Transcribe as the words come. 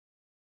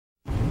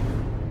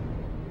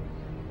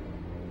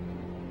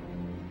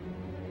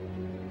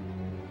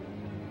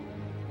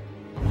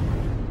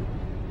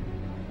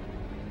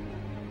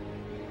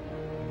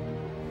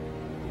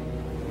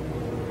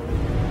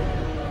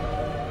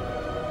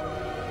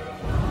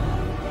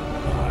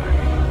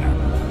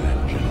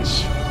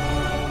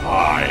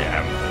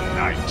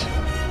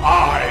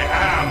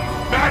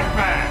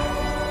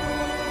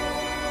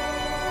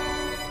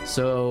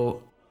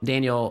So,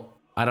 Daniel,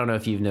 I don't know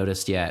if you've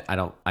noticed yet.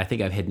 I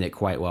think I've hidden it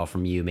quite well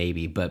from you,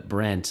 maybe. But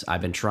Brent, I've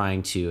been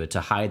trying to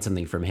hide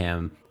something from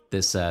him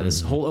this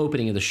whole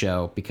opening of the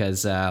show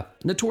because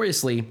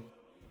notoriously,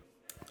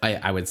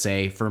 I would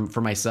say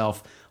for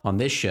myself on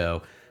this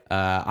show,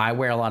 I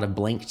wear a lot of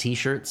blank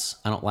T-shirts.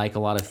 I don't like a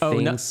lot of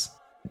things.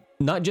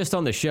 Not just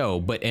on the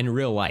show, but in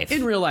real life.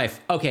 In real life,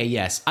 okay,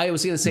 yes. I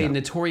was going to say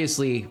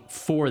notoriously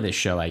for this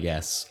show, I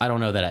guess. I don't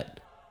know that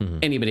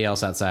anybody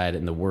else outside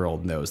in the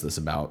world knows this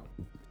about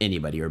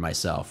anybody or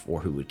myself or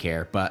who would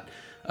care. But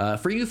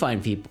for you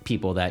fine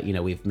people that,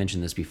 we've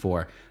mentioned this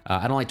before,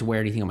 I don't like to wear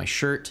anything on my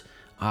shirt.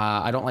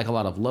 I don't like a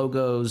lot of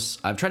logos.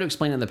 I've tried to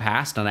explain it in the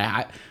past, and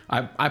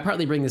I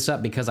partly bring this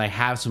up because I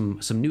have some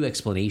new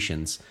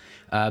explanations.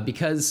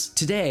 Because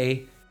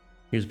today,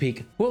 here's a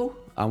peek. Whoa,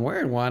 I'm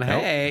wearing one.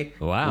 Hey.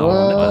 Wow.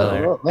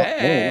 Whoa.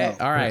 Hey.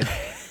 All right.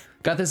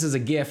 Got this as a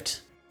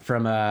gift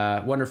from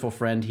a wonderful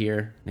friend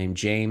here named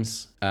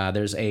James.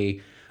 There's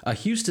a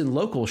Houston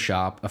local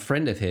shop, a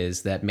friend of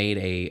his, that made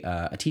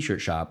a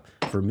T-shirt shop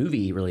for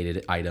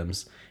movie-related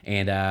items.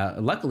 And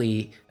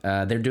luckily,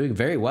 they're doing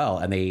very well.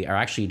 And they are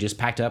actually just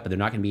packed up, and they're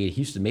not going to be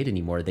Houston made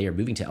anymore. They are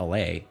moving to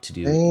LA to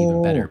do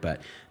even better.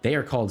 But they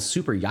are called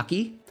Super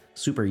Yaki,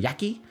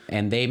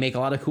 and they make a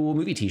lot of cool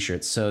movie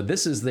T-shirts. So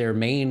this is their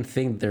main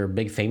thing they're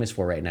big famous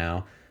for right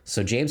now.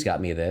 So James got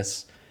me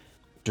this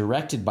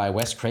directed by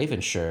Wes Craven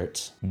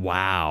shirt.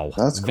 Wow.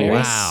 That's cool.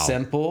 Very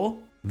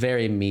simple,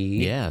 very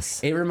me. Yes.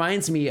 It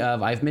reminds me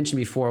of, I've mentioned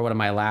before, one of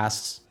my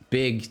last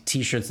big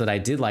T-shirts that I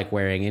did like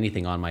wearing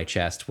anything on my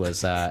chest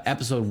was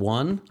episode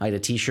 1. I had a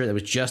T-shirt that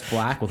was just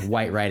black with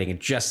white writing. It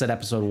just said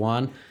episode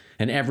 1.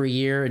 And every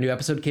year a new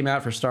episode came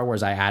out for Star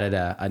Wars, I added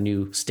a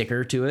new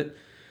sticker to it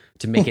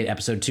to make it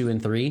episode 2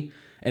 and 3.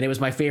 And it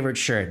was my favorite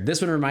shirt.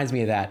 This one reminds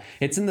me of that.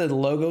 It's in the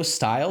logo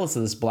style. It's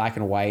this black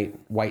and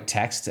white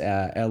text,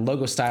 a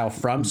logo style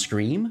from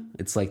Scream.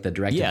 It's like the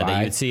directed by.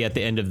 that you'd see at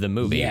the end of the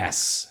movie.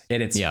 Yes.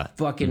 And it's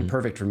fucking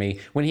perfect for me.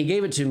 When he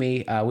gave it to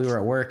me, we were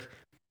at work.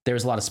 There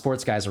was a lot of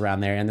sports guys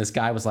around there. And this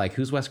guy was like,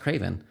 "Who's Wes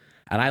Craven?"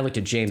 And I looked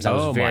at James. I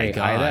was my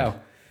God. I know.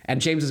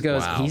 And James just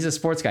goes, Wow. "He's a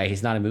sports guy.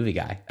 He's not a movie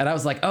guy." And I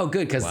was like, "Oh,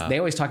 good." Because they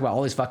always talk about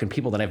all these fucking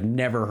people that I've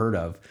never heard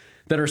of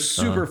that are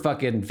super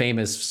fucking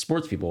famous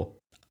sports people.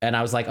 And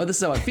I was like, "Oh, this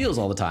is how it feels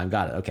all the time."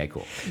 Got it. Okay,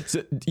 cool.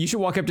 So you should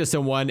walk up to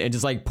someone and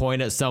just like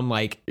point at some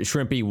like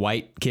shrimpy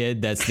white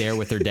kid that's there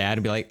with their dad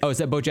and be like, "Oh, is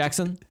that Bo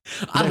Jackson?"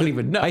 I don't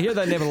even know. I hear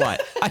that name a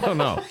lot. I don't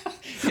know.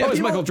 It's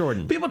Michael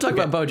Jordan. People talk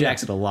about Bo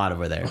Jackson a lot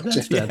over there.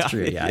 That's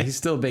true. Yeah, he's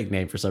still a big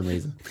name for some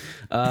reason.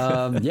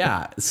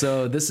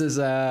 So this is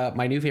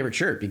my new favorite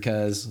shirt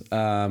because,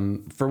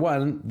 for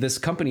one, this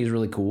company is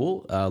really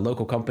cool.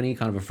 Local company,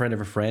 kind of a friend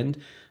of a friend.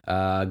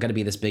 Going to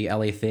be this big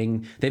LA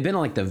thing. They've been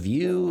on like The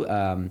View.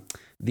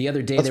 The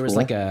other day there was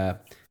like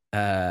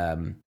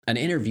an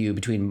interview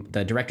between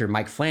the director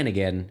Mike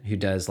Flanagan, who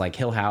does like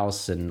Hill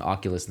House and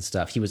Oculus and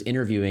stuff. He was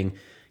interviewing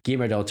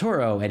Guillermo del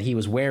Toro, and he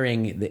was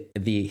wearing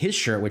his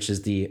shirt, which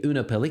is the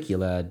Una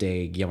Película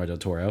de Guillermo del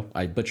Toro.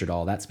 I butchered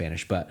all that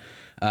Spanish, but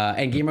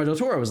and Guillermo del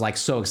Toro was like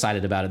so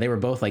excited about it. They were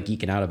both like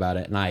geeking out about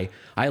it, and I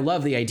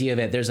love the idea of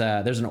it. There's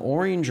an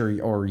orange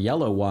or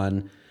yellow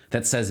one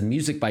that says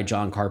music by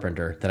John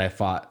Carpenter that I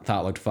thought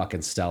looked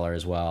fucking stellar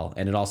as well.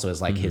 And it also is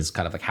like his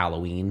kind of like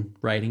Halloween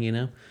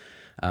writing,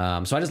 So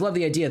I just love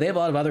the idea. They have a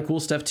lot of other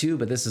cool stuff too,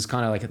 but this is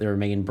kind of like their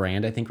main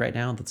brand, I think, right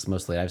now. That's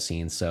mostly I've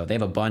seen. So they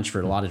have a bunch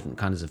for a lot of different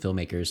kinds of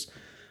filmmakers.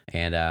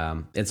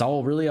 And it's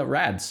all really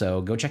rad.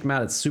 So go check them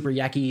out. It's Super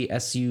Yaki,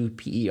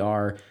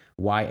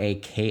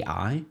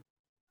 SuperYaki.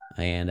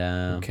 And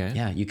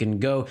you can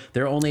go.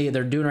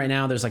 They're doing right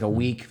now. There's like a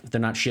week. They're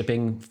not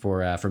shipping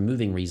for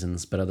moving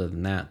reasons, but other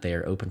than that, they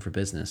are open for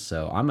business.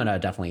 So I'm gonna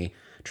definitely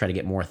try to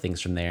get more things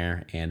from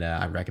there, and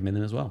I recommend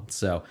them as well.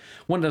 So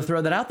wanted to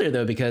throw that out there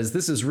though because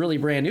this is really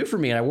brand new for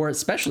me, and I wore it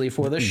especially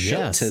for the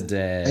show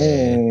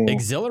today.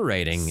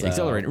 Exhilarating.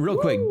 Real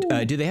quick,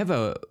 do they have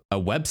a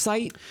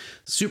website?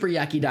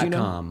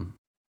 Superyaki.com.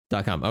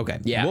 .com. Okay.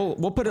 Yeah.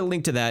 We'll put a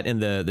link to that in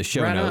the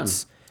show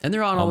notes. And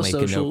they're on all the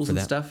socials and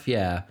that. stuff.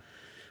 Yeah.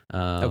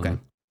 Okay.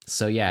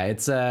 So yeah,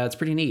 it's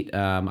pretty neat.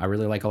 I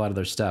really like a lot of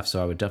their stuff,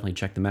 so I would definitely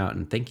check them out.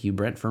 And thank you,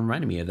 Brent, for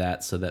reminding me of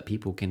that, so that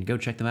people can go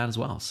check them out as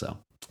well. So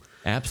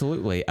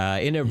absolutely.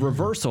 In a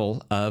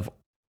reversal of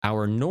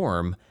our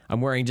norm,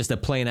 I'm wearing just a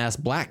plain ass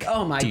black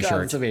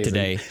T-shirt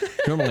today.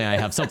 Normally I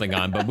have something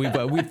on, but we've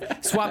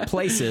swapped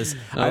places.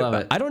 I love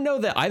it. I don't know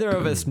that either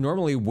of us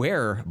normally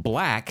wear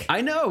black.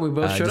 I know we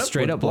both showed up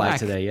straight with up black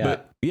today. Yeah.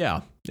 But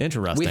yeah.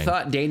 Interesting. We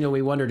thought, Daniel,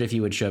 we wondered if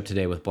you would show up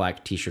today with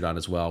black T-shirt on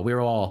as well. We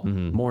were all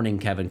mourning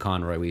Kevin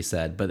Conroy, we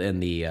said, but in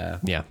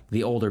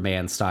the older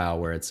man style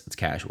where it's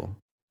casual.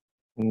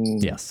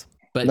 Yes.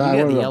 But you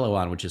got the yellow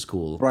on, which is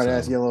cool. Bright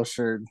ass yellow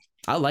shirt.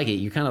 I like it.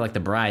 You're kind of like the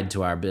bride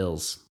to our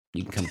bills.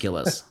 You can come kill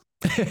us.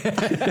 That's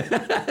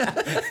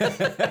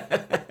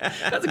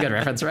a good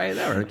reference, right?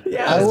 That worked.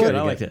 Yeah, that's good.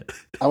 I liked it.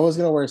 I was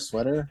going to wear a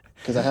sweater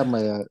because I have my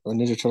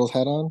Ninja Turtles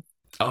hat on.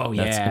 Oh,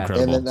 yeah. That's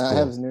incredible. And then I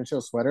have this Ninja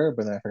Turtle sweater,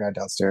 but then I forgot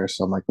downstairs.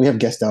 So I'm like, we have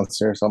guests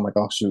downstairs. So I'm like,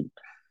 oh, shoot.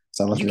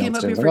 So I left You it came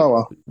up here downstairs. for,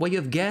 Like, oh, well, you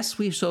have guests.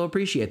 We so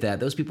appreciate that.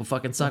 Those people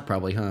fucking suck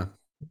probably, huh?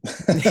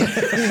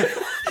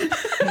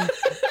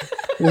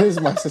 this is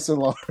my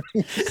sister-in-law.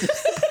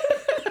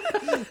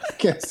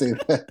 Can't say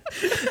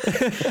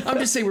that. I'm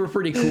just saying we're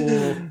pretty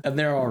cool and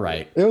they're all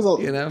right. It was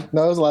you know?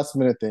 No, it was a last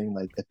minute thing.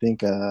 Like I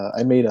think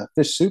I made a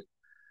fish soup.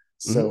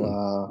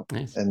 So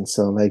nice. And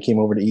so they came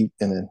over to eat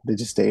and then they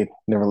just stayed,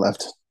 never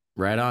left.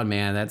 Right on,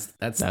 man. That's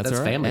right.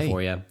 family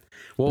for you.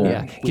 Well,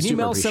 yeah. Can you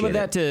mail some of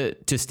that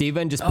to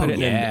Steven? Just put it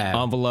in an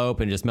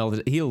envelope and just mail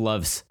it. He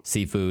loves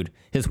seafood.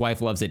 His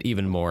wife loves it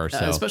even more.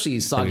 So especially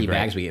soggy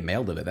bags we get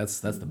mailed of it. That's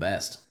the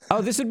best.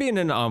 Oh, this would be in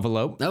an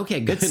envelope.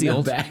 Okay, good. It's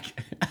sealed. Back.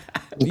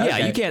 Yeah,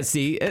 okay. You can't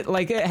see it.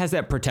 Like it has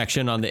that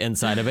protection on the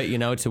inside of it,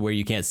 to where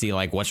you can't see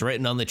like what's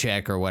written on the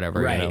check or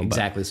whatever. Right, But,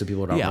 exactly. So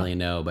people don't really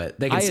know, but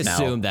they can smell. I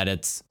assume that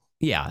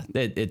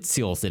it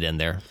seals it in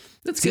there.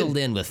 It's sealed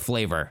in with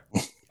flavor.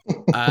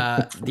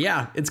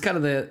 It's kind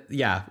of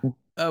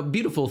a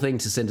beautiful thing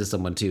to send to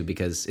someone too,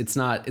 because it's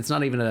not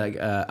even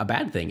a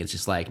bad thing. It's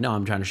just like, no,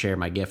 I'm trying to share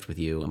my gift with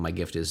you, and my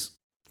gift is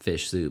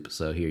fish soup.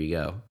 So here you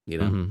go.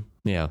 Mm-hmm.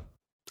 Yeah.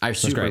 I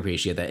super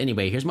appreciate that.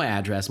 Anyway, here's my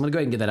address. I'm gonna go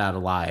ahead and get that out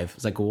alive.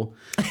 Is that cool?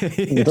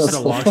 Just a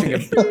launching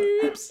of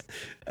beeps.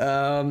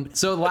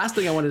 So the last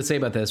thing I wanted to say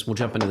about this, we'll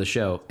jump into the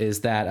show, is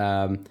that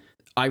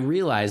I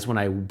realized when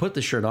I put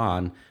the shirt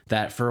on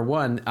that, for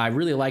one, I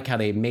really like how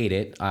they made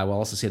it. I will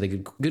also say the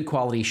good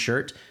quality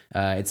shirt.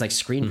 It's like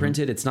screen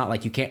printed. It's not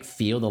like you can't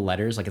feel the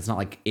letters. Like it's not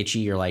like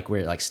itchy or like where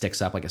it like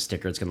sticks up like a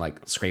sticker. It's gonna like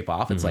scrape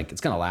off. It's like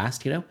it's gonna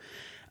last,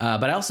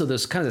 But also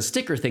those kinds of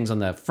sticker things on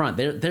the front,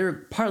 they're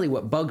partly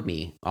what bug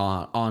me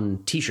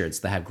on t-shirts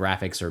that have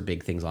graphics or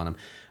big things on them.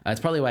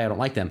 It's probably why I don't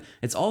like them.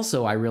 It's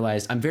also, I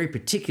realized I'm very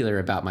particular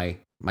about my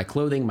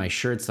clothing, my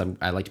shirts.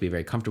 I like to be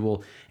very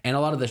comfortable. And a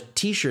lot of the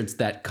t-shirts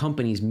that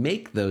companies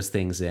make those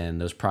things in,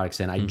 those products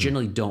in, I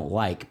generally don't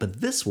like.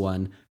 But this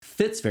one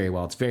fits very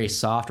well. It's very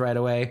soft right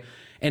away.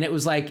 And it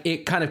was like,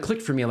 it kind of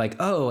clicked for me like,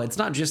 oh, it's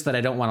not just that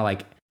I don't want to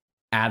like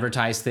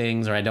advertise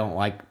things or I don't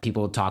like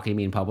people talking to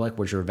me in public,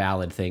 which are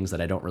valid things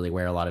that I don't really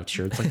wear a lot of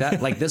shirts like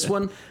that. Like this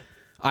one,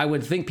 I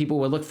would think people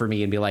would look for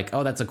me and be like,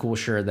 oh, that's a cool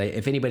shirt.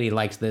 If anybody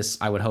liked this,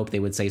 I would hope they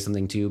would say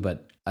something too.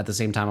 But at the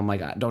same time, I'm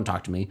like, don't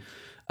talk to me.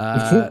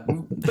 But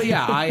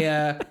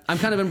yeah, I'm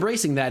kind of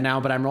embracing that now,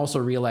 but I'm also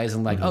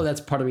realizing like, oh,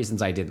 that's part of the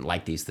reasons I didn't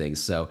like these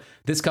things. So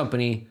this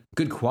company,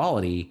 good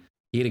quality,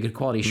 you get a good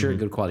quality shirt,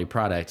 good quality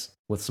product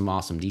with some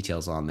awesome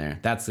details on there.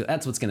 That's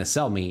what's going to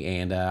sell me.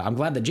 And I'm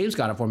glad that James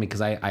got it for me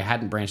because I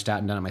hadn't branched out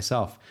and done it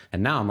myself.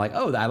 And now I'm like,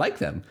 oh, I like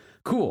them.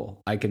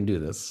 Cool. I can do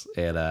this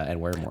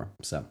and wear more.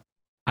 So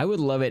I would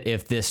love it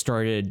if this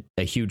started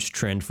a huge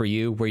trend for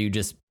you where you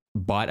just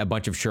bought a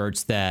bunch of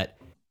shirts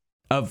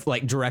of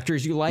like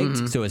directors you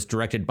liked. So it's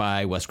directed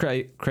by Wes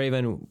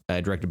Craven,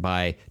 directed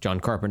by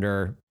John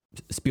Carpenter,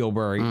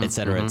 Spielberg, et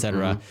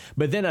cetera.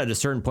 But then at a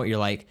certain point, you're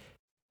like,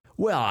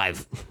 well,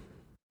 I've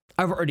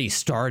already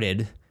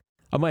started.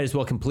 I might as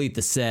well complete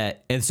the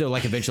set. And so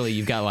like eventually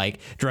you've got like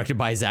directed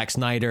by Zack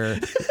Snyder,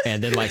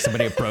 and then like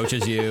somebody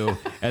approaches you,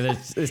 and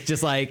it's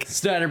just like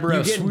Snyder bro,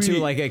 you get into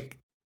like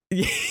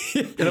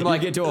and I'm like,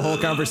 get to a whole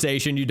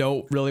conversation you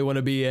don't really want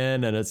to be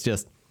in, and it's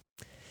just.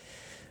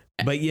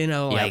 But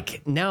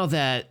like now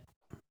that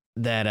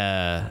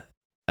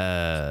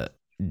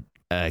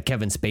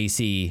Kevin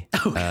Spacey,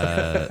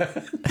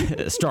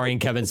 starring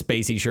Kevin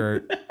Spacey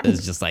shirt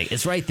is just like,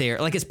 it's right there.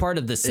 Like it's part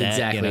of the set.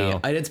 Exactly.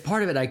 And it's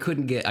part of it. I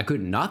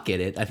couldn't not get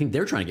it. I think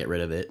they're trying to get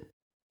rid of it,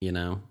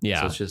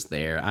 Yeah. So it's just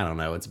there. I don't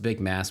know. It's a big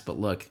mess, but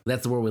look,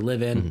 that's the world we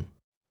live in.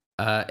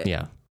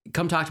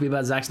 Come talk to me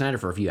about Zack Snyder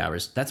for a few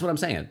hours. That's what I'm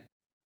saying.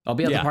 I'll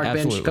be at the park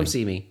bench. Come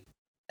see me.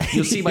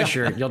 You'll see my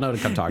shirt. You'll know to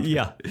come talk to me.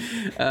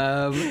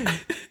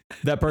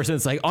 That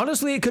person's like,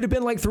 honestly, it could have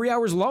been like 3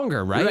 hours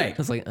longer, right?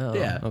 It's like, oh,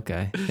 yeah.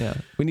 Okay. Yeah.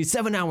 We need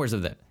 7 hours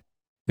of that.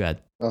 Go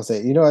ahead. I'll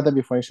say, that'd be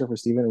a funny shirt for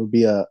Steven. It would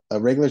be a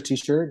regular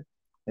t-shirt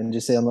and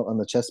just say on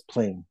the chest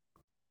plain.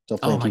 So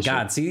plain t-shirt.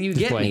 God. See, you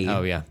get me.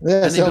 Oh, yeah.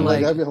 Yeah, so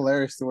like, that'd be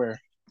hilarious to wear.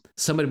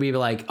 Somebody would be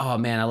like, oh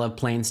man, I love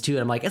planes too.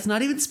 And I'm like, it's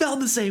not even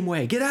spelled the same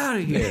way. Get out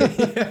of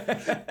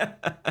here.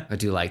 I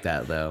do like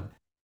that though.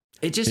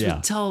 It just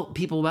would tell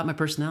people about my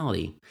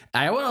personality.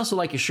 I would also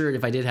like a shirt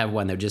if I did have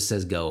one that just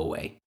says go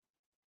away.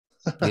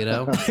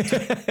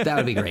 That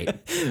would be great.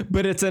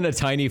 But it's in a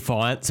tiny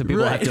font, so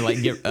people have to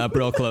like get up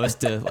real close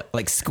to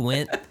like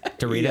squint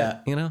to read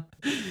it,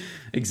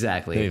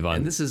 Exactly.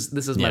 And this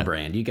is my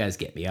brand. You guys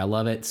get me. I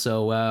love it.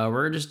 So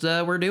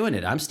we're doing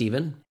it. I'm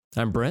Steven.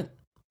 I'm Brent.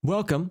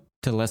 Welcome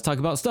to Let's Talk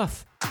About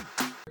Stuff.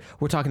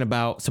 We're talking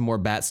about some more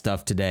Bat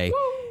stuff today.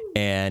 Woo!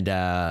 And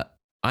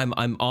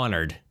I'm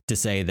honored to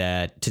say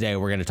that today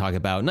we're going to talk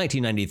about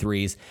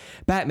 1993's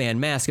Batman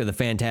Mask of the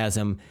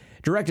Phantasm,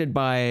 directed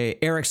by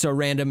Eric So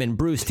Random and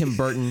Bruce Tim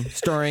Burton,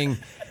 starring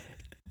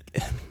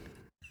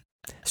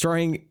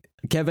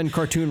Kevin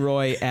Cartoon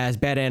Roy as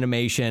Bat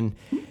Animation,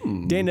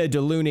 Dana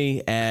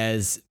Delany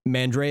as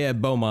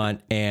Mandrea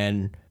Beaumont,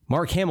 and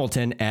Mark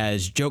Hamilton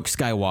as Joke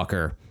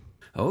Skywalker.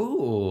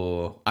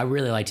 Oh, I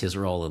really liked his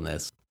role in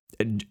this.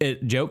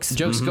 Jokes.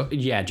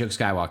 Yeah, Joke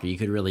Skywalker. You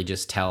could really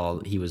just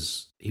tell he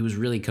was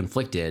really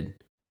conflicted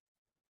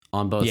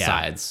on both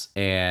sides.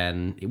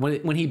 And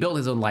when he built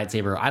his own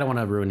lightsaber, I don't want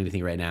to ruin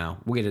anything right now.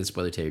 We'll get into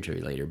spoiler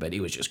territory later, but it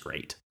was just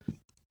great.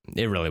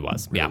 It really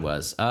was. It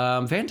was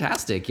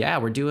fantastic. Yeah,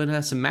 we're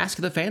doing some Mask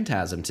of the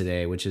Phantasm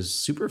today, which is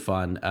super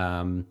fun,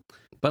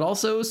 but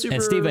also super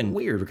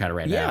weird kind of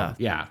right now.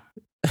 Yeah.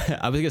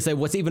 I was gonna say,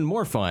 what's even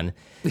more fun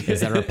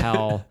is that our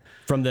pal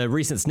from the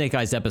recent Snake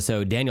Eyes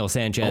episode, Daniel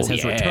Sanchez,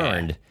 has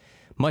returned,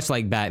 much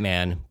like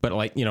Batman, but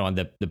like, on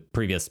the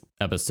previous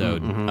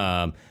episode,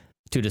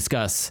 to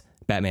discuss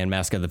Batman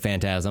Mask of the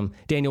Phantasm.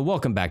 Daniel,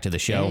 welcome back to the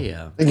show.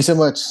 Yeah. Thank you so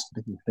much.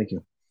 Thank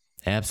you.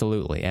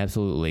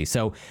 Absolutely.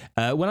 So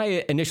when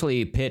I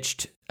initially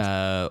pitched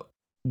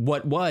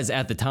what was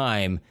at the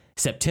time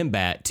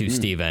Septembat to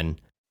Steven,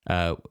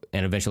 and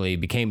eventually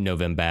became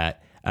Novembat,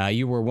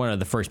 you were one of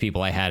the first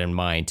people I had in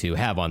mind to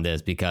have on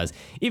this, because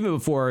even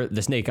before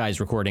the Snake Eyes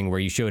recording where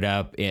you showed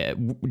up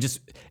just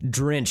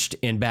drenched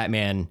in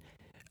Batman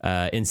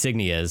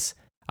insignias,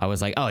 I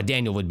was like, oh,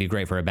 Daniel would be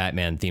great for a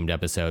Batman themed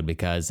episode,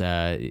 because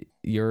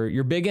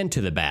you're big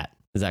into the Bat.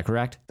 Is that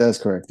correct? That's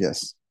correct.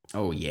 Yes.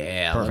 Oh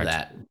yeah. I love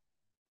that.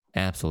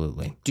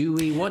 Absolutely. Do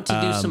we want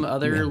to do some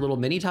other little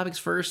mini topics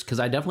first? Because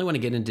I definitely want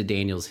to get into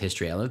Daniel's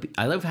history.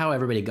 I love how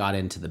everybody got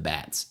into the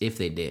bats, if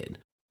they did.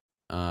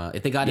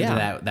 If they got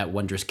into that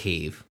wondrous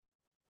cave.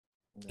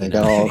 They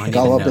got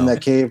all up in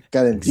that cave,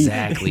 got in deep.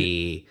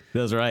 Exactly.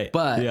 That's right.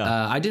 But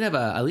I did have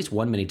at least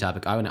one mini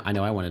topic I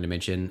know I wanted to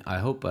mention. I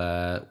hope we'll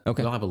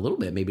have a little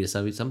bit maybe to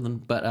say something.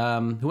 But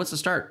who wants to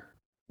start?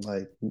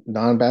 Like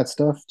non-bat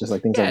stuff, just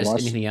like things I've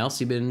watched. Anything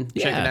else you've been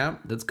checking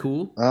out that's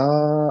cool?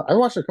 I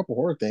watched a couple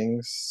horror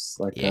things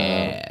like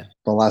the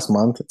last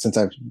month since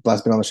I've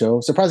last been on the show.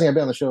 Surprisingly, I've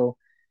been on the show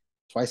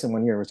twice in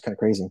 1 year, which is kind of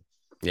crazy.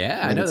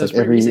 Yeah, I know that's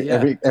like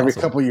every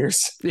couple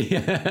years.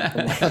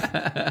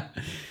 Yeah.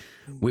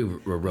 We're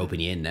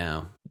roping you in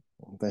now.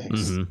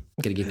 Thanks.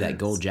 Gonna get that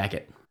gold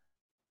jacket.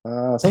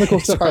 Some of the cool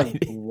stuff I've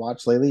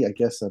watched lately, I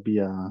guess, would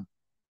be I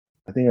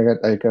think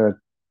I got a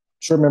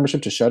short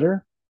membership to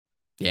Shudder.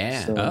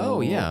 Yeah.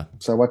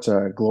 So I watched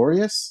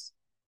Glorious.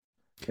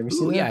 Have you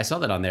seen that? Yeah, I saw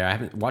that on there. I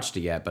haven't watched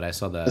it yet, but I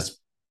saw the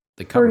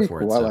cover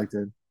for it. Cool. I liked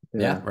it.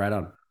 Yeah, right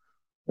on.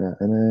 Yeah,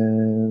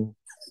 and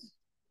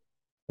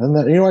then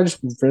I just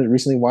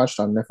recently watched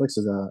on Netflix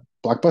is a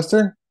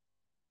Blockbuster.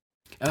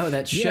 Oh,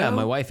 that show. Yeah,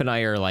 my wife and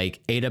I are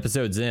like 8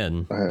 episodes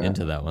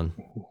into that one.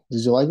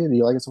 Did you like it? Do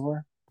you like it so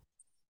far?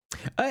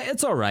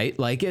 It's all right.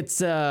 Like it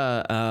seems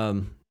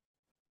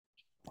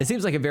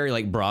like a very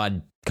like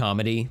broad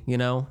comedy,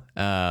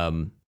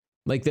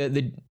 like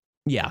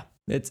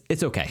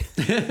it's okay.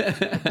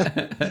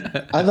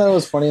 I thought it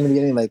was funny in the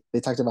beginning. Like they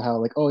talked about how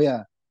like, oh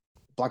yeah,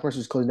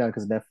 Blockbuster's closing down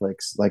because of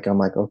Netflix. Like I'm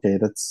like, okay,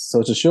 it's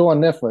a show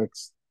on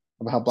Netflix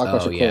about how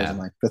Blockbuster closed. I'm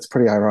like, that's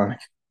pretty ironic.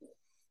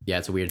 Yeah,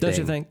 it's a weird Don't thing.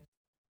 you think?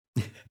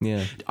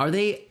 Yeah. Are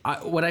they?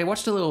 When I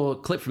watched a little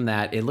clip from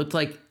that, it looked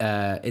like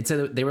it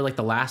said they were like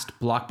the last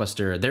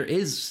Blockbuster. There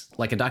is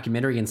like a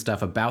documentary and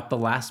stuff about the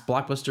last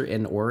Blockbuster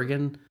in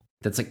Oregon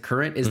that's like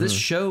current. Is this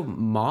show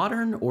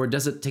modern or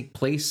does it take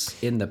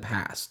place in the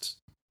past?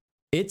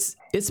 It's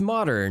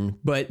modern,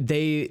 but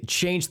they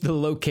changed the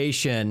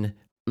location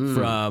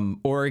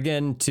from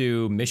Oregon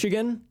to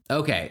Michigan.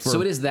 Okay,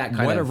 so it is that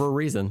kind whatever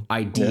reason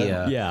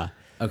idea. Yeah.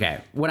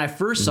 Okay. When I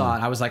first saw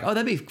it, I was like, oh,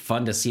 that'd be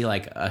fun to see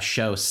like a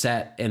show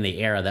set in the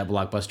era that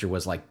Blockbuster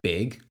was like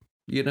big,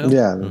 Yeah,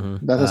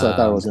 that's what I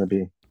thought it was going to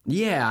be.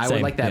 Yeah, I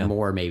would like that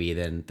more maybe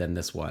than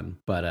this one.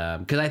 But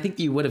because I think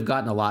you would have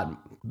gotten a lot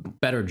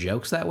better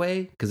jokes that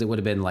way, because it would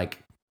have been like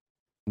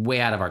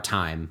way out of our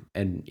time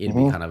and it'd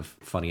be kind of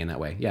funny in that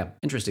way. Yeah,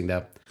 interesting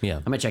though. Yeah,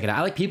 I might check it out.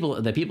 I like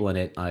the people in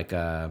it, like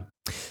the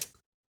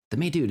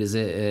main dude. Is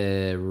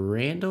it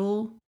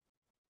Randall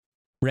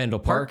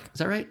Park? Is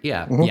that right?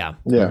 Yeah.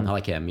 Yeah. I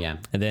like him. Yeah.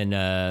 And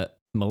then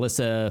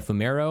Melissa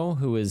Fumero,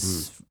 who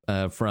is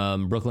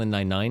from Brooklyn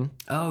Nine-Nine.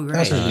 Oh,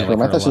 right.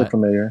 I thought she looked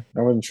familiar.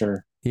 I wasn't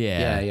sure.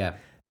 Yeah.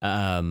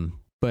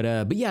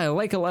 But yeah, I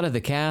like a lot of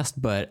the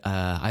cast, but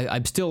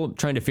I'm still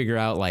trying to figure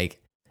out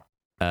like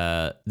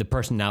the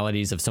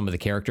personalities of some of the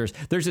characters.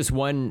 There's this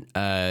one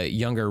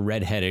younger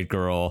redheaded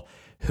girl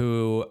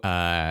who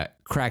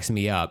cracks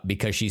me up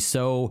because she's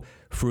so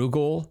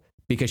frugal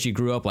because she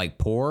grew up like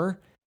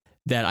poor,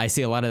 that I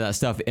see a lot of that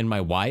stuff in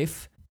my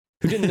wife,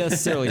 who didn't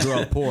necessarily grow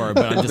up poor,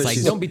 but I'm just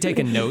like, don't be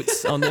taking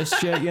notes on this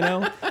shit,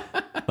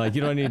 Like,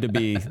 you don't need to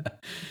be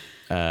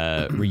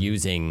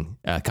reusing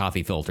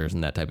coffee filters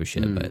and that type of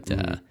shit.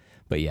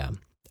 But yeah.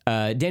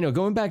 Daniel,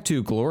 going back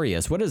to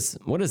Glorious, what is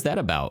that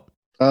about?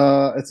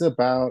 It's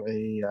about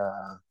a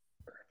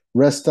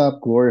rest stop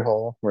glory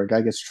hole where a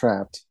guy gets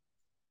trapped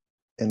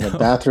in the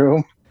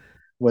bathroom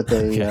with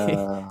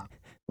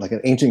like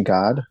an ancient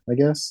god, I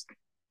guess.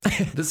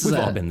 We've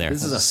all been there.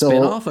 This is a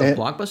spin-off of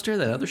Blockbuster,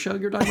 that other show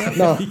you're talking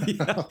about?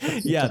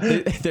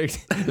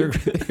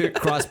 They're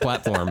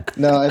cross-platform.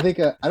 No, I think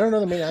I don't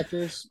know the main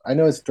actors. I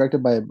know it's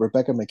directed by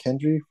Rebecca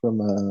McKendry from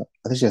I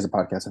think she has a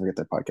podcast. I forget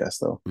that podcast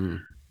though.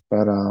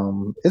 But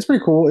it's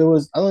pretty cool. I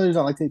the only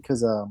reason I liked it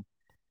because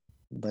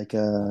Like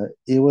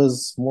it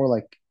was more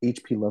like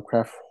H.P.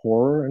 Lovecraft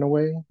horror in a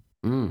way.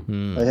 They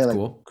had That's like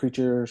cool.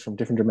 creatures from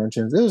different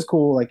dimensions. It was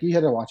cool. Like you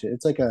had to watch it.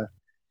 It's like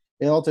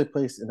it all took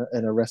place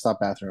in a rest stop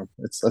bathroom.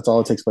 That's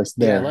all it takes place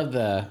Yeah, I there. love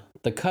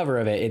the cover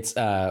of it. It's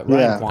Ryan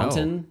Yeah.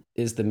 Quanten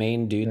is the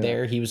main dude Yeah.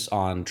 there. He was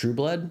on True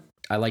Blood.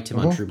 I liked him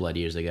on Mhm. True Blood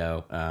years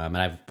ago, and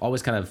I've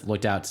always kind of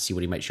looked out to see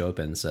what he might show up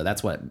in. So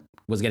that's what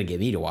was going to get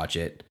me to watch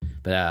it.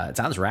 But it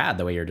sounds rad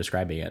the way you're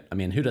describing it. I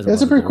mean, who doesn't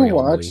It's love a a pretty glory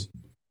cool hole watch. movie?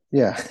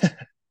 Yeah.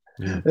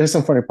 Yeah. There's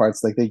some funny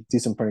parts. Like they do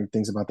some funny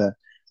things about that.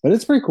 But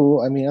it's pretty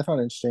cool. I mean, I found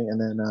it interesting. And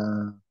then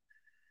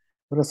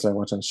what else did I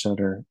watch on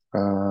Shudder?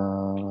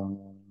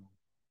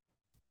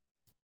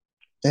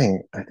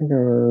 Dang, I think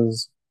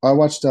I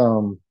watched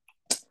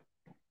what's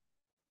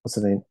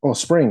the name? Oh,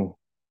 Spring.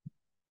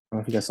 I don't know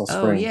if you guys saw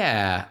Oh Spring.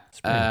 yeah,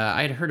 Spring.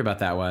 I had heard about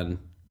that one.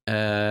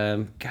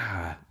 God,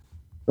 That's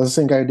the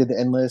same guy who did the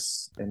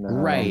Endless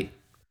and right.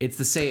 It's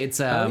the same. It's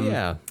Oh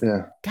yeah.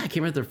 yeah, God, I can't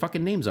remember what their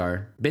fucking names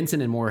are.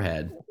 Benson and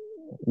Moorhead.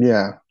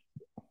 yeah.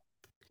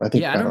 I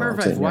think Yeah, I don't remember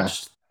if know, I've yeah.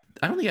 watched.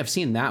 I don't think I've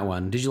seen that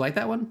one. Did you like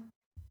that one?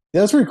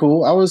 Yeah, that's pretty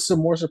cool. I was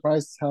more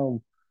surprised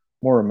how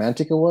more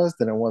romantic it was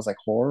than it was like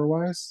horror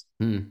wise.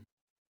 Hmm.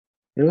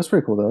 It was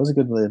pretty cool though. It was a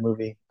good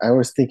movie. I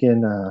was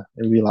thinking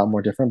it would be a lot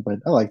more different, but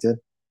I liked it.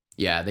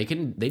 Yeah, they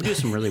do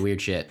some really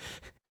weird shit.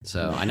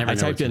 So I never I know where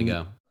it's typed gonna in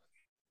go.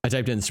 I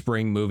typed in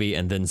spring movie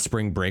and then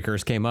Spring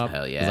Breakers came up.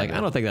 Hell yeah, I was like, dude.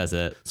 I don't think that's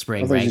it.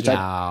 Spring I thought you break, type-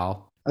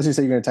 y'all. I was gonna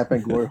say you're gonna type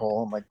in glory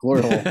hole. I'm like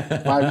glory hole.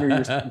 Five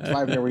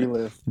near where you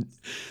live.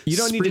 You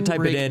don't need Spring to type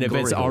break it in if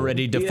glory it's hole.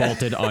 already Yeah.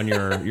 defaulted on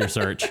your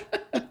search.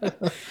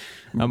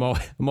 I'm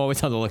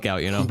always on the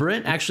lookout, you know.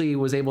 Brent actually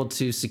was able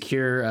to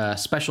secure a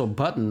special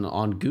button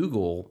on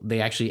Google.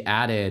 They actually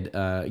added,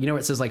 you know, where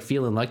it says like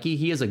feeling lucky.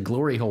 He has a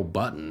glory hole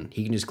button.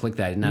 He can just click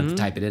that and not have to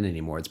type it in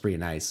anymore. It's pretty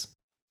nice.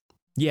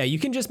 Yeah, you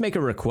can just make a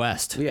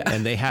request, Yeah.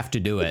 and they have to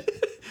do it.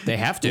 They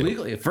have to.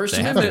 Legally, First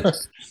They have Amendment.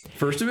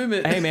 First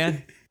Amendment. Hey,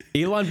 man,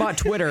 Elon bought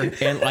Twitter,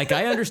 and like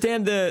I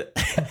understand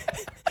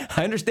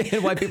I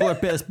understand why people are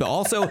pissed, but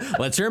also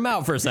let's hear him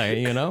out for a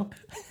second, you know.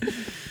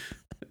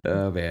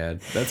 Oh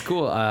man, that's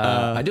cool.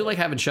 I do like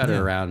having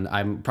Shudder around.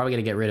 I'm probably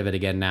gonna get rid of it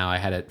again now. I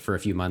had it for a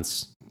few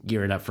months,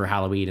 gearing up for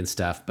Halloween and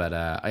stuff. But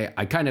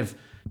I kind of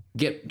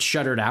get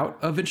shuttered out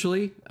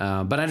eventually.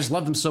 But I just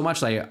love them so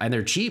much. Like, and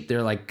they're cheap.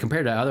 They're like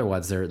compared to other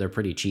ones, they're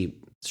pretty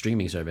cheap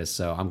streaming service.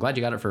 So I'm glad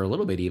you got it for a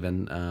little bit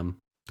even.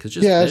 Because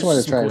just Yeah, I there's just wanted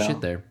to some try cool it shit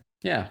out. there.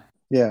 Yeah.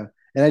 Yeah,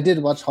 and I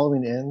did watch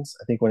Halloween Ends.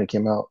 I think when it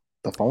came out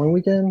the following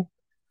weekend.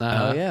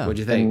 Oh, yeah. What'd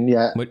you think? And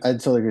yeah, What- I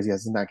totally agree with you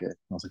guys. It's not good.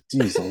 I was like,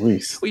 geez,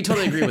 Louise. We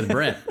totally agree with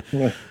Brent.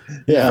 For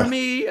Yeah,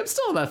 me, I'm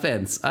still on the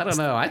fence. I don't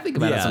know. I think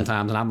about it Yeah.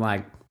 sometimes, and I'm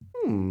like,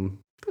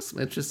 there's some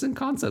interesting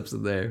concepts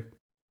in there.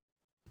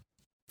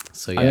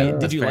 So yeah, I mean,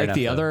 that's did you fair like enough,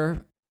 the though.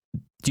 other?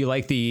 Do you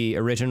like the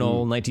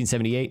original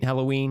 1978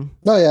 Halloween?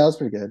 no, yeah, it was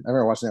pretty good. I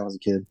remember watching that when I was a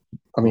kid.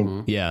 I mean,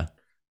 Mhm. Yeah.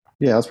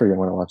 yeah, it was pretty good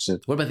when I watched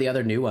it. What about the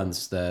other new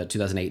ones, the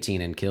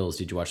 2018 and Kills?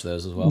 Did you watch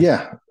those as well?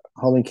 Yeah,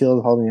 Halloween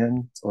Kills, Halloween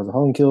Ends, or the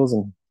Halloween Kills,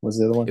 and what's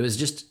the other one? It was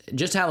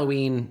just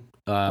Halloween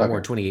Okay.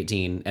 or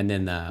 2018, and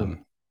then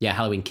yeah,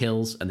 Halloween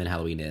Kills, and then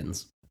Halloween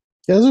Ends.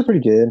 Yeah, those are pretty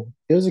good.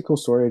 It was a cool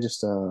story. I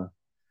just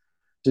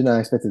did not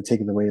expect it to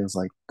take it the way it was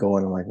like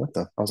going. I'm like, what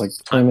the? I was like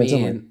 20 minutes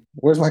in, like,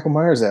 where's Michael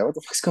Myers at? What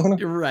the fuck's going on?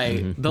 You're right.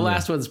 Mhm. The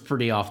last one's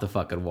pretty off the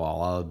fucking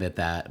wall. I'll admit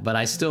that, but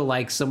I still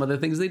like some of the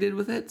things they did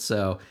with it.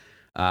 So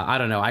I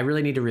don't know. I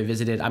really need to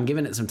revisit it. I'm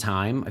giving it some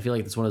time. I feel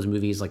like it's one of those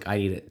movies like I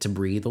need it to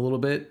breathe a little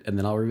bit, and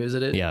then I'll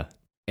revisit it. Yeah.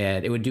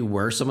 And it would do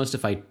worse almost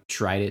if I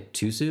tried it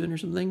too soon or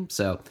something.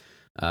 So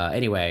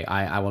anyway,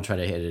 I will try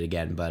to hit it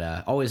again.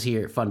 But always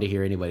fun to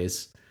hear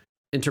anybody's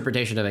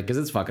interpretation of it because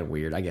it's fucking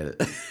weird. I get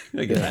it.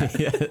 I get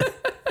that.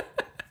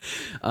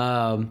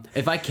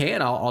 If I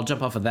can, I'll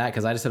jump off of that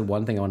because I just had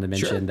one thing I wanted to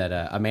mention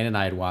that Amanda and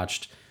I had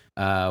watched,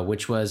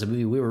 which was a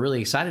movie we were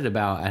really excited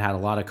about and had a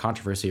lot of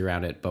controversy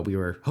around it, but we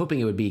were hoping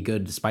it would be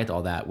good despite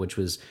all that, which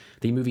was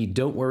the movie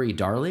Don't Worry,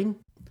 Darling.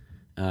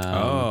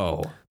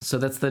 So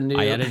that's the new.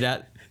 I added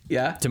that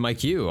Yeah. to my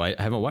queue. I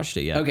haven't watched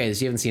it yet. Okay,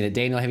 so you haven't seen it.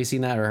 Daniel, have you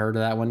seen that or heard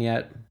of that one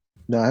yet?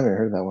 No, I haven't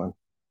heard of that one.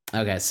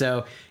 Okay,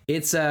 so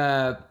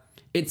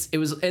it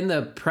was in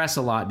the press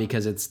a lot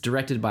because it's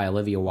directed by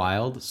Olivia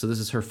Wilde. So this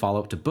is her follow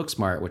up to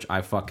Booksmart, which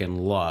I fucking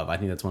love. I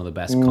think that's one of the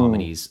best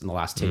comedies in the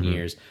last 10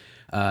 years.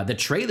 The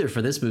trailer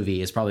for this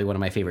movie is probably one of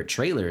my favorite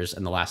trailers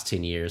in the last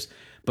 10 years.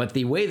 But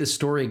the way the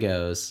story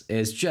goes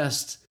is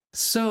just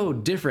so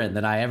different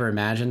than I ever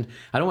imagined.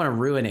 I don't want to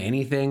ruin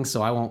anything,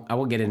 so I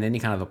won't get into any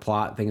kind of a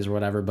plot things or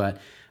whatever. But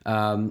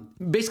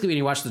basically, when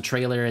you watch the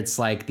trailer, it's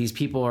like these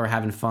people are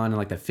having fun in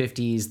like the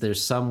 50s.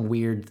 There's some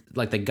weird,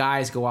 like the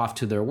guys go off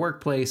to their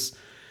workplace.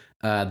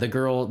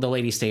 The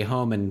lady stay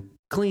home and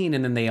clean,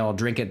 and then they all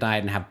drink at night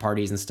and have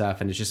parties and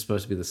stuff. And it's just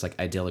supposed to be this like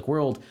idyllic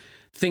world.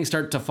 Things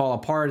start to fall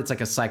apart. It's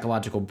like a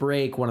psychological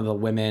break. One of the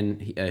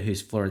women,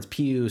 who's Florence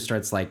Pugh,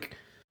 starts like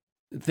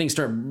things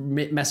start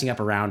messing up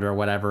around her or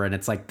whatever, and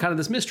it's like kind of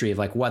this mystery of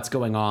like what's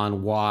going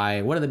on,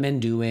 why, what are the men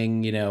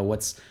doing,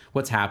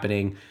 what's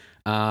happening,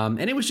 and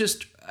it was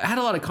just had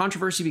a lot of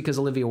controversy because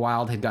Olivia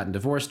Wilde had gotten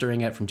divorced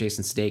during it from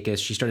Jason Sudeikis.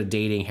 She started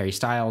dating Harry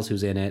Styles,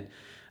 who's in it.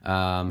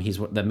 He's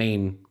the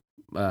main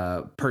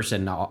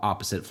person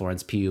opposite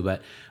Florence Pugh,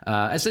 but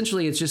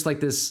essentially it's just like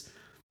this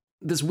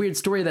weird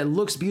story that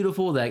looks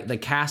beautiful. That the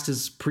cast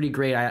is pretty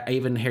great.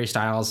 Even Harry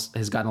Styles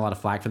has gotten a lot of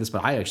flack for this,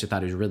 but I actually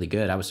thought he was really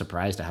good. I was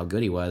surprised at how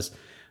good he was.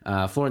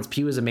 Florence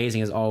Pugh is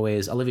amazing as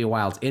always. Olivia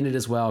Wilde's in it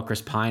as well.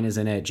 Chris Pine is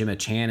in it. Gemma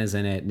Chan is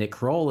in it. Nick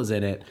Kroll is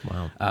in it.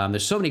 Wow.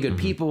 There's so many good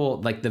people.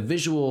 Like the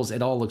visuals,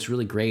 it all looks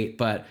really great.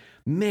 But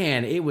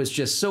man, it was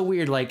just so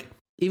weird. Like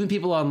even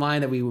people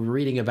online that we were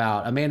reading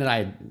about, Amanda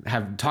and I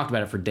have talked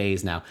about it for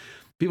days now.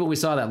 People we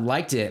saw that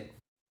liked it,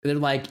 they're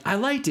like, I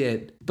liked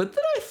it, but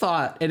then I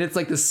thought, and it's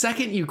like the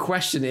second you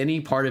question any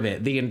part of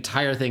it, the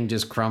entire thing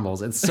just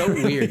crumbles. It's so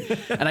weird.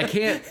 And I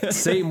can't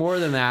say more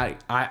than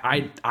that.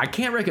 I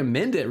can't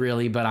recommend it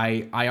really, but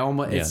I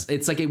almost,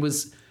 it's like, it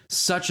was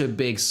such a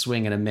big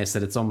swing and a miss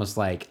that it's almost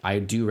like I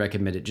do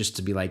recommend it just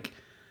to be like,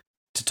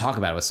 to talk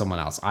about it with someone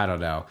else. I don't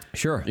know.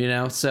 Sure. You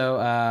know, so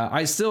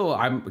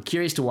I'm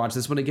curious to watch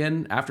this one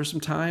again after some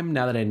time,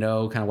 now that I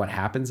know kind of what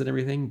happens and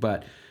everything.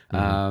 But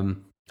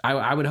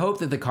I would hope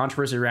that the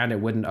controversy around it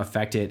wouldn't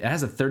affect it. It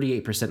has a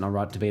 38% on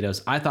Rotten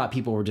Tomatoes. I thought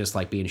people were just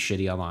like being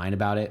shitty online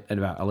about it and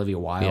about Olivia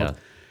Wilde. Yeah.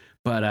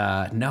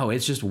 But no,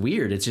 it's just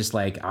weird. It's just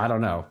like, I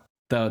don't know.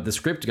 The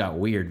script got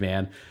weird,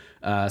 man.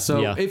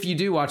 If you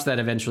do watch that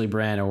eventually,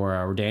 Bren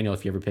or Daniel,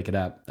 if you ever pick it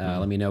up,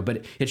 let me know.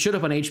 But it showed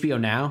up on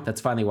HBO Now.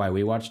 That's finally why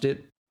we watched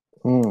it.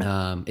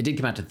 It did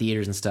come out to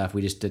theaters and stuff.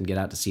 We just didn't get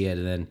out to see it.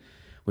 And then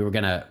we were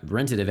going to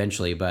rent it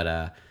eventually.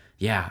 But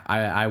yeah,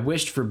 I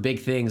wished for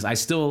big things. I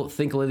still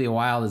think Olivia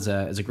Wilde is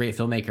a great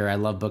filmmaker. I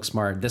love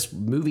Booksmart. This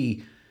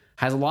movie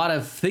has a lot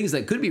of things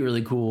that could be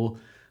really cool,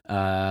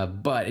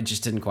 but it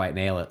just didn't quite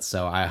nail it.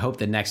 So I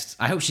hope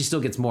I hope she still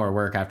gets more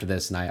work after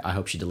this, and I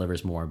hope she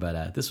delivers more.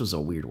 But this was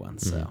a weird one.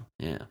 So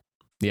yeah,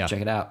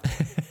 check it out.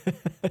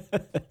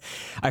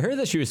 I heard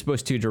that she was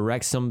supposed to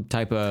direct some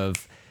type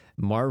of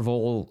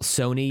Marvel,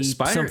 Sony,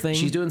 something.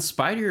 She's doing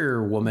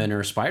Spider-Woman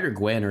or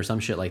Spider-Gwen or some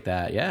shit like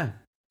that. Yeah.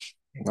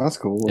 That's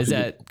cool. Is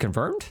that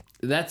confirmed?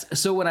 That's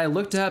so when I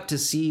looked up to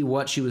see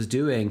what she was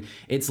doing,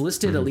 it's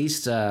listed at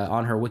least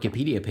on her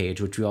Wikipedia page,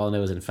 which we all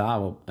know is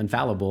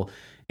infallible.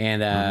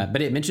 And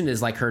but it mentioned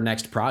as like her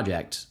next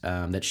project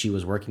that she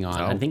was working on.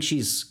 I think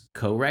she's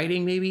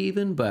co-writing maybe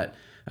even, but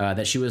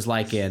that she was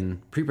like in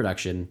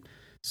pre-production.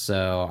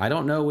 So I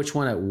don't know which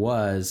one it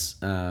was.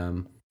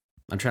 I'm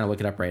trying to look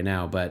it up right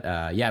now, but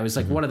yeah, it was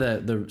like one of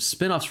the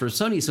spinoffs for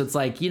Sony. So it's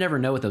like you never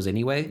know with those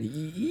anyway.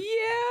 Yeah.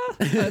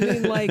 I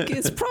mean, like,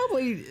 it's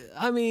probably,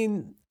 I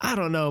mean, I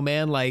don't know,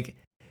 man. Like,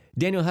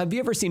 Daniel, have you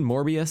ever seen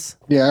Morbius?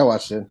 Yeah, I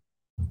watched it.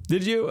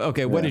 Did you?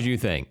 Okay, what did you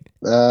think?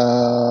 It's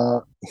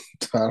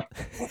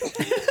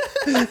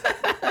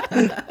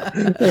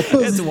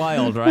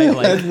wild, right?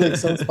 Like, like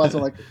some spots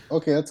are like,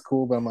 okay, that's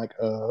cool, but I'm like,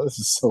 this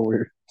is so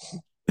weird.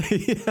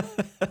 Yeah.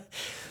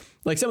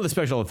 Like some of the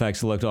special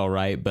effects looked all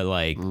right, but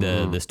like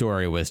the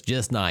story was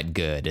just not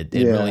good. It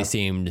really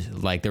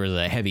seemed like there was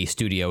a heavy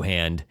studio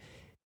hand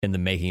in the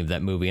making of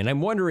that movie. And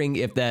I'm wondering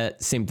if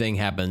that same thing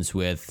happens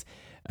with,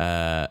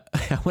 I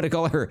want to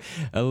call her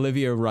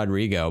Olivia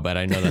Rodrigo, but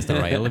I know that's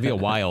not right. Olivia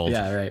Wilde.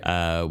 Yeah,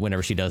 right.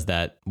 Whenever she does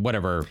that,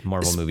 whatever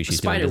Marvel movie she's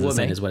doing.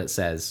 Spider-Woman is what it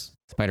says.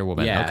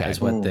 Spider-Woman, yeah, okay. is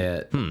what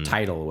the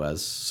title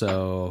was.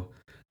 So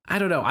I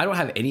don't know. I don't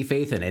have any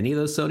faith in any of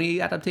those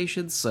Sony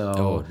adaptations.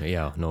 So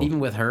even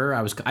with her,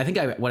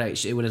 when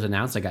it was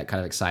announced, I got kind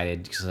of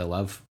excited because I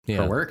love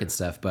her work and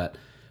stuff. But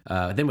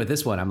then with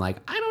this one, I'm like,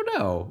 I don't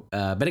know.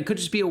 But it could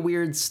just be a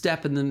weird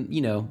step and then,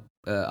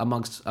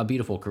 amongst a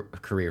beautiful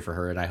career for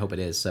her. And I hope it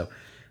is. So,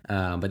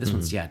 but this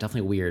one's,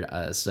 definitely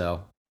weird.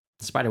 So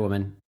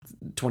Spider-Woman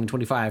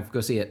 2025,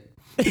 go see it.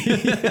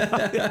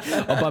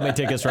 I'll buy my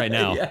tickets right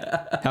now.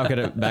 How could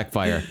it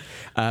backfire?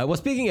 Well,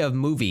 speaking of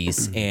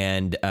movies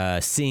and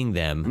seeing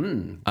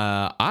them,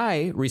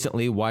 I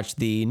recently watched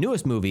the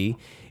newest movie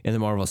in the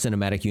Marvel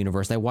Cinematic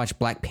Universe. I watched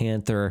Black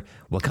Panther: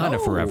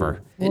 Wakanda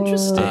Forever.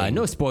 Interesting.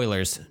 No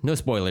spoilers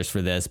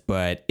for this,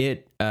 but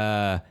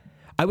I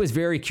was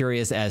very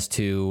curious as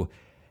to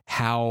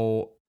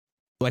how,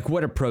 like,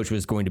 what approach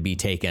was going to be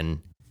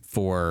taken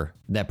for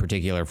that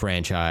particular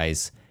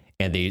franchise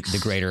and the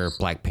greater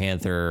Black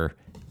Panther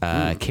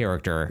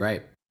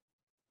character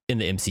in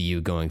the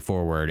MCU going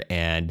forward.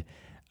 And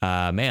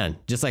man,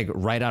 just like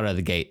right out of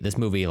the gate, this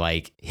movie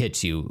like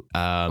hits you.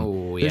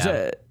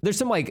 There's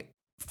some like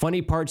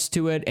funny parts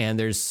to it, and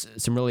there's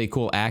some really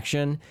cool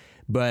action,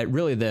 but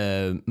really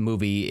the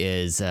movie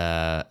is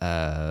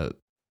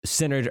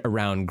centered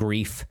around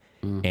grief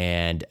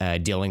and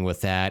dealing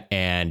with that.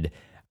 And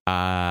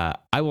I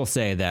will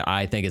say that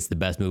I think it's the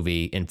best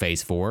movie in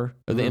Phase 4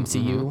 of the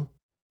MCU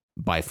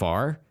by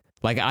far.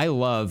 Like, I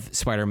love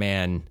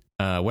Spider-Man,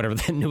 whatever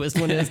the newest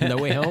one is, No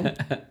Way Home.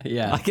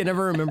 Yeah. I can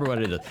never remember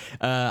what it is.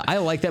 I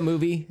like that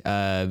movie,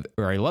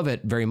 or I love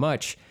it very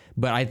much.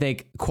 But I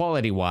think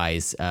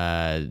quality-wise,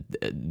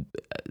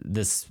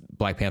 this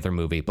Black Panther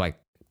movie, Black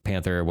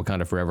Panther: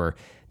 Wakanda Forever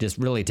just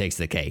really takes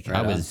the cake. Right,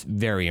 I was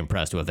very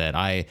impressed with it.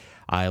 I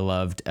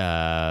loved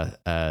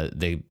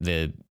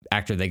the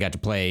actor they got to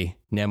play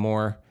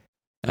Namor,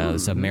 the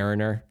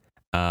Submariner.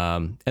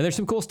 And there's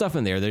some cool stuff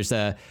in there. There's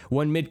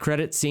one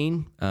mid-credit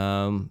scene,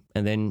 and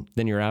then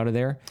you're out of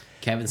there.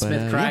 Kevin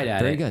Smith cried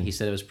at it. Good. He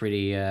said it was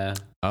pretty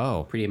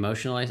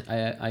emotional.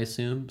 I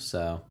assume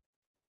so.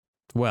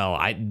 Well,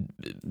 from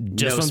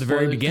the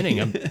very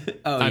beginning,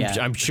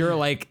 I'm sure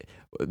like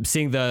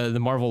seeing the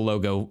Marvel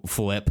logo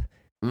flip,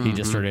 he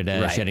just started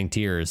shedding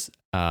tears.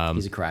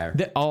 He's a crier.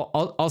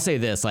 I'll say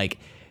this, like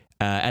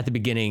at the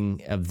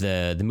beginning of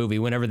the movie,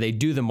 whenever they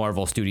do the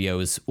Marvel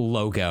Studios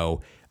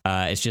logo,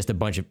 it's just a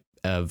bunch of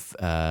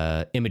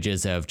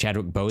images of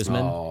Chadwick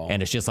Boseman,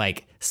 and it's just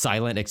like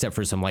silent except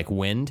for some like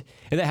wind.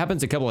 And that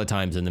happens a couple of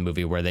times in the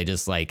movie where they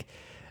just like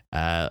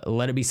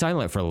let it be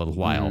silent for a little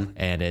while,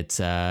 and it's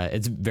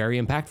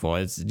very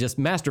impactful. It's just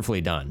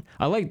masterfully done.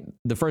 I like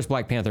the first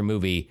Black Panther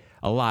movie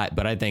a lot,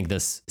 but I think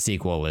this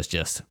sequel is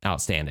just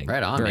outstanding.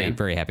 Right on, very, man.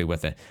 Very happy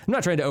with it. I'm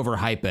not trying to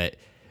overhype it,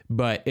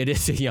 but it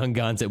is a Young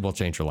Guns. It will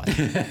change your life.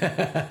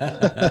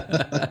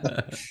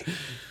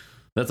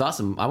 That's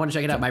awesome. I want to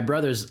check it out. My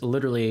brother's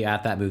literally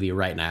at that movie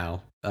right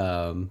now.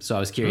 So I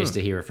was curious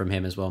to hear from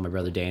him as well, my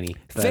brother Danny.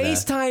 But,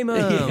 FaceTime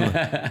him.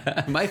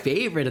 Yeah, my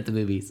favorite at the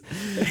movies.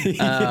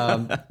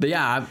 But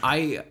yeah,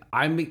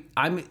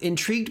 I'm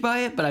intrigued by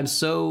it, but I'm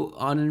so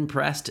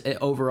unimpressed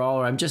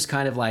overall. Or I'm just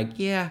kind of like,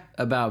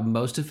 about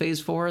most of Phase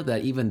 4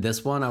 that even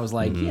this one, I was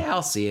like,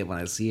 I'll see it when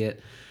I see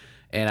it.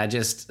 And I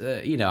just,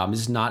 I'm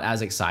just not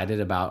as excited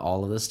about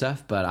all of this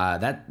stuff.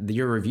 But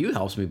your review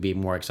helps me be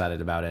more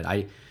excited about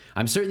it.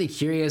 I'm certainly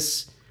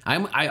curious.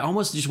 I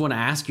almost just want to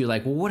ask you,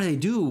 like, well, what do they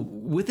do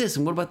with this,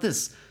 and what about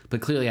this?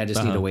 But clearly, I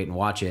just need to wait and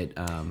watch it.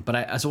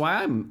 So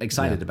I'm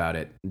excited about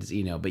it,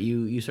 But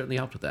you certainly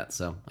helped with that,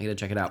 so I got to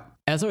check it out.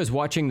 As I was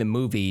watching the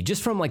movie,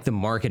 just from like the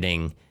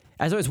marketing,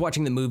 as I was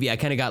watching the movie, I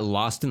kind of got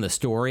lost in the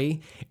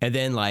story, and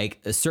then like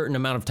a certain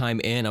amount of time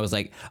in, I was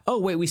like, oh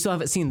wait, we still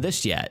haven't seen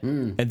this yet.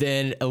 And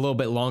then a little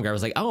bit longer, I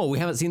was like, oh, we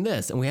haven't seen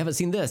this, and we haven't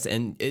seen this,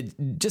 and it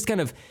just kind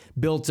of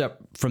builds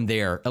up from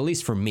there. At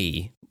least for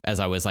me, as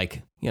I was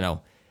like,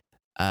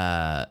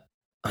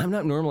 I'm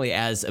not normally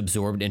as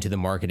absorbed into the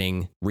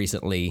marketing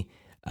recently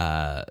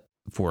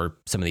for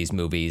some of these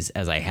movies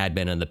as I had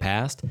been in the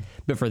past.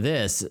 But for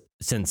this,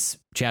 since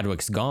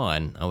Chadwick's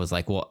gone, I was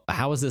like, well,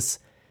 how is this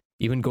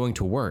even going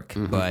to work?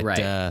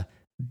 But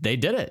they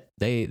did it.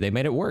 They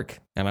made it work,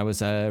 and I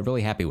was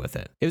really happy with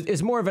it.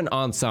 It's more of an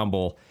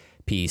ensemble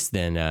piece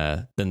than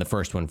the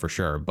first one for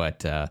sure.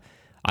 But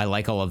I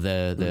like all of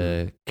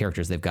the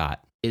characters they've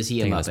got. Is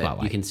he a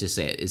Muppet? You can just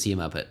say it. Is he a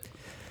Muppet?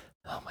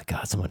 Oh my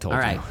God! Someone told you.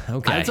 All right.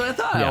 Okay, that's what I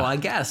thought. Well, I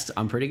guessed.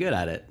 I'm pretty good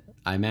at it.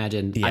 I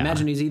imagine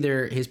he's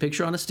either his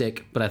picture on a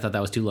stick, but I thought that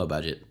was too low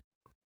budget.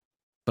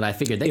 But I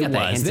figured they got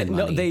that Henson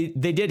money. No,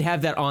 they did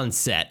have that on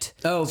set.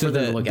 Oh, so for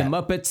them to look at.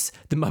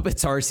 The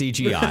Muppets are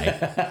CGI,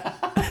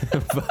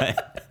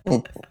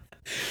 but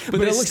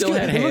it looks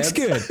good. It looks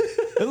good.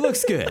 It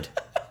looks good.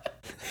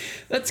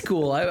 That's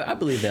cool. I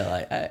believe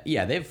that.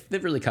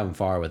 They've really come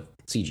far with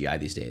CGI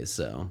these days.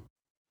 So.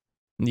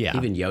 Yeah,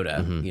 even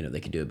Yoda, they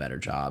could do a better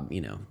job.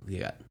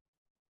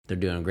 They're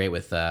doing great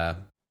with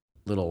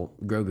little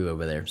Grogu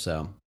over there.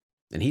 So,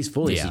 and he's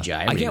fully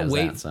CGI. I can't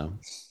wait. So,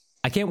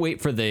 I can't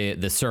wait for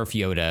the Surf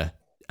Yoda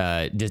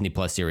Disney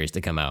Plus series to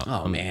come out.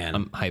 Oh man,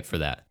 I'm hyped for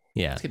that.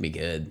 Yeah, it's gonna be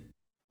good.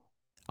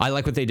 I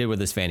like what they did with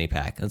this fanny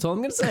pack. That's all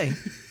I'm gonna say.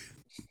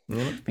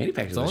 Fanny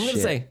pack. That's all I'm gonna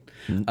say.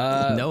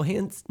 No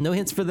hints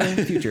for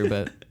the future,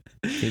 but.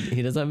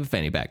 He does have a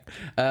fanny pack.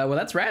 Well,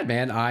 that's rad,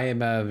 man. I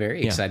am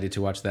very excited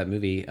to watch that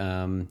movie.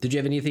 Did you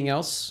have anything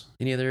else?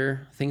 Any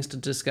other things to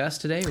discuss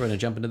today? We're going to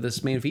jump into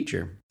this main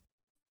feature.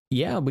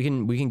 Yeah, we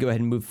can go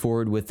ahead and move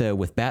forward with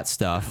Bat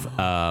stuff.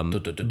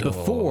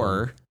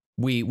 Before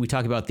we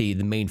talk about the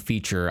main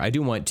feature, I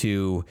do want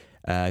to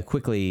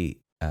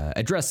quickly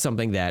address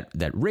something that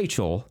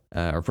Rachel,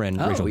 our friend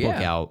Rachel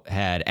Bookout,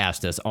 had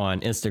asked us on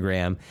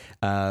Instagram.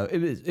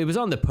 It was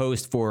on the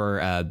post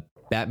for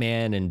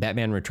Batman and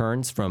Batman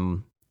Returns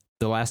from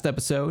the last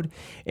episode,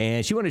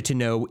 and she wanted to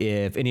know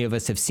if any of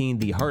us have seen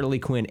the Harley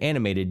Quinn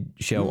animated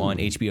show on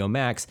HBO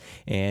Max,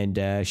 and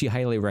she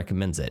highly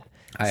recommends it.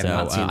 I have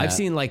not seen that. I've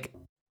seen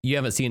you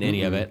haven't seen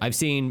any of it. I've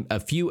seen a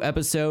few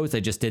episodes. I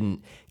just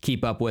didn't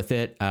keep up with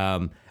it.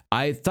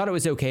 I thought it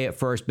was okay at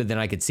first, but then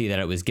I could see that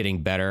it was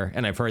getting better,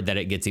 and I've heard that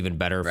it gets even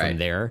better from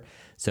there.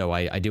 So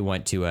I do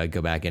want to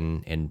go back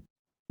and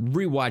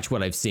rewatch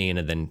what I've seen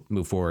and then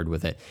move forward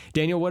with it.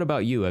 Daniel, what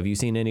about you? Have you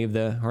seen any of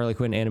the Harley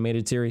Quinn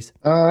animated series?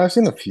 I've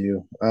seen a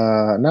few.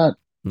 Not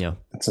in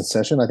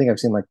succession. I think I've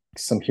seen like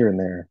some here and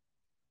there.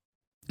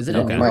 Is it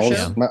okay?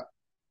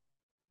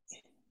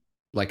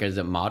 Is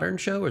it a modern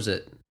show, or is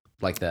it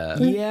like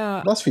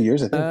the last few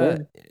years? I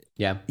think.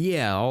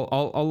 Yeah.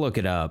 I'll look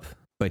it up.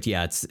 But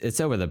yeah, it's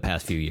over the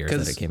past few years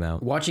that it came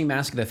out. Watching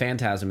Mask of the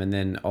Phantasm, and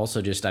then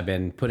also just I've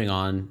been putting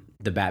on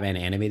the Batman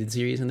animated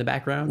series in the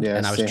background. Yeah,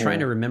 and I was trying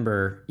to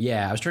remember.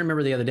 Yeah, I was trying to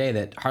remember the other day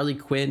that Harley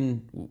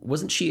Quinn,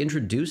 wasn't she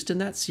introduced in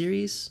that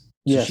series?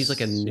 So Yes, she's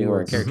like a she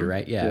newer was. character,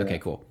 right? Yeah, Yeah. okay,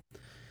 cool.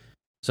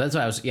 So that's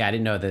why I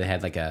didn't know that they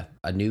had like a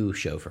new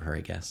show for her,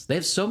 I guess. They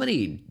have so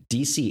many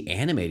DC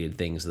animated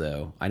things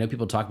though. I know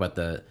people talk about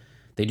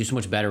they do so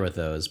much better with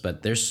those,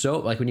 but there's so,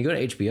 like when you go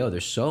to HBO,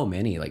 there's so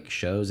many like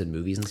shows and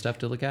movies and stuff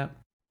to look at.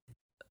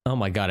 Oh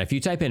my God. If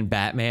you type in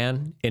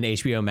Batman in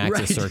HBO Max's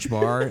Right. search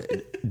bar,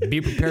 be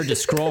prepared to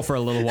scroll for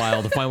a little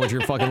while to find what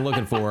you're fucking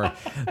looking for.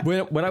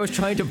 When I was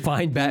trying to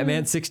find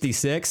Batman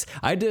 66,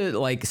 I had to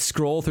like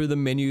scroll through the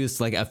menus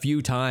like a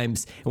few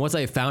times. And once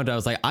I found it, I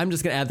was like, I'm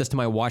just going to add this to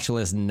my watch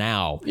list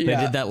now. And I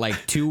Yeah. did that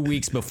like 2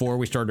 weeks before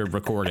we started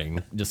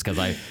recording, just because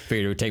I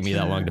figured it would take me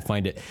that long to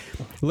find it.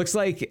 Looks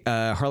like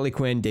Harley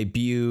Quinn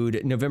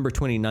debuted November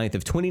 29th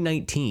of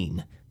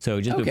 2019.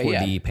 So just before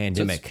the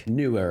pandemic. So it's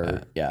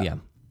newer. Yeah. Yeah.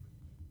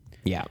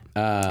 Yeah,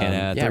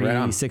 right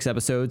on. 36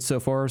 episodes so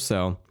far.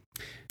 So,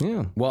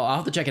 yeah. Well, I'll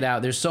have to check it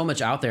out. There's so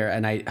much out there,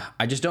 and I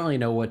just don't really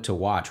know what to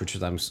watch, which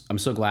is I'm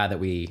so glad that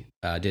we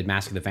did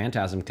Mask of the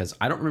Phantasm, because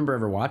I don't remember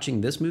ever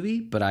watching this movie,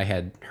 but I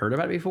had heard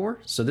about it before.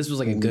 So this was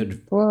like a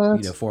good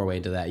foray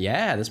into that.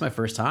 Yeah, this is my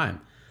first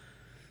time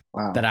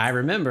that I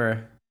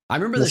remember. I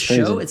remember the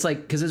show. Crazy. It's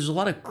like, because there's a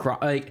lot of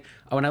like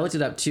when I looked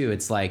it up too.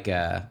 It's like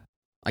I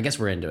guess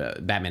we're into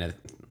Batman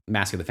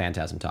Mask of the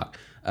Phantasm talk.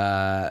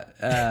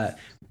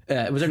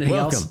 Was there anything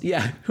else?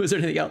 Yeah. Was there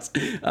anything else?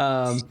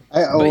 Yeah.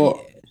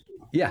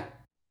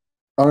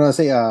 I was gonna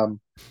say,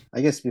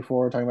 I guess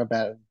before talking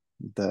about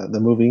the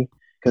movie,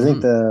 because I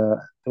think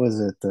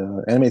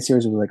the animated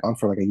series was like on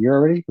for like a year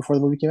already before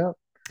the movie came out.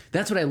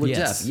 That's what I looked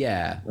up.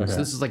 Yeah. Okay. So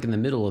this is like in the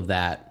middle of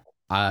that.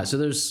 So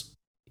there's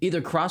either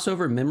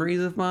crossover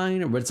memories of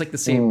mine, or it's like the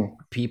same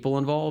people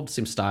involved,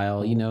 same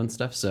style, and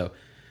stuff. So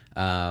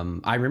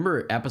I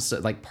remember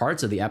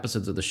parts of the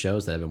episodes of the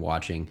shows that I've been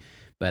watching.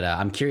 But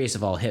I'm curious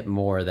if I'll hit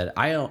more that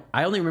I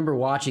only remember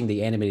watching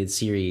the animated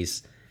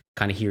series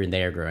kind of here and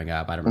there growing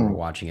up. I don't remember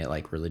watching it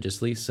like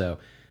religiously. So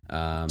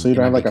so you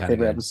don't have like a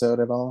favorite episode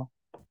at all?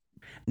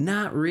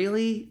 Not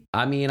really.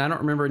 I mean, I don't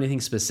remember anything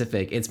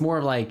specific. It's more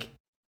of like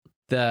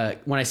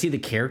when I see the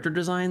character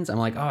designs, I'm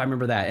like, oh, I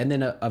remember that. And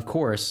then of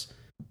course,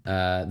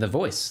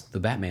 the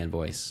Batman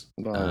voice,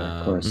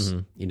 of course,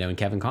 and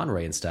Kevin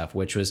Conroy and stuff,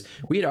 which was,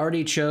 we had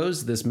already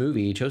chosen this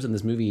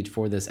movie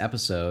for this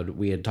episode.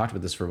 We had talked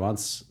about this for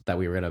months, that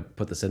we were going to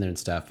put this in there and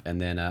stuff. And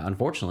then,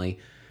 unfortunately,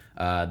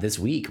 this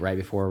week, right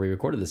before we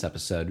recorded this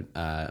episode,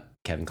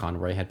 Kevin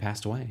Conroy had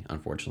passed away,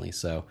 unfortunately.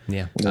 So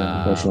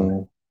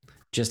unfortunately,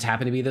 just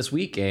happened to be this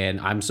week. And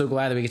I'm so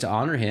glad that we get to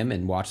honor him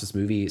and watch this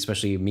movie,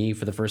 especially me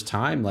for the first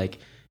time. Like,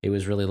 it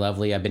was really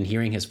lovely. I've been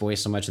hearing his voice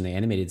so much in the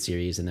animated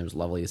series, and it was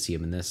lovely to see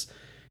him in this.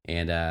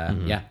 And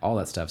yeah, all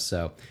that stuff.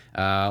 So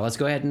let's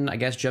go ahead and, I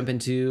guess, jump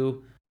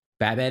into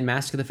Batman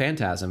Mask of the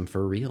Phantasm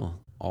for real.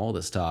 All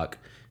this talk.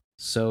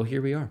 So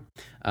here we are.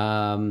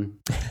 We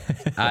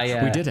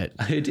did it.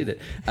 I did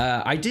it.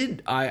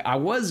 I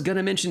was going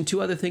to mention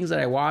two other things that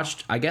I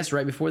watched, I guess,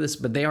 right before this,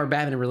 but they are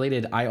Batman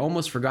related. I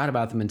almost forgot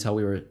about them until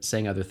we were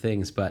saying other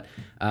things. But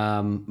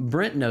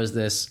Brent knows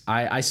this.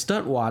 I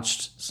stunt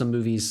watched some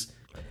movies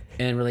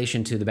in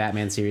relation to the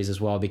Batman series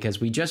as well, because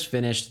we just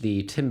finished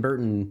the Tim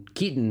Burton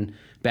Keaton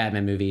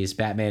Batman movies,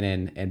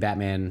 Batman and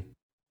Batman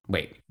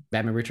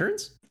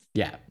Returns?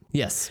 Yeah.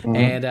 Yes.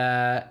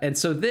 And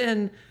so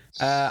then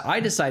I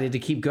decided to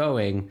keep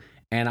going,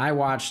 and I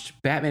watched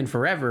Batman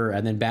Forever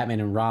and then Batman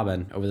and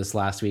Robin over this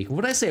last week.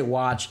 When I say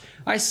watch,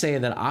 I say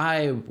that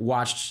I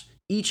watched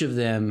each of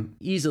them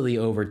easily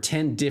over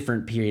 10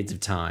 different periods of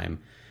time.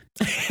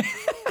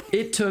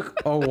 It took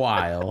a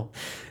while.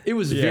 It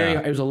was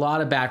it was a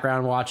lot of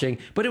background watching,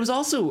 but it was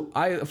also,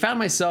 I found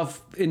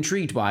myself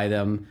intrigued by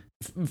them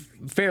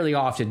fairly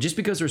often, just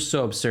because they're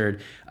so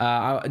absurd.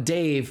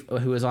 Dave,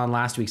 who was on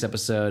last week's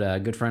episode, a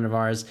good friend of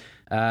ours,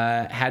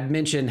 had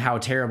mentioned how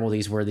terrible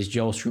these were, these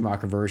Joel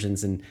Schumacher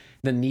versions, and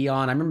the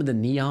neon. I remember the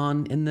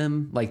neon in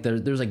them. Like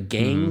there's like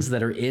gangs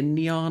that are in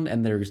neon,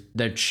 and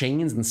their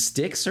chains and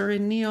sticks are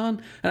in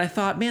neon. And I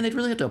thought, man, they'd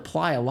really have to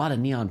apply a lot of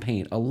neon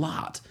paint, a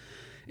lot.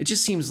 It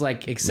just seems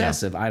like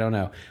excessive. Yeah. I don't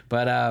know.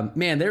 But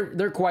man,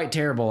 they're quite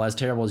terrible as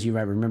you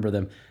might remember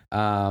them.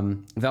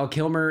 Val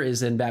Kilmer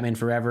is in Batman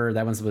Forever.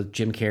 That one's with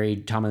Jim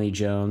Carrey, Tommy Lee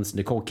Jones,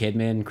 Nicole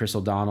Kidman, Chris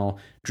O'Donnell.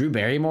 Drew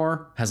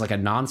Barrymore has like a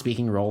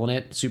non-speaking role in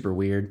it. Super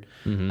weird.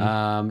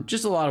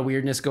 Just a lot of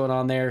weirdness going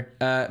on there.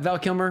 Val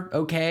Kilmer,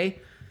 okay.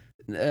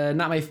 I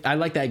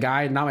like that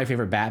guy. Not my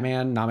favorite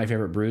Batman. Not my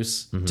favorite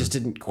Bruce. Just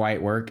didn't quite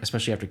work,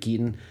 especially after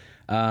Keaton.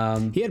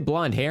 He had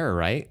blonde hair,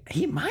 right?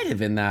 He might have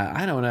been that.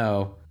 I don't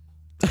know.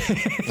 I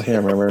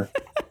can't remember.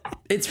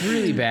 It's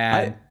really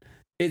bad.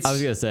 I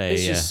was gonna say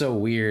it's just so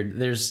weird.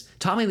 There's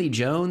Tommy Lee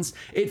Jones.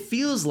 It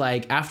feels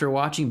like after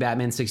watching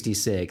Batman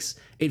 66,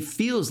 it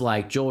feels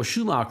like Joel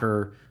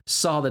Schumacher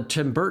saw the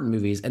Tim Burton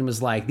movies and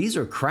was like, "These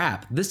are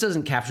crap. This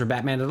doesn't capture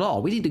Batman at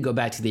all. We need to go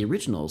back to the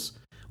originals.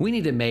 We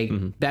need to make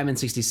Batman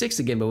 66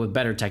 again, but with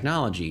better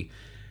technology."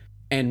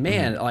 And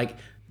man, like,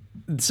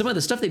 some of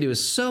the stuff they do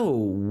is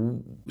so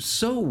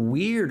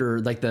weird, or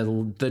like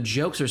the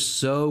jokes are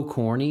so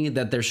corny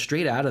that they're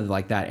straight out of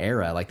like that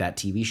era, like that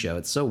TV show.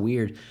 It's so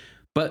weird.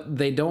 but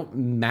they don't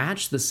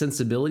match the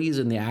sensibilities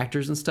and the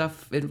actors and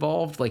stuff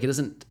involved. Like, it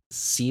doesn't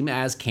seem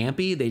as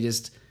campy. They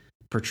just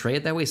portray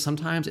it that way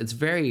sometimes. It's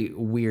very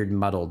weird,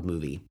 muddled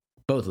movie.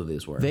 Both of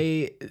these were.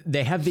 They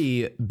have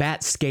the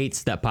bat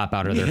skates that pop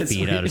out of their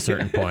feet at a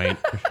certain point.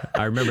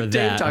 I remember that.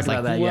 Dave talked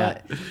about that,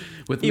 what? yeah.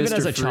 With Even Mr.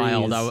 as a Freeze.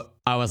 child,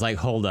 I was like,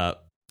 hold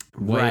up.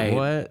 Wait, Right.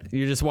 what?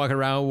 You're just walking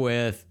around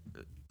with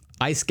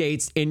ice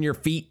skates in your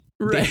feet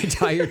Right. the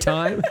entire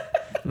time?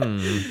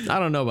 I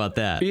don't know about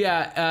that.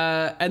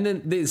 Yeah, and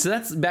then so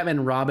that's Batman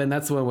and Robin.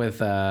 That's the one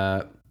with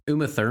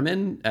Uma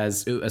Thurman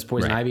as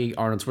Poison Right. Ivy,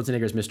 Arnold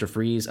Schwarzenegger as Mr.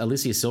 Freeze,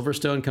 Alicia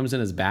Silverstone comes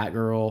in as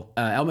Batgirl,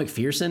 Elle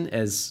McPherson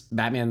as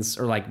Batman's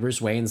or like Bruce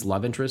Wayne's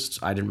love interest.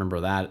 I didn't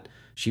remember that.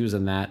 She was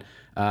in that.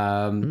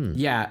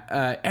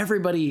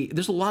 Everybody.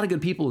 There's a lot of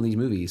good people in these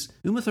movies.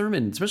 Uma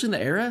Thurman, especially in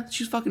the era,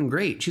 she's fucking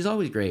great. She's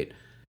always great.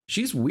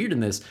 She's weird in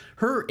this.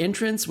 Her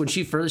entrance when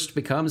she first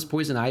becomes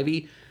Poison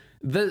Ivy.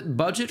 The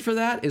budget for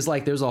that is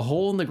like there's a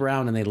hole in the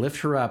ground and they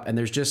lift her up and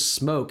there's just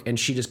smoke and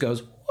she just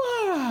goes,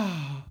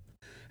 wow.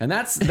 And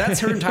that's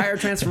her entire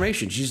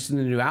transformation. She's in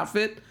a new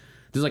outfit.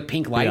 There's like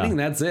pink lighting. Yeah. And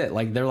that's it.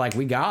 Like they're like,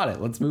 we got it.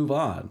 Let's move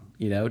on.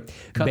 You know,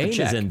 cut the Bane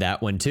check. is in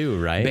that one too,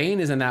 right? Bane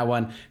is in that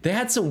one. They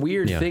had some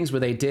weird things where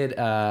they did.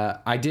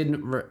 I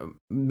didn't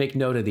make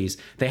note of these.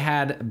 They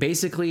had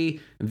basically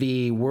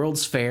the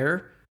World's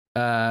Fair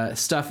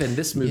stuff in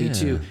this movie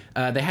too.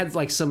 They had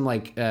like some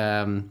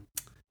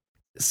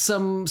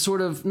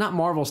sort of not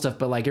Marvel stuff,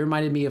 but like it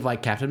reminded me of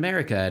like Captain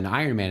America and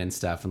Iron Man and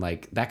stuff and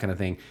like that kind of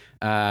thing.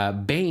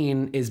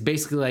 Bane is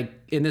basically like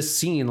in this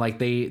scene, like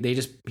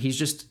he's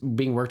just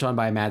being worked on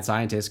by a mad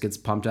scientist, gets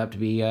pumped up to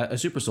be a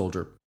super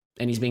soldier,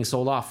 and he's being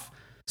sold off.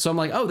 So I'm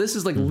like, oh, this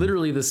is like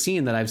literally the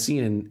scene that I've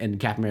seen in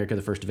Captain America: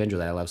 The First Avenger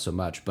that I love so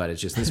much, but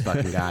it's just this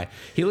fucking guy.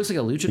 He looks like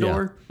a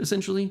luchador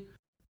essentially,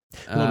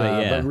 A little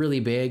bit, but really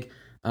big.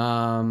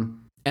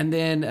 And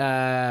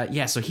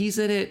then, so he's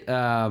in it.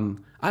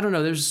 I don't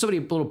know. There's so many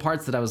little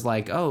parts that I was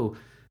like, oh,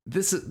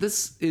 this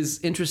is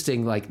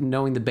interesting. Like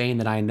knowing the Bane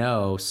that I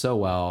know so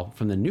well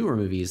from the newer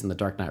movies and the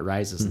Dark Knight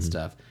Rises and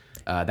stuff.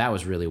 That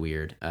was really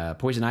weird.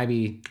 Poison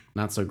Ivy,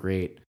 not so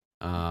great.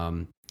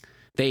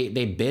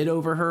 They bid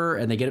over her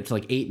and they get up to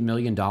like $8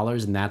 million.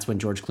 And that's when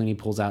George Clooney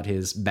pulls out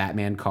his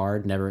Batman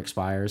card, never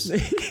expires.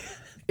 It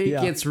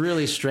gets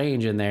really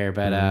strange in there,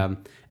 but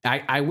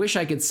I wish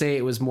I could say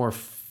it was more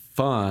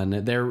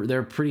fun.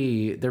 They're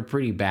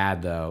pretty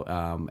bad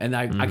though, and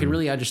I can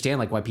really understand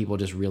like why people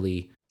just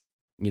really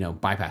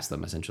bypass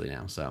them essentially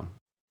now. So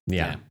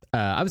yeah.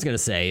 I was gonna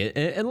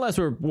say unless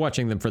we're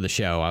watching them for the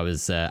show, I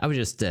was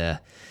just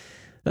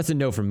that's a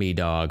no from me,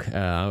 dog.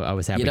 I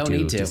was happy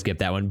to skip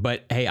that one,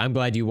 but hey, I'm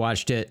glad you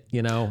watched it.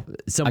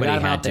 Somebody I got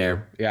him had out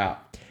there. Yeah.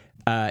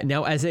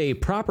 Now, as a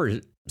proper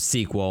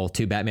sequel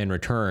to Batman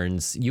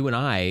Returns, you and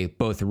I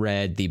both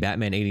read the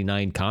Batman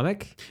 '89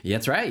 comic. Yeah,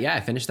 that's right. Yeah,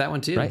 I finished that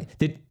one too. Right?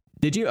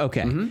 Did you?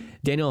 Okay.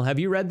 Daniel, have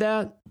you read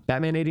that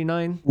Batman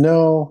 '89?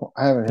 No,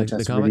 I haven't had a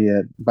chance to read it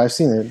yet, but I've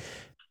seen it.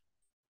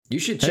 You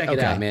should check it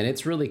out, man.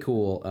 It's really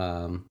cool.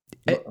 I'll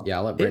let Brett talk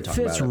about it. It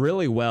fits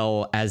really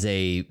well as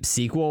a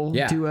sequel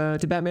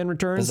to Batman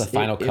Returns. As a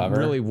final cover. It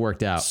really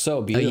worked out.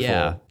 So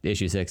beautiful.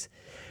 Issue 6.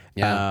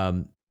 Yeah.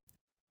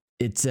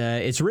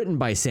 It's written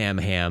by Sam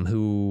Hamm,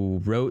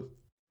 who wrote.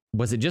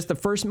 Was it just the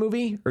first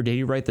movie, or did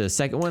he write the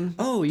second one?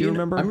 Oh, do you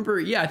remember? I remember.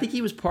 Yeah, I think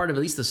he was part of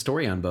at least the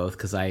story on both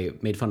because I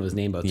made fun of his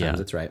name both times.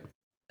 That's right.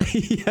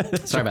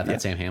 Sorry about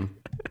that, Sam Hamm.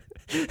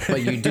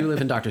 But you do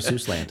live in Dr.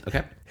 Seuss land,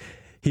 okay?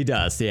 He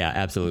does. Yeah,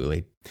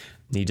 absolutely.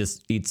 He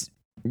just eats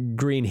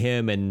green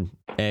him and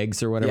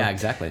eggs or whatever. Yeah,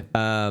 exactly.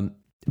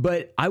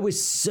 But I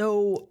was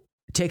so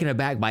taken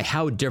aback by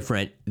how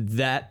different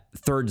that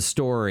third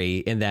story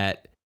in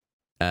that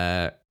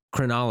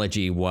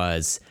chronology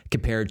was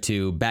compared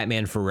to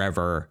Batman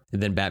Forever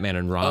and then Batman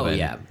and Robin. Oh,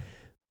 yeah.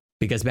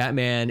 Because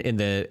Batman in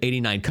the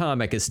 '89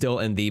 comic is still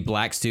in the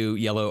black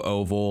suit, yellow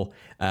oval.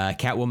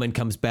 Catwoman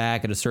comes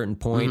back at a certain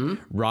point.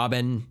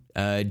 Robin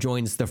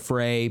joins the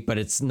fray, but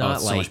it's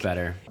not so much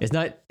better. It's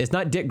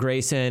not Dick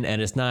Grayson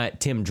and it's not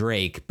Tim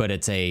Drake, but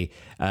it's a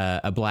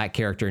black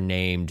character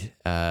named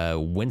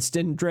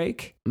Winston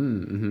Drake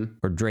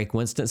or Drake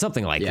Winston,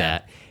 something like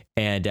that.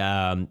 And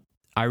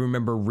I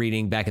remember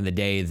reading back in the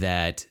day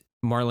that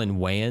Marlon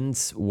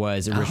Wayans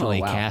was originally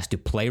cast to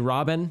play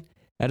Robin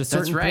at a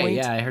certain point. That's right.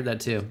 Yeah, I heard that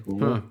too.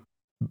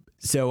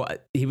 So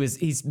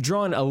he's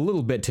drawn a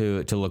little bit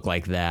to look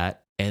like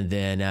that. And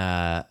then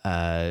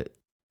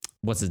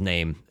what's his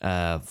name?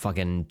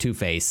 Fucking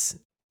Two-Face.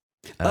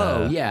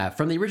 From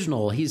the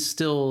original, he's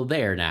still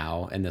there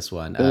now in this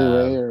one.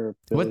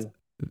 What?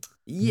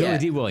 Yeah, Billy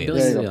D. Williams.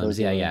 Billy D. Williams.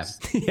 Yeah.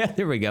 Yeah,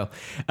 there we go.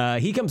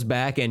 He comes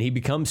back and he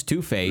becomes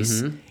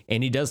Two-Face,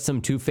 and he does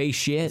some Two-Face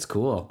shit. It's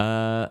cool.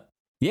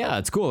 Yeah,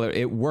 it's cool.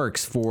 It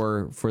works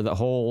for the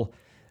whole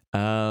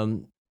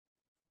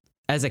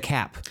as a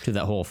cap to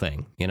that whole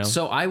thing,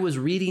 So I was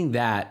reading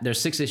that.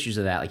 There's 6 issues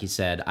of that, like you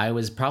said. I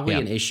was probably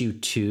in issue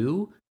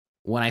 2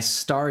 when I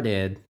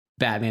started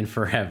Batman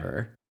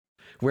Forever,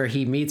 where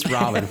he meets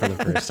Robin for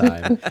the first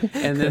time.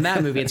 And then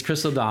that movie, it's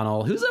Chris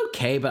O'Donnell, who's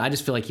okay, but I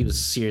just feel like he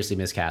was seriously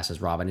miscast as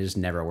Robin. It just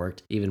never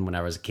worked, even when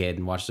I was a kid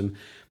and watched him.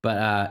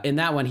 But in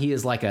that one, he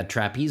is like a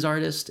trapeze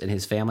artist, and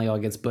his family all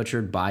gets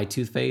butchered by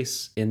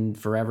Two-Face in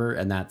Forever,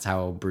 and that's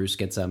how Bruce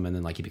gets him, and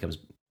then like he becomes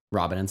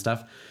Robin and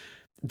stuff.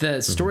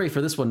 The story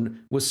for this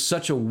one was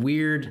such a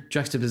weird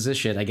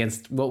juxtaposition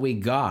against what we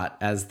got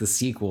as the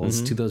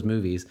sequels to those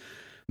movies.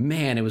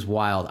 Man, it was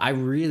wild. I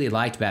really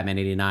liked Batman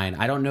 89.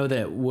 I don't know that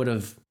it would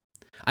have...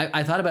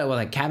 I thought about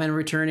like Catwoman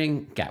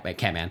returning,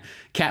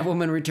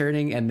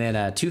 and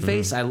then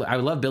Two-Face. I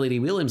love Billy D.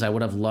 Williams. I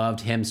would have loved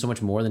him so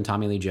much more than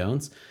Tommy Lee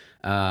Jones.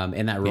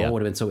 And that role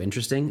would have been so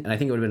interesting, and I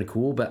think it would have been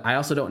cool. But I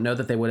also don't know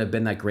that they would have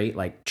been that great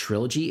like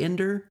trilogy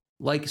ender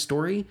like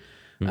story.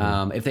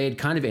 If they had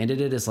kind of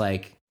ended it as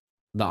like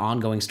the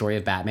ongoing story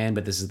of Batman,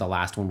 but this is the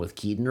last one with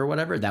Keaton or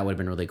whatever, that would have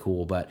been really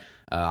cool. But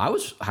I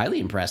was highly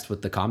impressed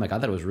with the comic. I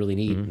thought it was really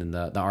neat, and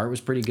the art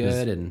was pretty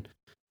good, and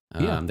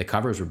the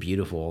covers were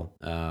beautiful,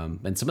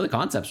 and some of the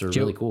concepts were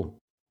really cool.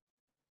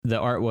 The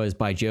art was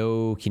by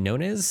Joe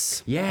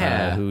Quinones,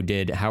 who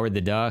did Howard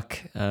the Duck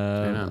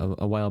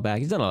a while back.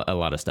 He's done a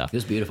lot of stuff. It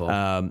was beautiful.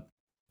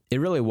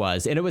 It really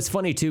was. And it was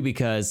funny, too,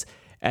 because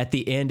at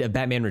the end of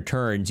Batman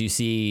Returns, you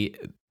see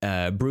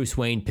Bruce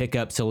Wayne pick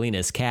up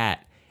Selina's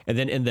cat. And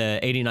then in the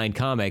 89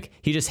 comic,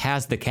 he just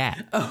has the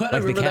cat. Oh, I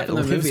remember that from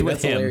the movie.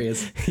 That's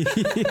hilarious. I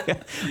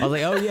was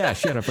like, oh, yeah,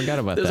 shit, I forgot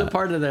about that. There's a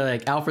part of there,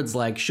 like, Alfred's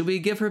like, should we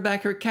give her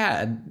back her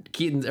cat? And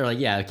Keaton's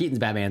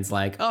Batman's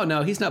like, oh,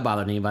 no, he's not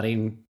bothering anybody.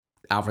 And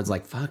Alfred's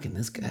like, fucking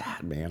this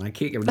cat, man. I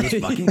can't get rid of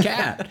this fucking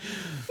cat.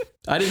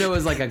 I didn't know it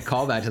was like a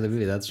callback to the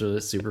movie. That's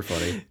really super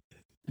funny.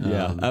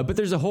 But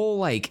there's a whole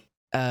like,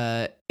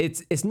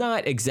 it's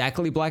not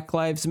exactly Black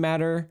Lives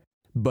Matter,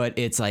 but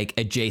it's like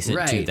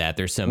adjacent to that.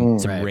 There's some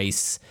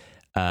race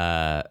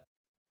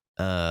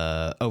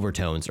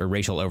overtones or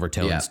racial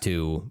overtones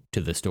to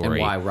the story. And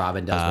why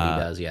Robin does what he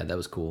does. Yeah, that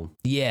was cool.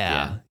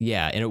 Yeah,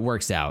 and it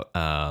works out.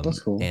 That's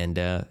cool. And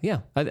I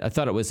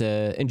thought it was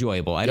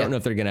enjoyable. I don't know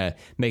if they're gonna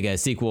make a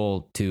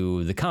sequel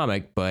to the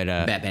comic, but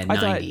Batman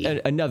 90. I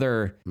thought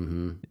another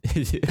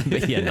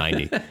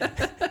 90.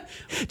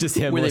 Just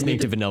him listening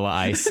to Vanilla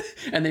Ice.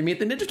 And they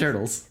meet the Ninja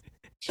Turtles.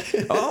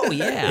 Oh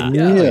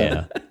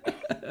yeah.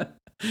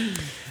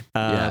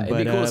 It'd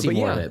be cool to see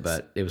more of it,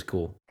 but it was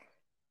cool.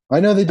 I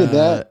know they did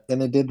that,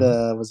 and they did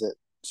was it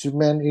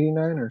Superman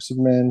 89 or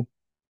Superman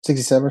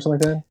 67 or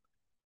something like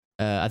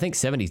that? I think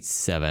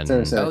 77.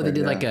 Oh, they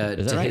did like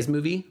his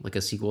movie, like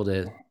a sequel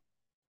to.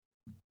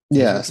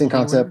 Yeah, same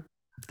concept.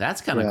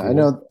 That's kind of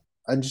cool.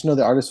 I just know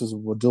the artist was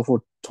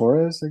Rodolfo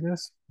Torres, I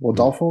guess.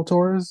 Rodolfo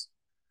Torres.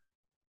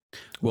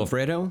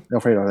 Wilfredo,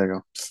 there you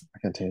go. I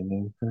can't tell you the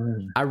name.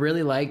 I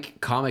really like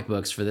comic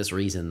books for this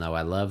reason, though.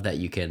 I love that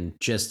you can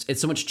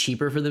it's so much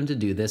cheaper for them to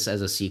do this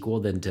as a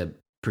sequel than to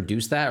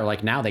produce that. Or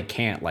like now they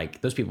can't. Like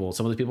some of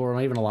those people are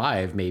not even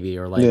alive, maybe,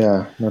 or like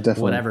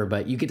definitely whatever.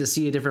 But you get to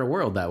see a different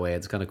world that way.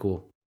 It's kind of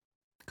cool.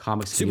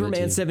 Comics.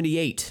 Superman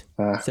 78.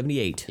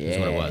 78 is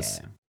what it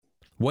was.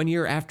 1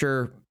 year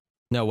after.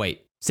 No,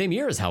 wait. Same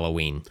year as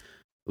Halloween.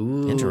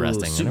 Ooh,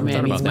 interesting.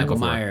 Superman meets Michael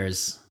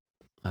Myers.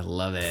 I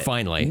love it.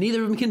 Finally.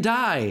 Neither of them can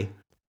die.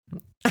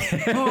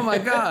 Oh my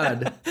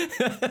God.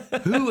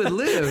 Who would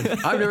live?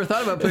 I've never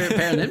thought about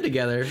pairing them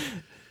together.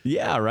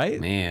 Yeah, right?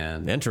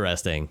 Man.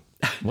 Interesting.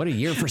 What a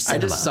year for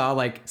cinema. I just saw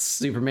like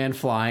Superman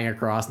flying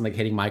across and like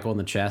hitting Michael in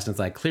the chest. And it's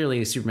like,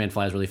 clearly Superman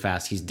flies really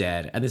fast. He's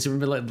dead. And then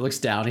Superman looks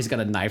down. He's got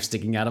a knife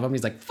sticking out of him.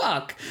 He's like,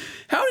 fuck.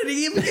 How did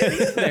he even get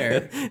in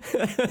there?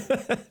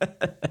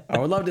 I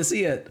would love to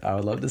see it.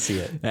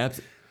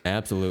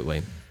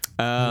 Absolutely.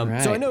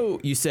 So I know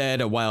you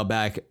said a while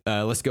back,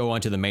 let's go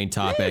on to the main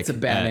topic. Yeah, it's a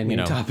Batman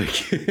main topic.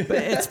 But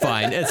it's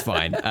fine. It's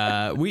fine.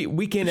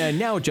 We can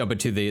now jump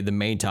into the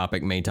main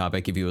topic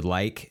if you would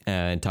like,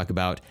 and talk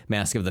about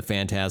Mask of the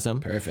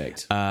Phantasm.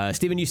 Perfect.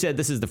 Steven, you said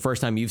this is the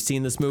first time you've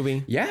seen this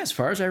movie? Yeah, as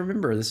far as I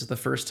remember, this is the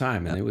first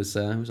time, and it was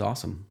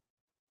awesome.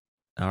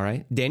 All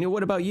right. Daniel,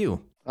 what about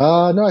you?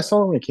 No, I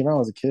saw it when it came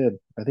out as a kid.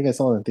 I think I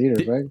saw it in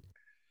theaters, right?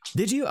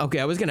 Did you? Okay,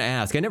 I was going to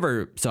ask. I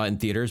never saw it in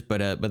theaters,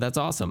 but that's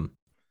awesome.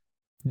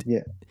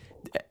 Yeah.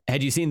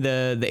 Had you seen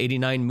the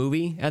 89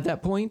 movie at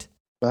that point?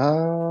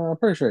 I'm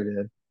pretty sure I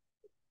did.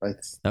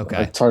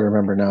 Okay. It's hard to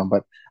remember now,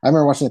 but I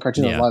remember watching the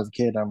cartoon a lot as a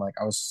kid. I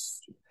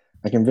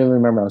can vividly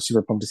remember I was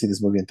super pumped to see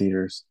this movie in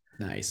theaters.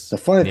 Nice. The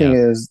funny thing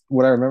is,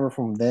 what I remember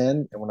from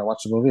then and when I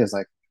watched the movie is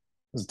like,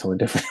 this is totally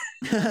different.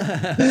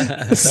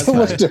 So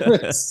much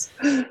difference.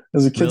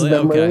 As a kid's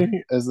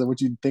memory, as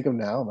what you think of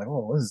now, I'm like,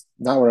 oh, this is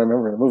not what I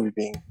remember the movie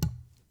being.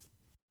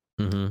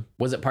 Mm-hmm.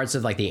 Was it parts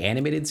of like the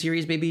animated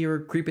series maybe you were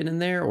creeping in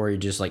there, or you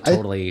just like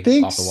totally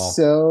off the wall?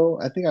 So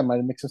I think I might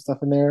have mixed some stuff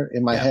in there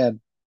in my head.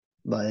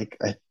 Like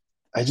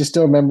I just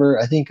don't remember.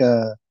 I think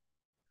I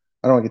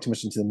don't want to get too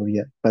much into the movie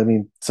yet, but I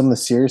mean some of the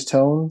serious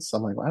tones.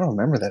 I'm like, well, I don't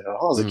remember that at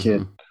all as a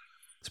kid.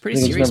 It's a pretty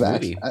serious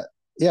movie. I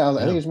think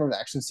I just remember the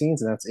action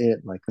scenes, and that's it.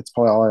 Like that's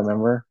probably all I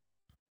remember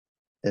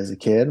as a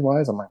kid.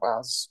 Wise, I'm like,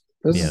 wow,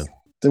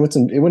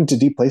 it went to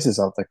deep places.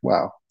 I was like,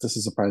 wow, this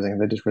is surprising.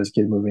 They did for this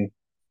kid movie.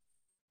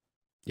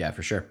 Yeah,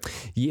 for sure.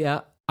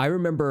 Yeah, I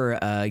remember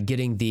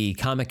getting the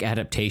comic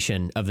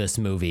adaptation of this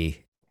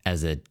movie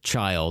as a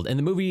child, and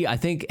the movie I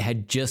think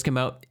had just come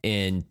out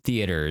in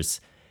theaters,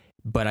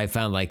 but I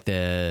found like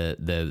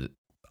the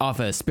off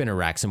a spinner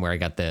rack somewhere. I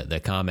got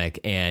the comic,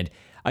 and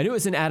I knew it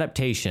was an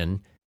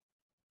adaptation.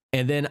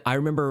 And then I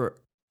remember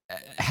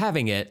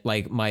having it,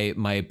 like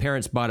my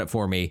parents bought it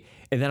for me,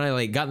 and then I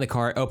like got in the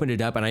car, opened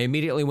it up, and I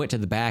immediately went to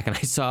the back and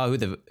I saw who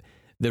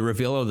the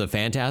reveal of the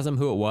Phantasm,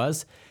 who it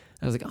was.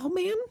 I was like, oh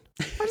man,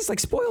 I just like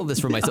spoiled this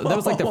for myself. That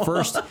was like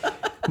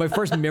my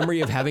first memory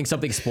of having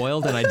something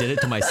spoiled, and I did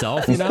it to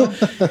myself. You know,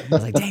 I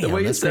was like, damn, The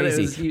way you that's said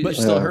crazy. it is, you But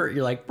still hurt.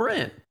 You're like,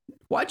 Brent,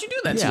 why'd you do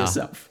that to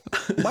yourself?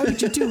 why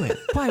would you do it?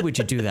 Why would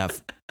you do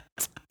that?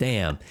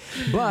 Damn.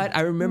 But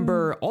I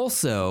remember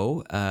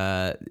also,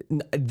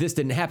 this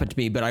didn't happen to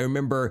me, but I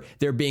remember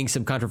there being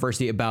some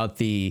controversy about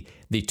the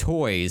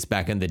toys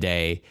back in the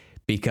day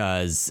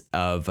because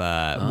of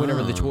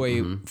whenever the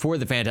toy for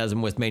the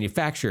Phantasm was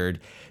manufactured,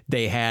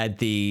 they had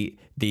the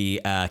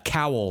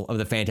cowl of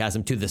the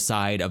Phantasm to the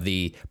side of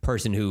the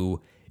person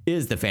who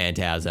is the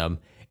Phantasm,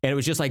 and it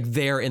was just like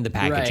there in the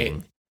packaging.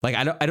 Right. Like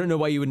I don't know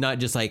why you would not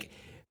just like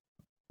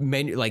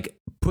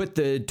put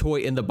the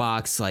toy in the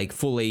box like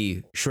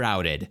fully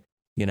shrouded,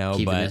 you know,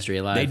 Keep the but mystery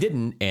alive. they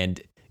didn't. And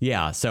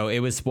yeah, so it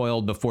was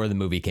spoiled before the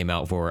movie came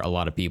out for a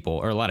lot of people,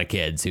 or a lot of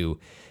kids who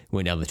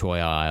went down the toy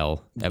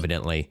aisle,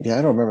 evidently. Yeah,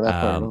 I don't remember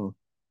that part at all.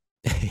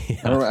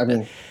 Yeah. I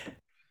mean,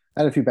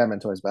 I had a few Batman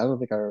toys, but I don't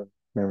think I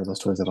remember those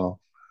toys at all.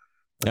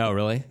 Oh,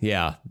 really?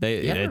 Yeah.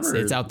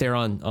 It's out there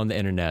on the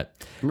internet.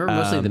 I remember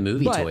mostly the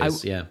movie but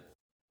toys. Yeah.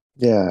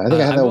 Yeah, I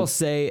think I had I that. will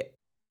say,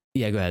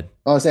 yeah, go ahead.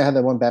 Oh, I say I had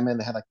that one Batman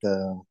that had like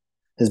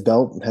his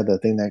belt had the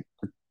thing that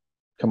could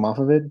come off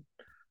of it,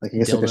 like I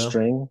guess like a Dildo?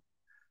 string.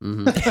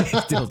 Mm-hmm.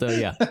 Dildo,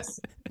 yeah.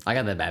 I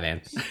got that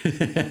Batman.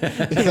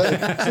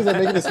 She's like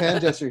making this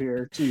hand gesture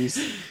here. Jeez.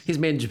 He's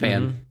made in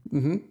Japan.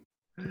 Mm-hmm.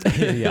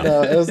 Yeah.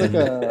 No, it was like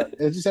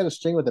it just had a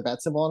string with a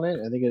bat symbol on it.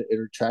 I think it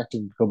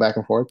retracted and go back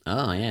and forth.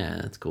 Oh yeah,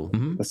 that's cool.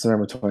 Mhm. That's the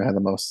number toy I had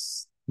the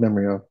most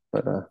memory of.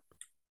 But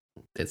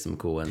Did some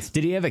cool ones.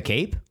 Did he have a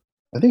cape?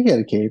 I think he had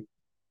a cape.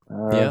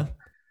 Yeah.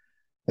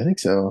 I think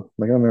so.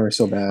 Like I remember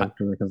so bad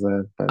because of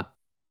that. But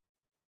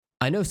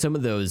I know some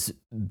of those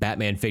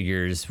Batman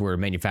figures were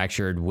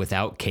manufactured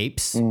without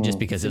capes just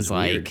because it's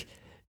weird. like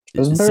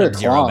Wasn't there a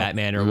Sub-Zero claw?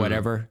 Batman or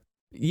whatever.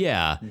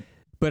 Yeah.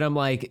 But I'm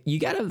like, you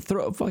got to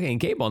throw a fucking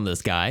cape on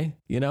this guy,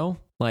 you know?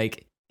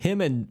 Like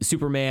him and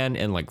Superman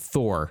and like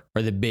Thor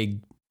are the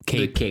big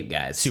The cape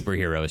guys.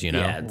 superheroes, you know?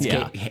 Yeah, it's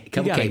Yeah. cape- You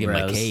couple gotta cape give him a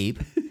bros. cape.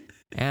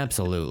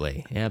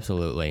 Absolutely.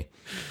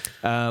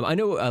 I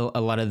know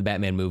a lot of the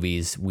Batman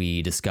movies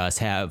we discuss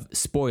have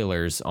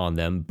spoilers on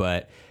them,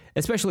 but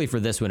especially for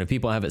this one, if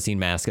people haven't seen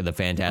Mask of the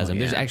Phantasm,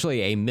 there's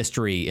actually a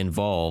mystery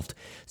involved.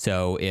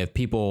 So if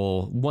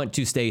people want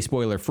to stay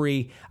spoiler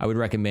free, I would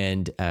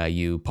recommend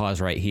you pause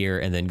right here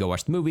and then go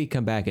watch the movie,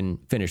 come back and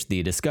finish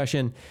the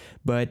discussion.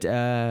 But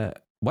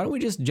why don't we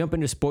just jump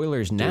into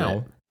spoilers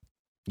now?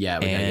 Yeah,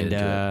 we gotta get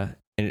into it.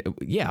 And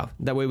yeah,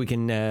 that way we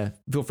can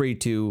feel free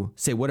to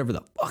say whatever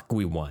the fuck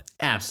we want.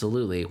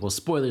 Absolutely. Well,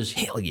 spoilers.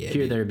 Hell yeah,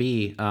 Here dude. there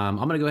be. I'm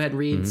gonna go ahead and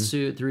read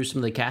through some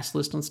of the cast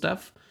list and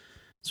stuff.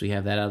 So we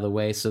have that out of the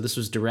way. So this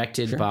was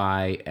directed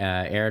by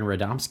Aaron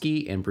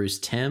Radomski and Bruce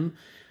Timm,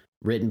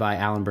 written by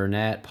Alan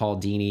Burnett, Paul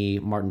Dini,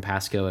 Martin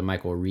Pascoe, and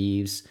Michael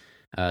Reeves.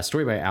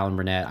 Story by Alan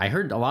Burnett. I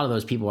heard a lot of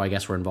those people, I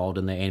guess, were involved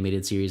in the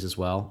animated series as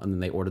well, and then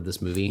they ordered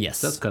this movie. Yes.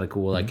 So that's kind of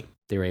cool. Like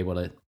they were able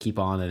to keep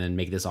on and then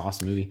make this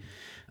awesome movie.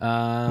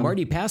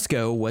 Marty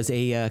Pascoe was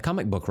a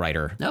comic book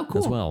writer Oh,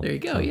 cool. as well. There you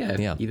go. So,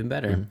 yeah, even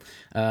better.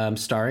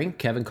 Starring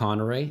Kevin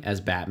Conroy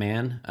as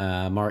Batman,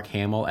 Mark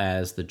Hamill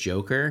as the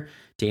Joker,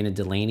 Dana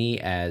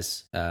Delaney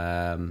as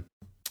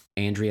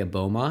Andrea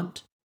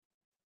Beaumont,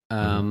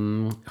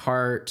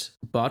 Hart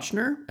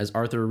Bochner as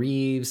Arthur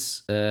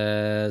Reeves,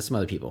 some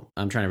other people.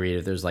 I'm trying to read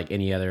if there's like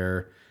any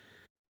other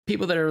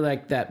people that are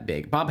like that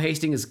big. Bob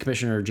Hastings is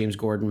Commissioner James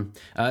Gordon.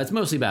 It's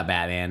mostly about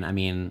Batman. I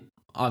mean,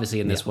 obviously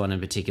in this one in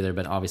particular,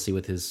 but obviously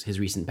with his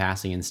recent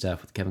passing and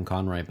stuff with Kevin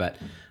Conroy. But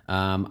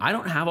I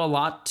don't have a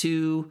lot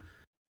to.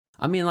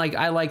 I mean, like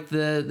I like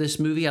this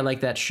movie. I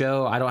like that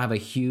show. I don't have a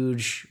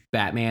huge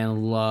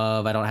Batman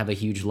love. I don't have a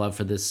huge love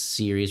for this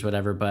series,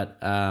 whatever. But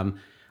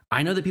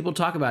I know that people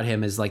talk about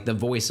him as like the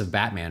voice of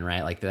Batman,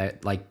 right? Like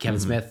that. Like Kevin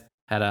Smith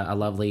had a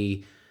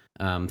lovely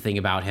thing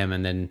about him,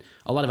 and then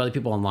a lot of other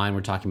people online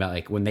were talking about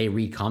like when they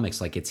read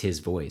comics, like it's his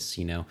voice,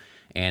 you know.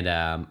 And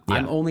I'm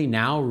only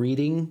now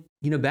reading,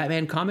 you know,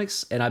 Batman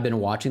comics, and I've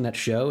been watching that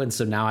show, and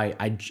so now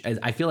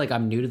I feel like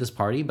I'm new to this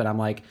party, but I'm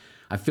like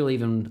I feel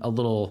even a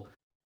little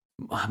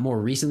more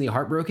recently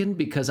heartbroken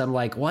because I'm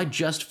like, well, I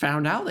just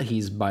found out that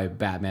he's my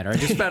Batman, or I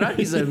just found out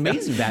he's an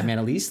amazing Batman.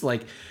 At least,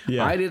 like,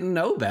 I didn't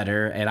know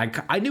better,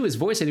 and I knew his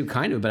voice, I knew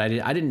kind of, but I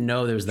didn't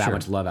know there was that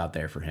much love out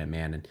there for him,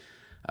 man. And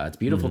it's a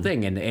beautiful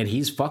thing, and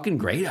he's fucking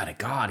great at it.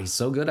 God, he's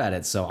so good at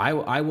it. So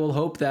I will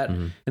hope that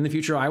in the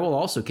future I will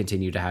also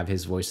continue to have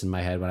his voice in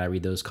my head when I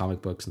read those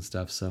comic books and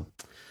stuff. So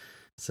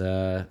it's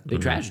a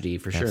big tragedy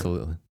for sure.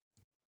 Absolutely.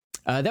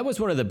 That was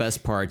one of the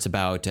best parts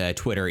about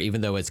Twitter,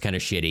 even though it's kind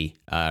of shitty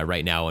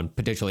right now and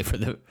potentially for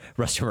the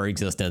rest of our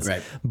existence.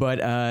 Right.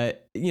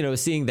 But,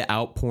 seeing the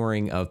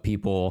outpouring of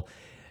people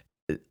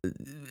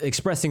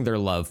expressing their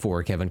love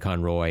for Kevin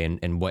Conroy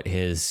and what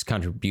his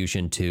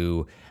contribution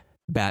to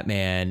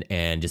Batman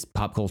and just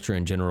pop culture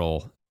in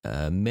general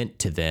meant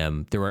to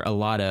them. There were a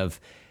lot of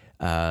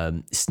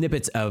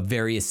snippets of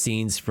various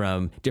scenes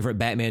from different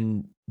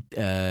Batman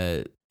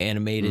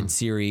animated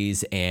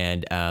series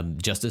and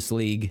Justice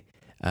League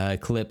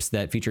clips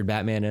that featured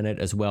Batman in it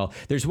as well.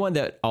 There's one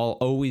that I'll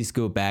always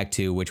go back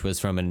to, which was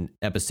from an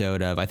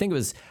episode of, I think it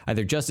was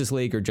either Justice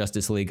League or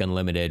Justice League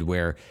Unlimited,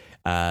 where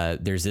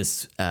there's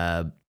this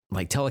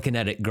like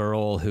telekinetic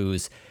girl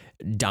who's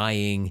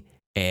dying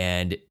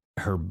and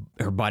her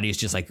body is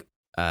just like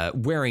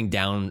wearing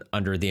down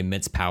under the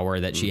immense power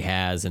that she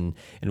has and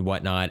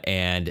whatnot.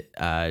 And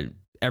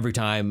every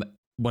time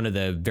one of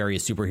the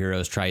various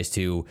superheroes tries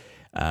to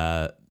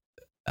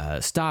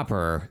stop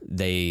her,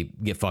 they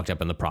get fucked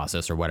up in the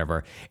process or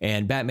whatever.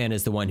 And Batman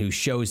is the one who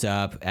shows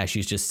up as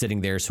she's just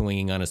sitting there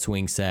swinging on a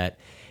swing set,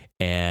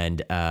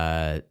 and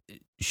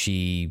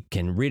she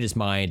can read his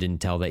mind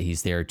and tell that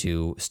he's there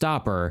to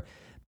stop her,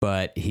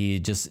 but he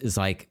just is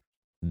like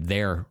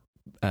there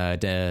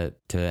to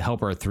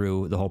help her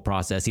through the whole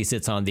process. He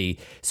sits on the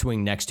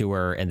swing next to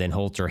her and then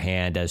holds her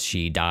hand as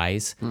she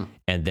dies,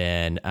 and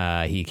then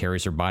he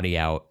carries her body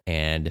out,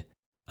 and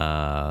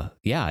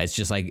it's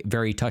just like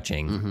very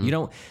touching. You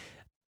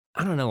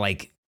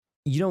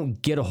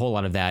don't get a whole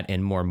lot of that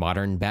in more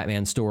modern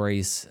Batman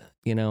stories,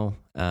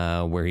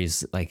 where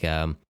he's like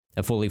a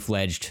fully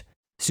fledged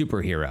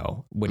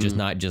superhero, which is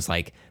not just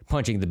like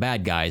punching the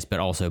bad guys, but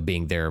also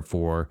being there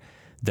for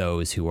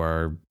those who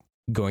are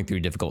going through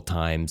difficult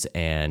times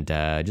and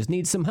just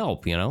need some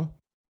help,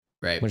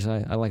 Right. Which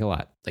I like a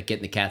lot. Like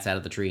getting the cats out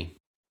of the tree.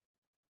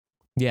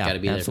 Yeah, Got to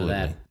be absolutely.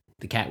 there for that.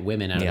 The cat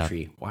women out of the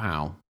tree.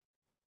 Wow.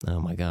 Oh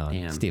my God.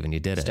 Damn. Steven, you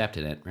did it. Stepped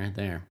in it right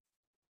there.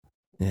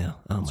 Yeah.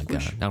 Oh my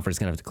God. Alfred's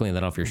going to have to clean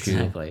that off your shoe.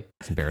 Exactly.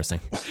 It's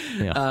embarrassing.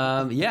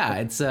 Yeah.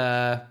 It's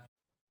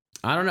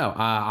I don't know.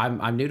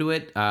 I'm new to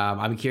it.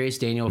 I'm curious,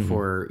 Daniel,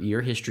 for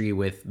your history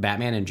with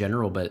Batman in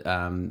general, but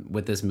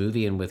with this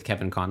movie and with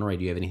Kevin Conroy,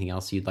 do you have anything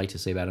else you'd like to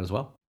say about it as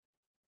well?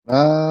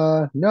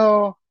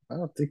 No, I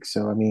don't think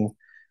so. I mean,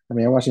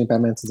 I watched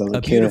Batman since I was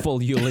a kid. A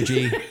beautiful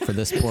eulogy for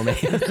this poor man.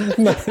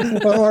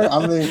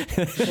 I'm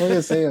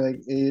gonna say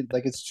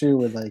it's true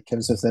with like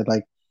Kevin Smith said,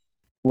 like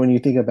when you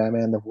think of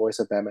Batman, the voice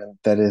of Batman,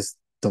 that is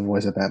the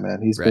voice of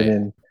Batman. He's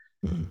been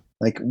in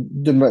like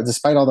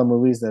despite all the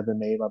movies that have been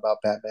made about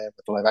Batman,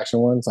 but the live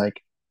action ones,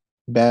 like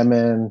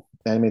Batman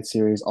animated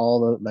series,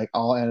 all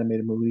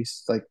animated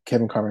movies, like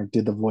Kevin Conroy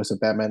did the voice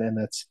of Batman, and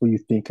that's who you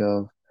think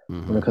of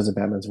when it comes to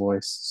Batman's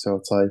voice. So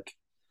it's like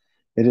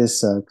it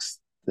sucks.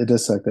 It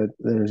does suck that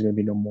there's going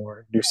to be no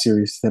more new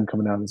series of him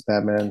coming out as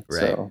Batman.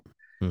 Right. So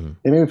it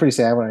made me pretty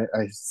sad when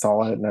I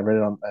saw it and I read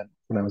it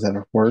when I was at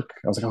work.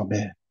 I was like, oh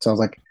man. So I was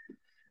like,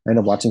 I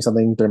ended up watching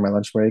something during my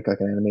lunch break, like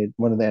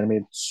one of the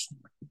animated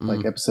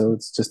like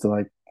episodes, just to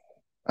like,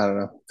 I don't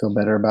know, feel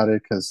better about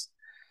it because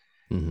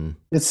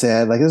it's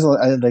sad. Like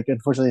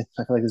unfortunately,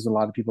 I feel like there's a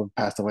lot of people who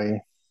passed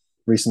away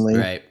recently.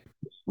 Right.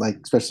 Like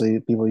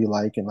especially people you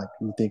like and like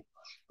you think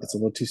it's a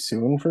little too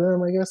soon for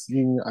them, I guess. I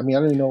don't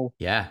even know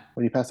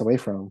what he passed away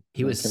from.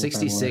 He was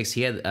 66.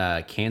 He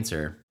had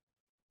cancer.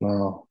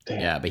 Oh, damn.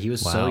 Yeah, but he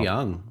was so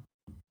young.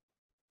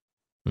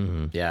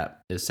 Yeah,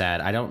 it's sad.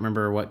 I don't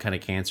remember what kind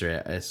of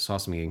cancer. I saw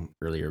something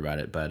earlier about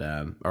it, but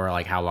or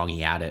like how long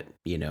he had it,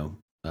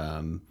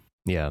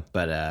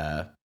 But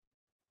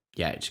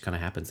it just kind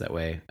of happens that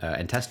way.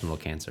 Intestinal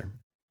cancer.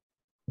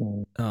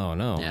 Oh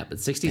no. Yeah, but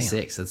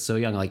 66. Damn. That's so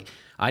young. Like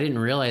I didn't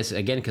realize,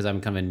 again, because I'm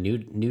kind of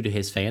new to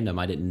his fandom.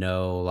 I didn't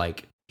know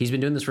like he's been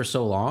doing this for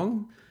so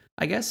long,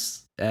 I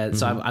guess.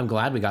 So I'm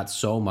glad we got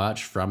so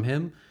much from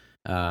him.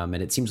 And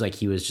it seems like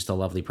he was just a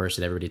lovely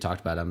person. Everybody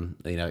talked about him,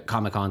 at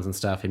Comic-Cons and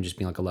stuff. Him just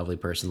being like a lovely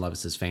person,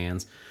 loves his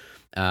fans.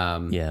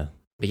 But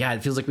yeah,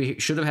 it feels like we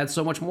should have had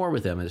so much more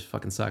with him. It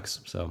fucking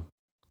sucks. So.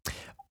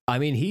 I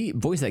mean, he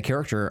voiced that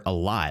character a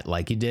lot.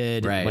 Like he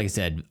did, like I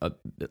said,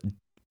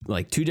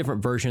 like 2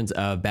 different versions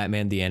of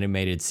Batman the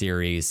Animated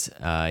Series.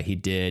 He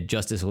did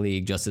Justice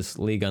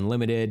League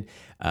Unlimited,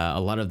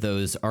 a lot of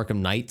those Arkham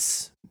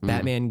Knights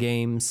Batman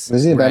games.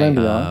 Was he in Batman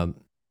Beyond?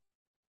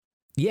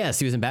 Yes,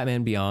 he was in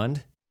Batman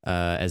Beyond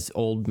as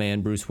old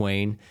man Bruce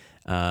Wayne.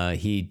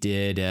 He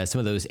did some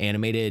of those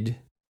animated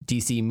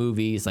DC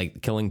movies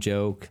like Killing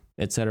Joke,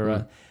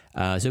 etc.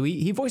 So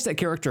he voiced that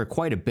character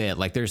quite a bit.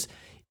 Like there's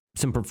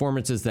some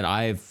performances that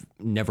I've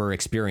never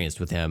experienced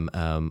with him,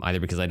 either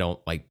because I don't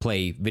like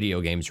play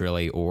video games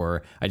really,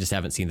 or I just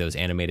haven't seen those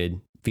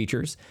animated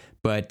features.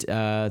 But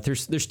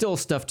there's still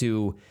stuff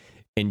to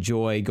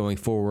enjoy going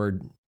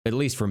forward, at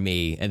least for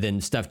me, and then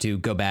stuff to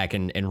go back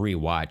and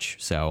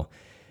rewatch. So,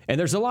 and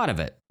there's a lot of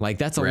it. Like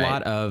that's a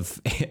lot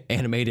of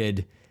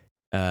animated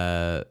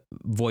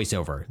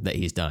voiceover that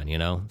he's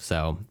done,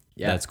 So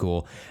that's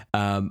cool.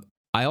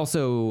 I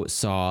also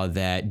saw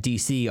that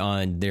DC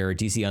on their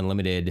DC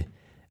Unlimited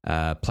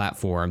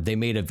platform, they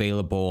made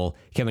available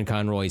Kevin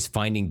Conroy's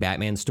Finding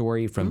Batman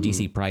story from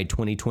DC Pride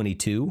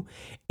 2022.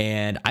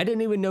 And I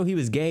didn't even know he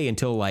was gay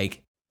until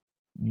like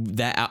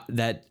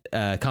that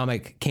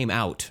comic came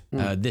out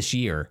this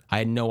year. I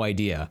had no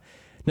idea.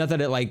 Not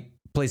that it like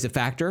plays a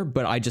factor,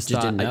 but I just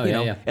thought, didn't know. you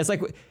know, Yeah.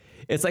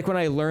 It's like when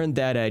I learned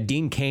that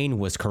Dean Cain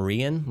was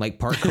Korean, like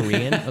part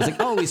Korean. I was like,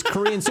 oh, he's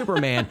Korean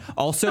Superman.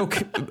 Also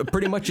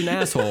pretty much an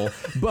asshole,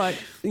 but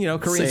you know,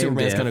 Korean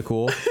Superman's kind of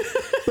cool.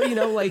 But you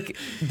know, like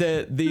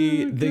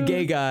the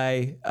gay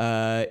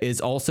guy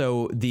is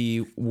also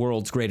the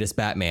world's greatest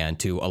Batman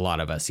to a lot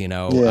of us, you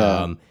know.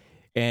 Yeah.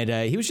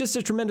 And he was just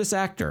a tremendous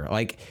actor.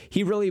 Like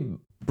he really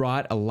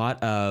brought a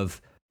lot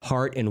of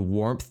heart and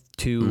warmth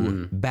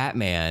to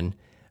Batman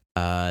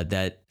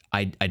that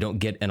I don't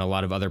get in a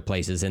lot of other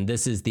places. And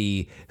this is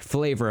the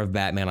flavor of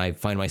Batman I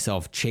find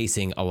myself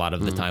chasing a lot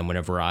of the time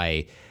whenever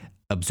I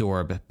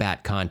absorb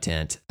Bat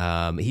content.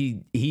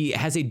 He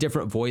has a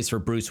different voice for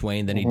Bruce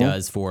Wayne than he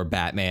does for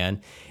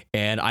Batman.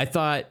 And I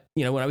thought,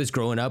 you know, when I was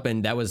growing up,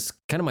 and that was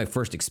kind of my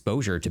first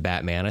exposure to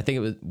Batman, I think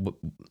it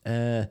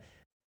was...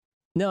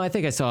 No, I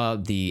think I saw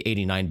the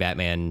 89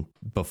 Batman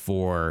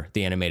before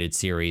the animated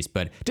series,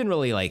 but it didn't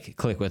really like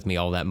click with me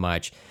all that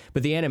much.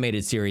 But the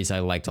animated series I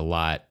liked a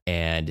lot,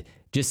 and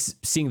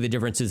just seeing the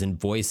differences in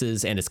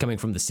voices, and it's coming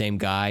from the same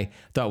guy,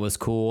 thought was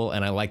cool.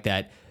 And I like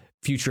that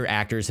future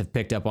actors have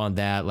picked up on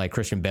that. Like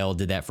Christian Bale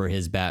did that for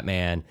his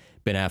Batman,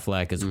 Ben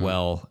Affleck as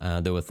well,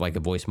 though with like a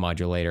voice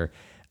modulator.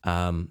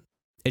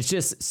 It's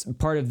just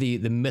part of the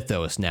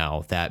mythos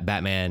now that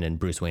Batman and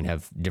Bruce Wayne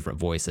have different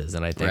voices,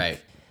 and I think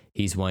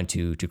he's one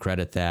to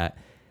credit that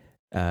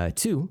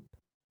too.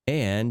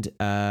 And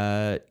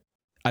I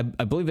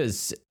believe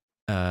it's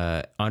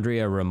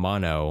Andrea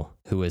Romano,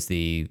 who is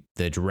the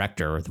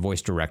director, the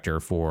voice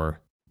director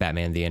for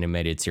Batman the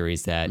Animated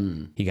Series that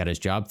he got his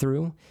job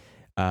through.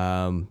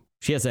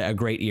 She has a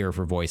great ear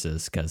for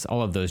voices because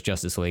all of those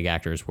Justice League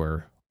actors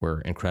were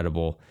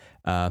incredible.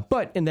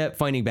 But in that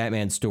Finding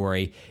Batman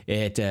story,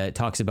 it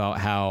talks about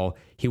how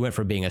he went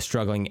from being a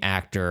struggling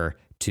actor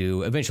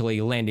to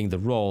eventually landing the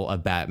role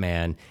of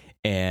Batman,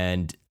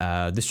 and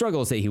the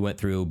struggles that he went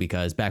through,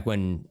 because back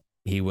when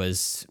he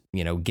was,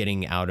 you know,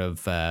 getting out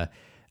of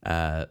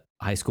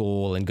high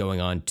school and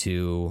going on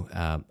to,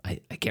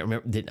 I can't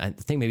remember, I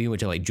think maybe he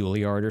went to like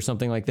Juilliard or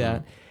something like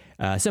that,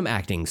 some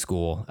acting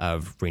school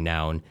of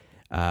renown.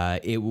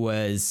 It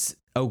was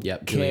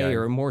okay,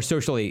 or more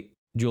socially,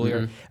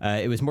 Juilliard,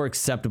 it was more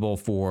acceptable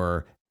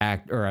for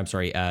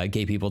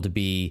gay people to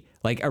be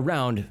like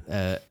around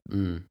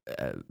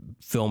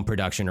film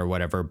production or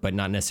whatever, but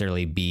not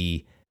necessarily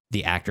be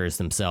the actors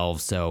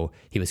themselves. So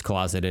he was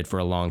closeted for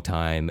a long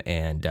time,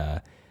 and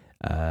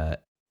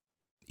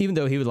even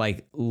though he would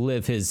like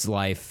live his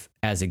life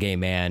as a gay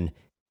man,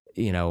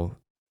 you know,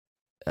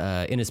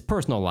 in his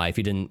personal life,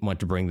 he didn't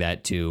want to bring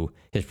that to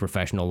his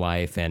professional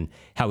life, and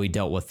how he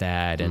dealt with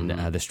that, and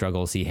the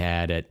struggles he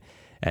had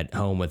at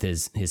home with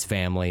his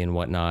family and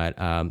whatnot.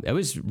 It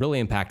was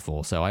really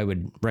impactful. So I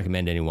would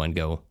recommend anyone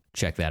go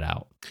check that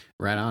out.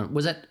 Right on.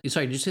 Was that,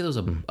 sorry, did you say there was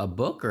a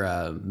book or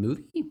a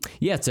movie?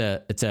 Yeah, it's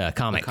a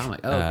comic. A comic.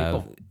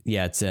 Oh, cool.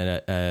 Yeah, it's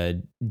a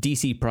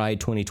DC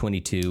Pride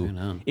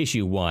 2022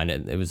 issue 1.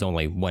 It was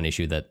only one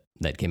issue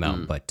that came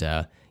out, but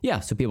yeah,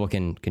 so people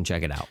can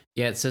check it out.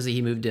 Yeah, it says that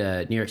he moved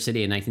to New York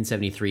City in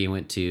 1973 and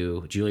went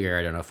to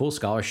Juilliard on a full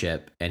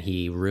scholarship, and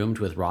he roomed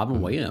with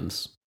Robin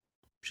Williams,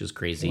 which is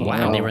crazy.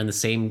 Wow. And they were in the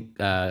same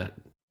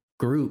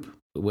group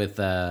with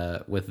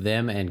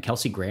them and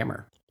Kelsey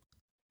Grammer.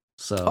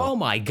 So, oh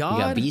my God,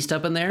 you got Beast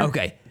up in there.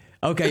 Okay,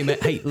 man.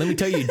 Hey, let me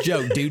tell you a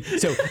joke, dude.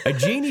 So a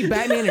Genie,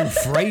 Batman, and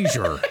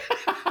Frasier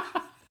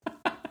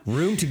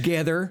roomed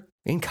together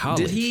in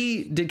college.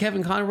 Did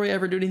Kevin Conroy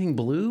ever do anything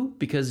blue?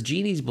 Because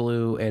Genie's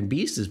blue and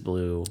Beast is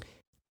blue.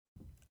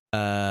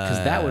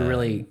 Because that would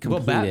really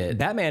complete it.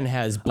 Batman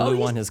has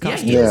blue on his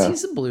costume. Yeah,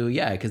 he's a blue.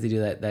 Yeah, because they do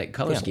that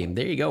color scheme.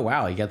 There you go.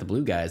 Wow, you got the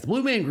blue guys, the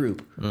Blue Man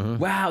Group.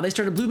 Wow, they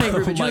started Blue Man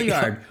Group at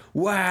Juilliard.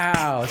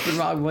 Wow, it's been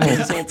Robin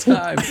Williams this whole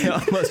time. I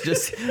almost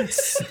just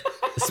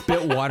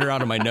spit water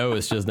out of my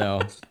nose just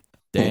now.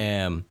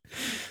 Damn.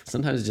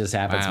 Sometimes it just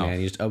happens,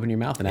 man. You just open your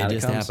mouth and out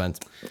it comes. It just happens.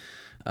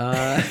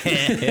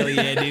 Hell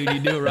yeah, dude, you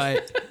do it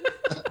right.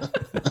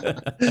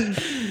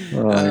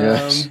 Oh my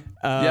gosh.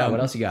 Yeah, what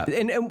else you got?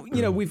 And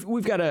you know,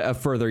 we've got a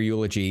further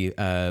eulogy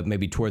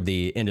maybe toward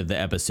the end of the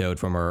episode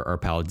from our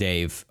pal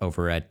Dave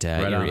over at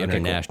Erie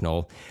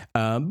International.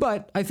 Cool.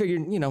 But I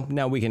figured, you know,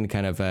 now we can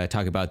kind of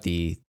talk about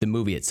the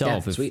movie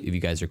itself, if you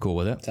guys are cool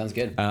with it. Sounds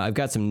good. I've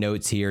got some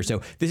notes here.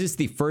 So this is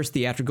the first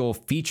theatrical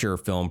feature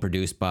film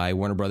produced by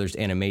Warner Brothers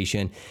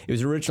Animation. It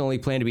was originally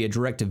planned to be a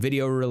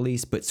direct-to-video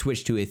release, but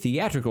switched to a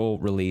theatrical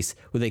release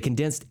with a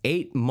condensed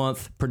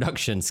 8-month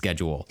production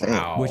schedule,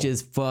 which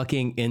is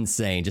fucking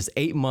insane. Just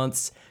 8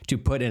 months to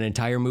put an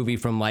entire movie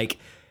from like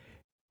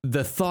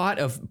the thought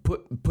of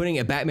putting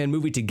a Batman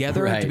movie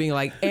together to being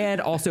like, and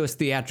also it's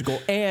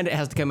theatrical and it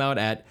has to come out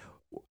at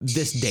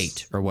this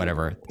date or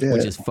whatever,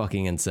 which is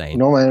fucking insane.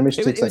 Normal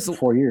animation takes like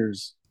 4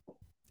 years.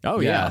 Oh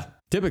yeah,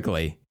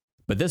 typically.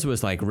 But this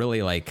was like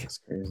really like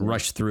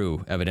rushed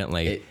through,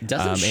 evidently. It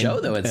doesn't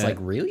show though. It's like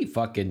really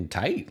fucking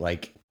tight.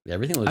 Like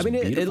everything looks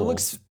beautiful. It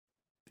looks,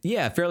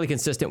 fairly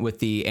consistent with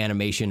the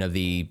animation of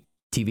the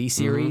TV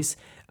series.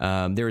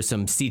 There were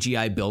some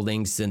CGI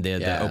buildings in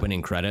the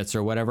opening credits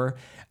or whatever.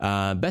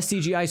 Best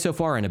CGI so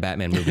far in a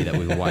Batman movie that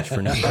we've watched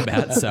for now,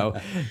 Bat. So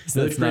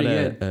that's not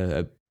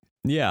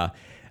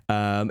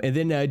and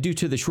then due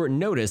to the short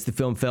notice, the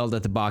film failed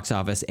at the box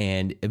office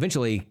and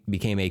eventually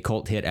became a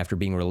cult hit after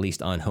being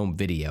released on home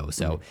video.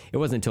 So it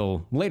wasn't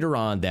until later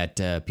on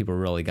that people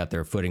really got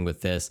their footing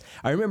with this.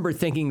 I remember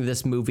thinking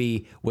this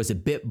movie was a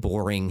bit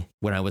boring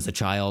when I was a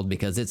child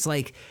because it's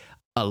like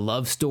a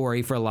love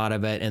story for a lot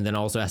of it, and then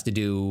also has to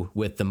do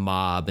with the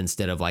mob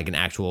instead of like an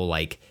actual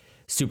like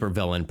super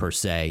villain per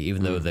se,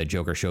 even though the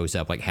Joker shows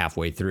up like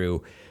halfway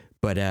through.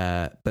 But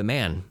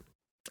man,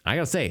 I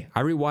gotta say,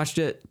 I rewatched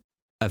it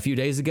a few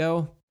days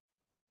ago.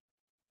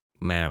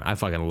 Man, I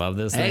fucking love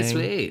this thing.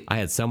 Sweet. I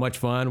had so much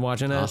fun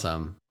watching it.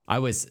 Awesome. I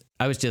was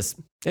just,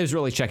 it was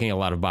really checking a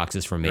lot of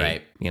boxes for me,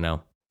 right. You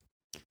know?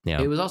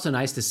 Yeah. It was also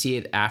nice to see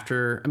it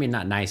after, I mean,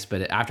 not nice,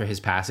 but after his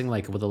passing,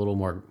 like with a little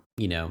more,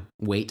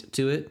 weight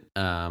to it,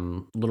 a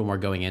little more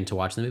going into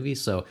watch the movie.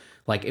 So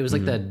like, it was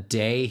like the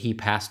day he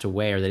passed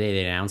away or the day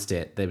they announced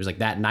it, it was like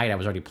that night I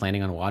was already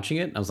planning on watching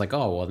it. I was like,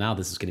 oh, well now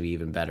this is going to be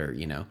even better,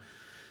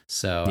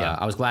 So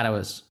I was glad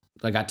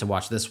I got to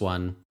watch this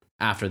one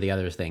after the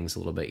other things a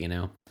little bit,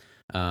 And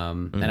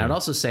I'd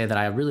also say that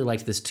I really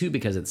liked this too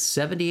because it's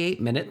 78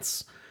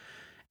 minutes.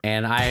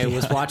 And I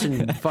was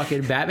watching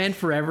fucking Batman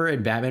Forever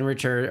and Batman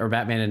Return or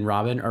Batman and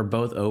Robin are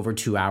both over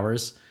 2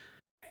 hours.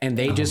 And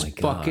they just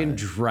fucking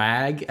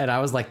drag. And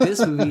I was like,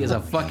 this movie is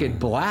a fucking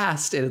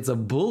blast. And it's a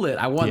bullet.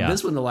 I want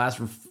this one to last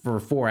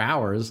for 4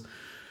 hours.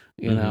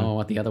 I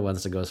want the other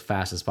ones to go as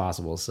fast as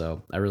possible.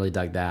 So I really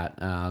dug that.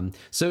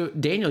 So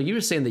Daniel, you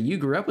were saying that you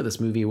grew up with this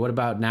movie. What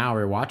about now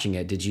we're watching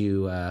it? Did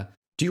you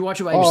do you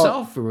watch it by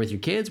yourself or with your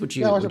kids?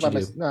 I watched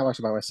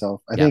it by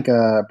myself. I think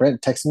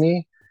Brent texted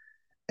me,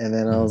 and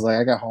then I was like,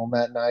 I got home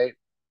that night.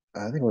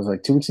 I think it was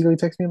like 2 weeks ago. He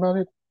texted me about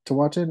it to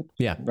watch it.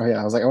 Yeah. Oh, yeah.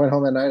 I was like, I went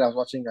home that night. I was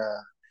watching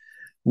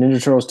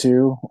Ninja Turtles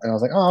 2, and I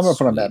was like, oh, I'm gonna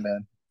put on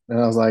Batman. And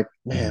I was like,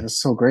 man, this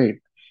is so great.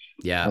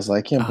 Yeah. I was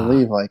like, I can't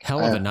believe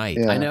hell of a night.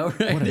 Yeah. I know,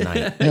 right? What a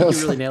night. You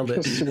really nailed it.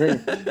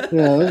 It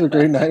was a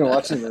great night of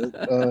watching it.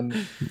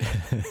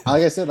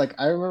 Like I said,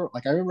 I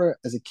remember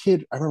as a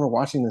kid, I remember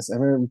watching this. I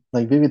remember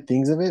like vivid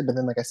things of it, but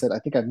then like I said, I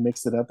think I've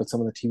mixed it up with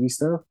some of the TV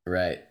stuff.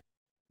 Right.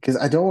 Because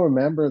I don't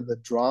remember the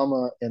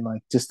drama and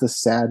like just the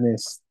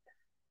sadness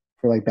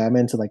for like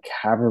Batman to like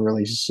have a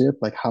relationship,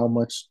 like how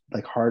much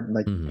like hard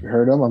like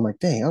hurt him. I'm like,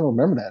 dang, I don't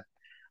remember that.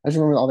 I just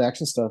remember all the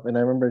action stuff, and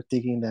I remember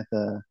thinking that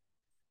the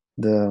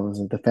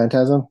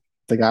Phantasm,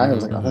 the guy, I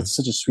was like, oh, that's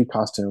such a sweet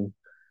costume.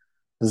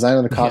 The design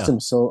of the costume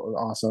is so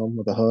awesome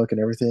with the hook and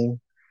everything.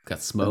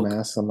 Got smoke. The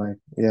mask. I'm like,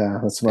 yeah,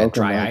 the smoke. Got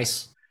dry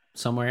ice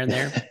somewhere in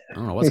there. I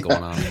don't know what's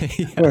going on.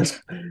 It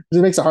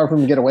makes it hard for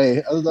him to get away.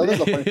 That was the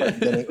funny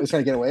part. He was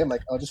trying to get away. I'm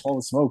like, oh, just follow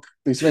the smoke.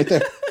 He's right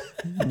there.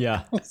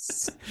 Yeah. You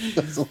just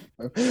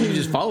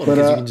follow him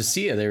because you can just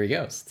see it. There he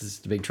goes. This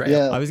is a big trail.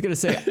 Yeah. I was gonna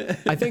say,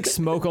 I think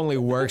smoke only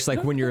works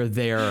like when you're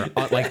there,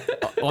 like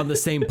on the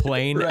same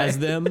plane as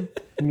them.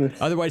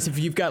 Otherwise, if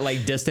you've got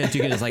like distance,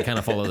 you can just like kind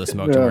of follow the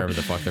smoke to wherever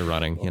the fuck they're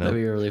running. That'd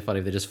be really funny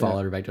if they just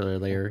followed her back to their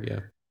lair. Yeah.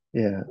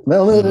 Yeah. My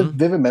only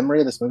vivid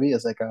memory of this movie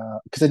is like,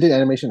 because I did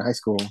animation in high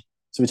school,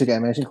 so we took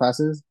animation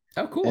classes.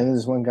 Oh, cool. And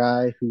there's one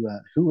guy who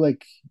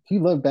he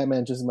loved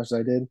Batman just as much as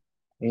I did,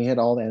 and he had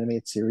all the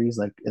animated series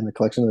like in the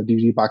collection of the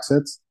DVD box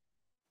sets.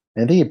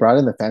 And I think he brought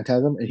in the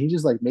Phantasm, and he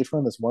just like made fun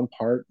of this one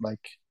part. Like,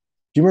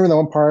 do you remember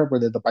the one part where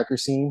the biker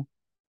scene,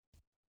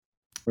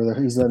 where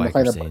he's fighting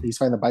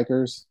the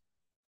bikers?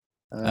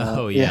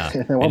 Oh yeah,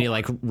 and he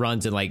like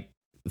runs and like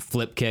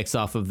flip kicks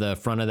off of the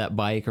front of that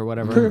bike or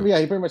whatever. He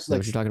pretty much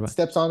like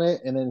steps on it,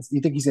 and then you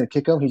think he's gonna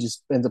kick him, he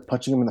just ends up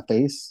punching him in the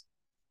face.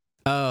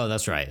 Oh,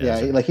 that's right.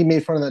 He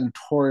made fun of that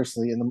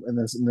notoriously in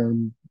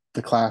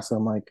the class. And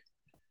I'm like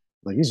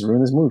he's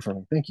ruined this movie for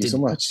me. Thank you so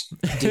much.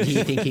 Did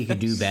he think he could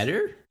do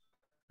better?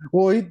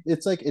 Well,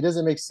 it's like it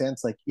doesn't make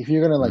sense. Like if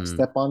you're gonna like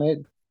step on it,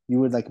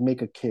 you would like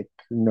make a kick.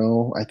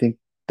 I think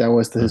that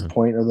was his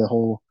point of the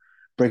whole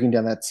breaking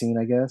down that scene,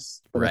 I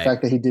guess. But the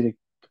fact that he did it,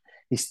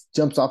 he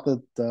jumps off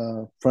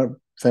the front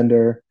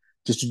fender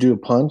just to do a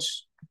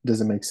punch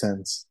doesn't make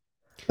sense.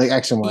 Like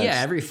action wise.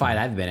 Yeah, every fight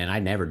I've been in, I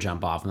never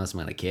jump off unless I'm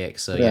gonna kick.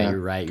 So yeah, you're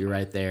right. You're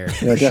right there.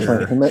 Yeah,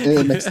 definitely.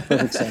 It makes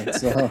perfect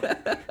sense. So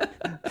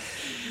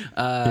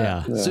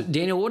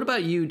Daniel, what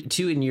about you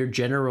too in your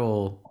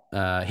general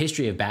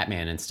history of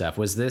Batman and stuff?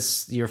 Was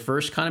this your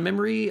first kind of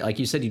memory? Like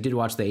you said, you did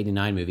watch the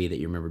 '89 movie that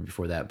you remember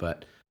before that,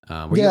 but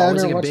were you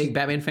always like a big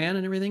Batman fan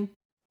and everything?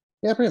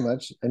 Yeah, pretty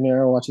much. I mean, I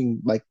remember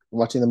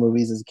watching the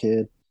movies as a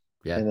kid,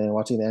 and then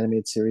watching the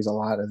animated series a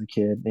lot as a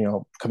kid.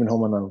 Coming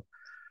home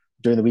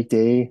during the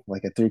weekday,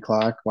 like at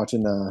 3:00,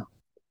 watching the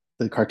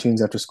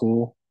cartoons after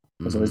school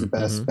was always the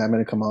best. Batman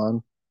to come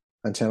on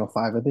Channel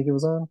 5, I think it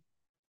was on,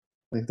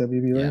 like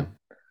WB. Yeah.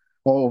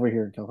 Well, over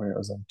here in California, it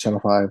was on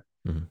Channel 5.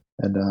 And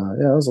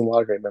yeah, it was a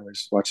lot of great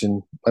memories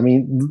watching. I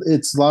mean,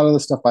 it's a lot of the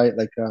stuff I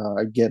like.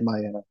 I get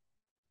my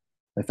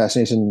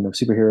fascination of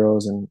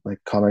superheroes and like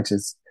comics.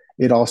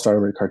 It all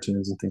started with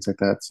cartoons and things like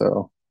that.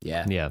 So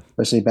Yeah. Yeah.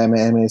 especially Batman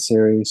animated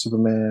series,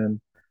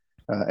 Superman,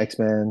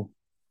 X-Men,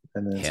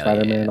 and then Hell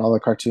Spider-Man, yeah. all the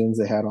cartoons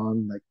they had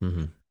on, like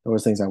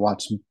those things I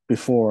watched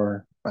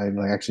before I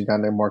like actually got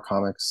into more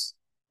comics.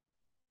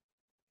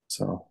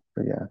 So,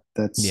 but yeah,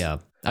 that's Yeah.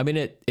 I mean,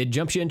 it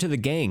jumps you into the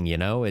gang, you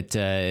know, it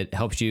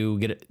helps you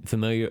get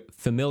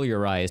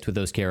familiarized with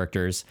those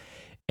characters,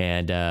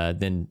 and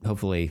then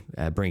hopefully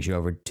brings you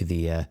over to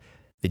the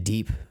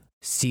deep,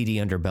 seedy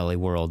underbelly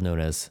world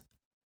known as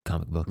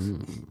comic books.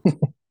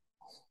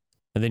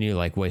 And then you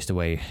like waste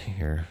away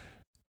your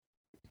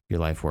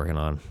life working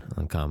on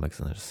comics,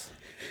 and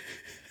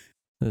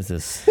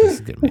this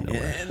is getting me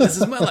nowhere. And this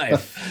is my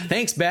life.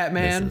 Thanks,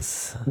 Batman.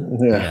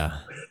 yeah.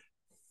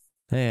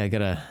 Hey, I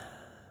got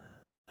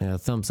a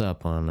thumbs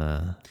up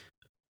on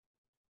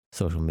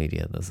social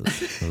media. This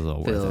is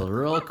all worth Feel it.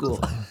 real cool.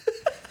 Go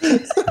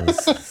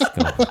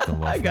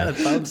I got a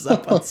thumbs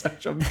up on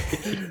social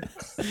media.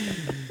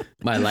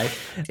 My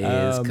life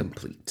is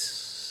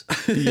complete.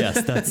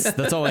 Yes,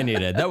 that's all I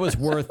needed. That was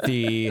worth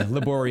the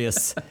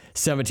laborious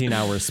 17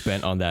 hours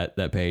spent on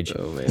that page.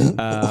 Oh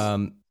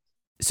man.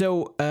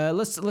 So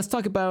let's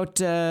talk about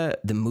the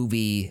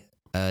movie,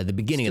 the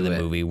beginning of the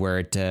movie, where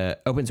it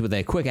opens with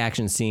a quick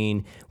action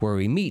scene where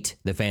we meet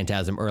the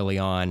Phantasm early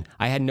on.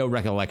 I had no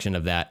recollection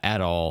of that at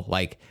all.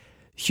 Like,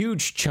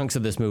 huge chunks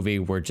of this movie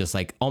were just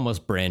like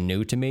almost brand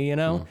new to me, you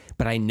know?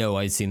 But I know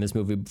I'd seen this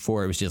movie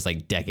before. It was just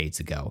like decades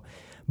ago.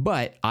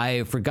 But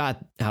I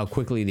forgot how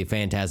quickly the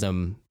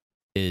Phantasm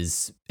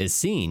is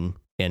seen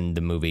in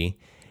the movie.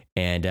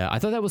 And I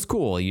thought that was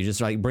cool. You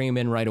just like bring him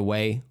in right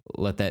away,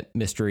 let that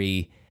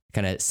mystery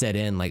kind of set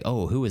in, like,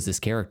 oh, who is this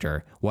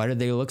character? Why do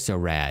they look so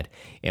rad?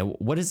 And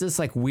what is this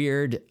like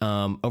weird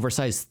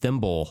oversized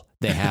thimble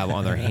they have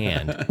on their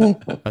hand?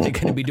 Are they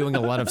going to be doing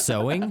a lot of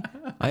sewing,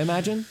 I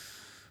imagine?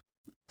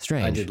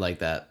 Strange. I did like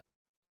that.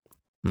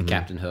 The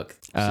Captain Hook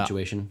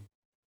situation.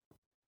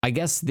 I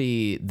guess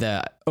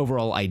the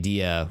overall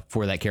idea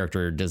for that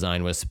character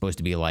design was supposed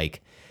to be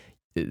like,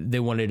 they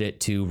wanted it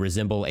to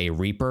resemble a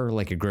Reaper,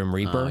 like a Grim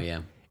Reaper. Oh,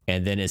 yeah.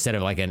 And then instead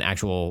of like an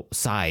actual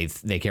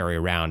scythe they carry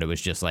around, it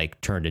was just like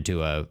turned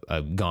into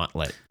a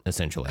gauntlet,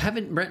 essentially.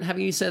 Haven't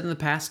you said in the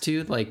past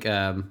too,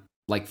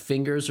 like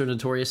fingers are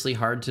notoriously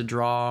hard to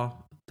draw?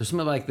 There's some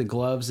of like the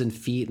gloves and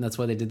feet, and that's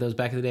why they did those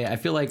back in the day. I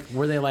feel like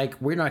were they like,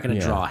 we're not going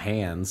to draw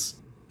hands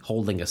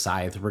holding a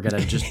scythe. We're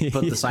going to just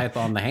put the scythe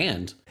on the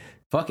hand.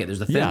 Fuck it.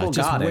 There's a thimble. Yeah,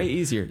 just got way it.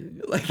 easier.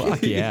 Like,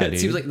 Fuck yeah, it dude.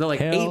 seems like they're like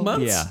Hell 8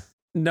 months. Yeah.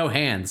 No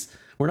hands.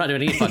 We're not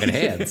doing any fucking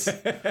hands.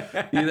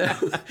 You know?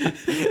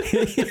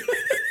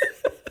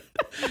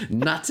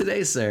 Not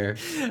today, sir.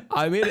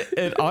 I mean,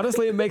 it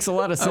honestly, it makes a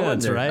lot of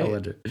sense, right? I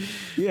wonder.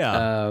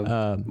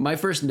 Yeah. My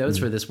first notes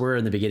for this were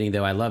in the beginning,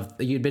 though. I love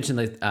you mentioned,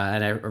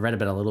 and I read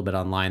about a little bit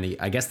online.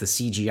 I guess the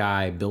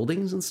CGI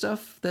buildings and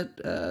stuff that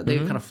they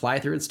kind of fly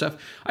through and stuff.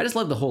 I just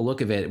love the whole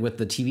look of it with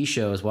the TV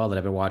show as well that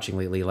I've been watching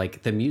lately.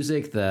 Like the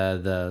music,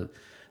 the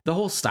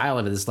whole style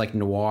of it, this like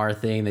noir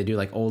thing. They do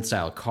like old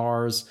style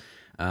cars.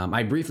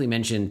 I briefly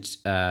mentioned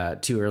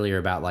too earlier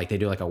about like they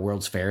do like a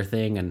World's Fair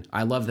thing, and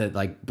I love that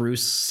like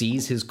Bruce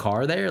sees his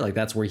car there, like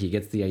that's where he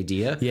gets the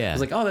idea. Yeah, I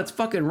was like, oh, that's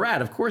fucking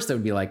rad. Of course, that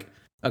would be like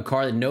a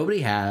car that nobody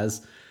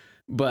has,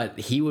 but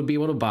he would be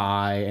able to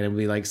buy, and it would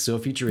be like so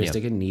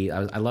futuristic and neat.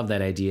 I love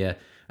that idea.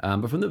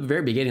 But from the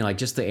very beginning, like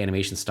just the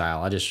animation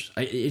style,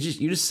 you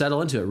just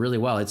settle into it really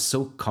well. It's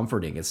so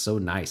comforting. It's so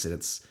nice, and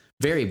it's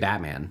very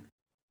Batman.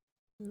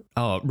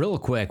 Oh, real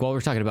quick, while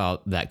we're talking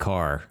about that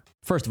car.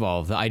 First of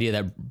all, the idea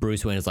that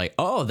Bruce Wayne is like,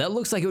 oh, that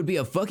looks like it would be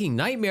a fucking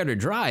nightmare to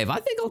drive. I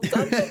think I'll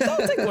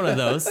take one of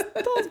those.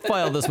 I'll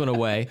file this one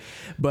away.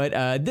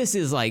 But this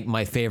is like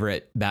my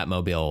favorite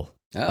Batmobile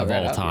of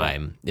all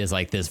time. Is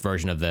like this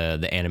version of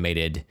the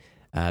animated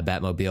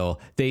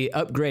Batmobile. They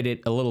upgrade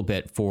it a little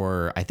bit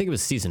for, I think it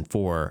was season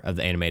 4 of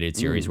the animated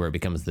series where it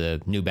becomes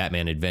the new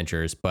Batman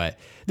Adventures. But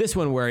this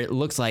one where it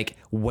looks like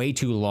way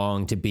too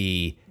long to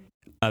be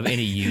of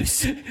any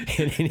use in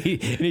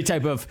any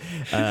type of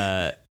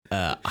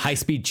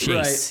high-speed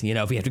chase. Right. You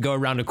know, if you have to go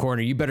around a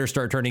corner, you better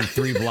start turning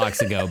 3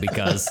 blocks ago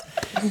because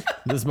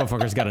this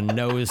motherfucker's got a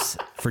nose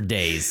for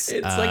days.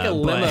 It's like a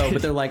limo,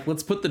 but they're like,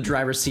 let's put the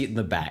driver's seat in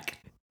the back.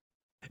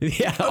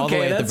 Yeah, all the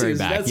way at the very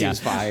back. That seems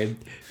fine.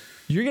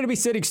 You're going to be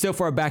sitting so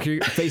far back,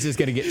 your face is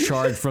going to get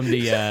charred from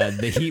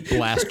the heat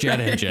blast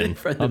jet engine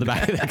on the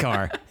back of the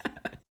car.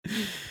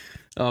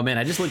 Oh man,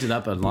 I just looked it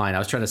up online. I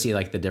was trying to see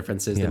like the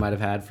differences they might have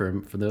had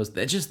for those.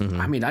 It just,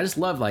 I mean, I just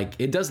love like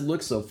it does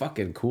look so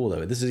fucking cool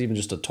though. This is even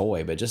just a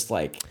toy, but just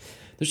like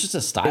there's just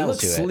a style to it. It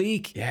looks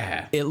sleek.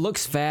 Yeah, it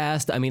looks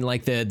fast. I mean,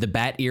 like the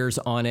bat ears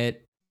on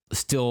it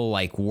still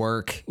like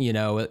work. You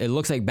know, it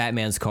looks like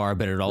Batman's car,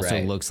 but it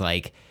also looks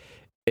like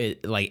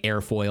it like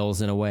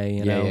airfoils in a way.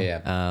 You know,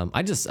 yeah.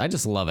 I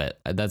just love it.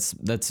 That's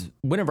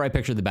whenever I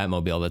picture the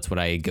Batmobile, that's what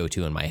I go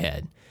to in my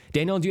head.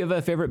 Daniel, do you have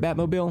a favorite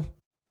Batmobile?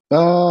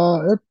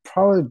 It'd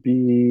probably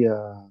be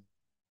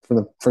from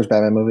the first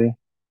Batman movie.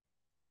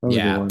 That was a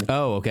Yeah. good one.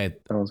 Oh, okay.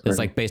 That was It's great.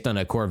 like based on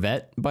a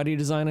Corvette body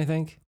design, I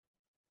think.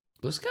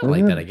 It was kind of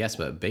like that, I guess,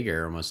 but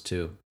bigger almost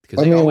too. Because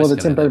I they mean, well, always the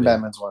come Tim in that Burton big.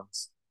 Batman's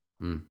ones.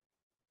 Mm.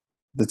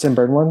 The Tim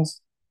Burton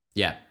ones.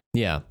 Yeah.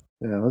 Yeah.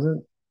 Yeah, was it?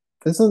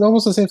 It's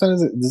almost the same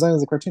design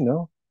as the cartoon,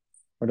 no?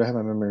 Or do I have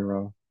my memory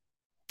wrong?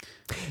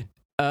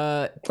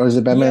 Or is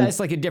it Batman? Yeah, it's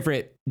like a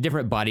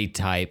different body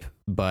type,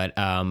 but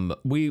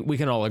we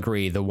can all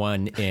agree the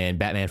one in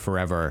Batman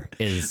Forever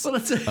is Well,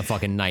 that's a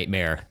fucking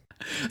nightmare.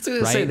 I was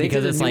gonna Right? say they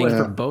Because did a it's new like-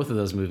 one for both of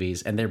those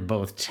movies, and they're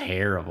both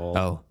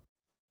terrible.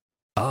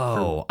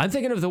 Oh, I'm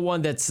thinking of the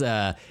one that's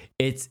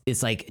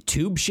it's like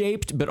tube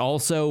shaped, but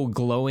also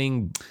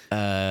glowing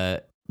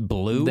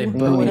blue. They or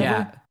both, whatever.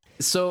 yeah.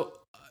 So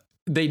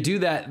they do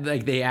that,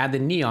 like they add the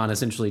neon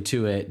essentially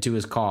to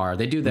his car.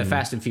 They do the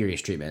Fast and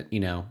Furious treatment,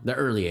 the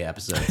early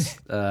episodes.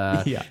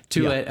 Yeah.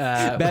 To Yeah.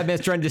 it.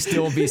 Batman's trying to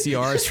steal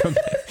VCRs from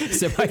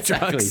semi Exactly.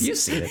 trucks. You've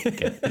seen it.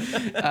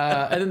 Okay.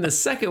 And then the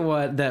second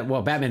one,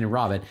 Batman and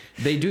Robin,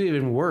 they do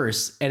even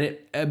worse. And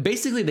it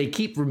basically they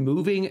keep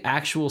removing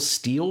actual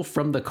steel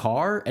from the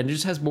car, and it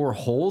just has more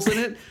holes in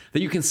it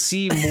that you can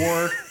see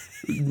more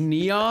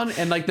neon.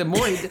 And like the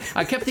more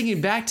I kept thinking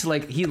back to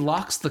like he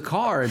locks the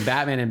car in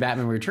Batman and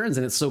Batman Returns,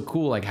 and it's so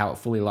cool like how it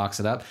fully locks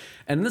it up.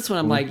 And this one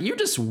I'm like, you're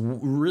just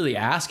really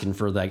asking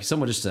for like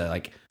someone just to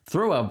like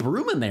throw a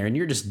broom in there and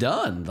you're just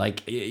done.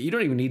 Like you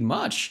don't even need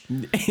much,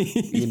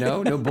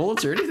 no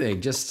bullets or anything,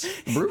 just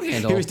broom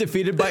handle. He was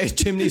defeated by his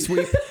chimney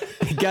sweep.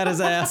 He got his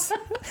ass.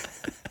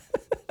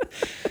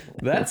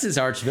 That's his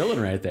arch villain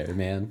right there,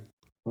 man.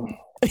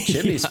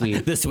 Chimney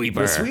sweep. The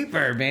sweeper. The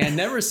sweeper, man.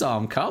 Never saw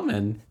him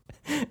coming.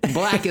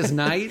 Black as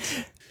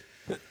night.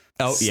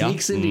 Oh, yeah.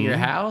 Sneaks into your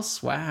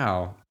house.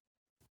 Wow.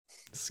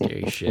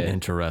 Scary shit.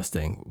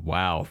 Interesting.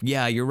 Wow.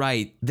 Yeah, you're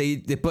right. They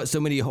put so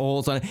many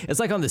holes on it. It's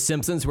like on The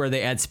Simpsons where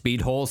they add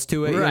speed holes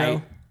to it. Right. You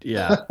know?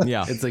 Yeah.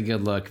 Yeah. It's a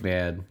good look,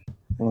 man.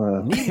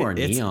 Uh, Need more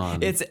It's,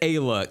 neon. it's a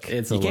look.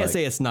 It's a you can't look.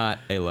 say it's not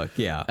a look.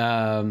 Yeah.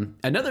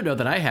 Another note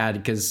that I had,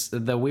 because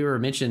we were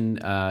mentioning,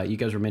 you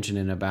guys were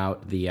mentioning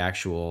about the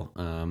actual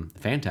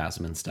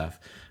Phantasm and stuff.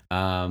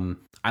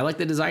 I like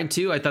the design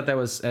too. I thought that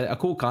was a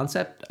cool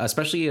concept,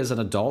 especially as an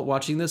adult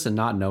watching this and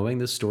not knowing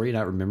this story,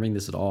 not remembering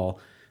this at all.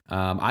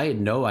 I had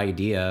no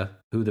idea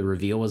who the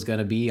reveal was going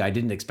to be. I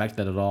didn't expect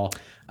that at all.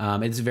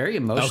 It's a very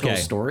emotional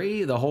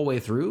story the whole way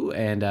through.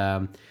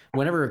 And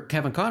whenever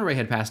Kevin Conroy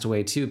had passed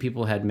away too,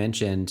 people had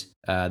mentioned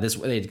this.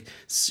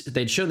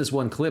 They'd shown this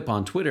one clip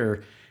on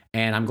Twitter,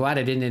 and I'm glad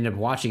I didn't end up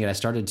watching it. I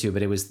started to,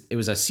 but it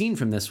was a scene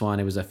from this one.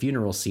 It was a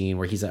funeral scene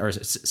where or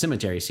a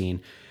cemetery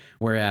scene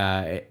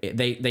where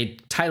they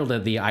titled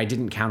it the "I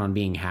didn't count on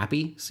being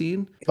happy"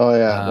 scene. oh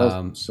yeah,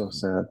 that was so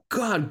sad.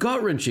 God,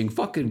 gut wrenching,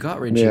 fucking gut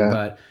wrenching. Yeah.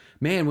 But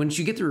man, once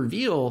you get the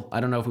reveal,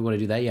 I don't know if we want to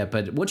do that yet,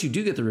 but once you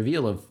do get the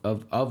reveal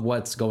of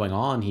what's going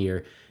on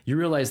here, you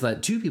realize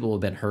that two people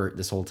have been hurt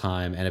this whole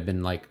time and have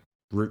been like,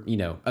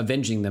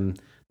 avenging them,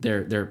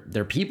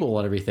 their people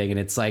and everything. And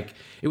it's like,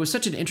 it was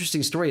such an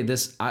interesting story.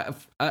 This,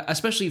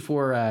 especially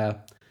for,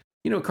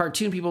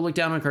 cartoon people look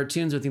down on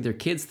cartoons or think they're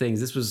kids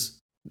things. This was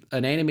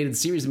an animated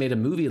series that made a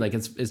movie. Like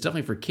it's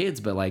definitely for kids,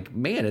 but like,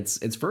 man,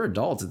 it's for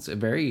adults. It's a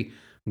very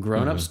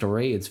grown up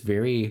story. It's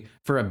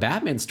for a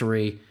Batman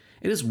story.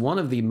 It is one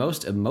of the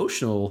most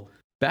emotional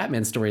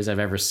Batman stories I've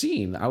ever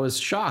seen. I was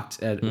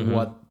shocked at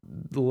what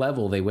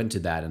level they went to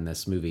that in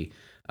this movie.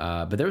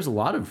 But there was a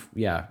lot of,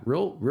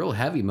 real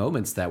heavy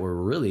moments that were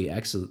really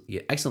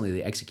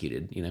excellently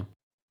executed,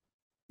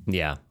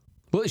 Yeah.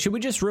 Well, should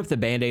we just rip the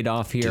Band-Aid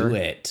off here? Do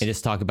it. And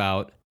just talk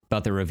about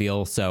the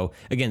reveal. So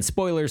again,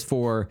 spoilers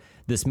for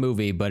this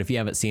movie, but if you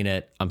haven't seen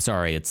it, I'm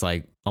sorry. It's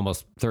like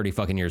almost 30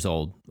 fucking years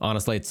old.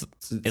 Honestly, it's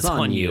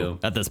on you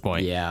at this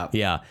point. Yeah.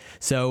 Yeah.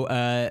 So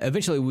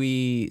eventually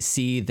we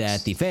see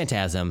that the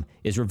Phantasm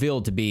is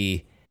revealed to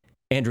be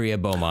Andrea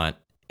Beaumont.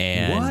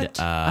 And What?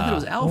 I thought it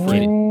was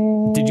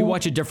Alfred. Did you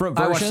watch a different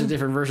version? I watched a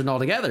different version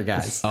altogether,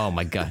 guys. Oh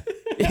my God.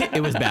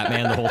 It was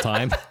Batman the whole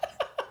time.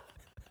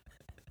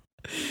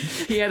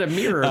 He had a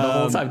mirror the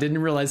whole time. Didn't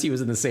realize he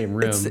was in the same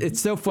room. It's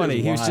so funny.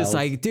 It He was just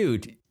wild. like,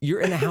 dude,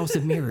 you're in a house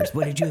of mirrors.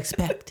 What did you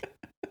expect?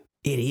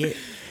 Idiot.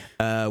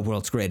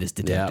 World's greatest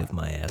detective,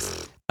 my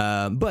ass.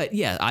 But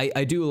yeah,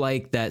 I do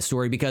like that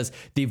story because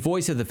the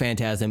voice of the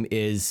Phantasm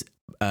is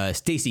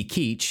Stacy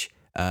Keach,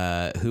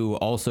 who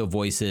also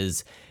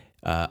voices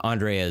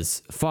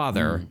Andrea's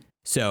father.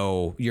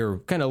 So you're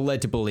kind of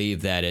led to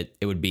believe that it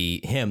would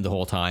be him the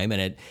whole time.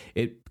 And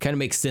it kind of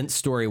makes sense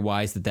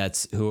story-wise that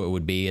that's who it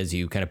would be as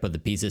you kind of put the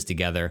pieces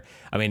together.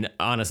 I mean,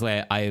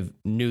 honestly, I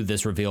knew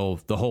this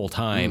reveal the whole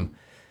time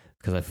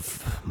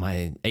because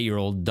my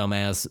 8-year-old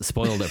dumbass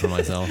spoiled it for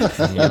myself.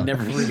 I'll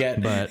never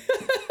forget. But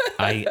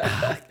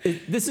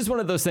this is one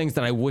of those things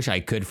that I wish I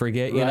could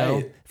forget, you know?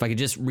 Right. If I could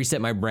just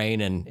reset my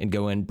brain and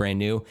go in brand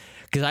new.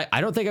 Because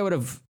I don't think I would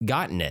have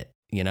gotten it,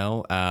 you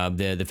know?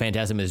 The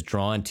Phantasm is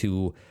drawn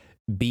to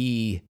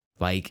be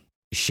like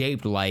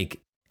shaped like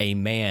a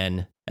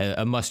man,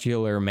 a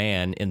muscular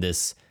man in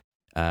this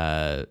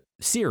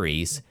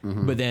series,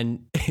 but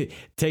then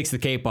takes the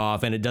cape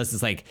off and it does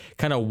this like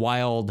kind of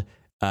wild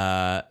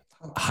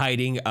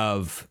hiding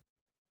of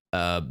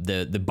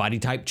the body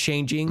type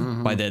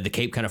changing by the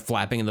cape kind of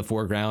flapping in the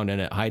foreground and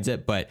it hides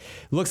it, but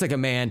looks like a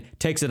man,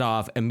 takes it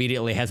off,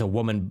 immediately has a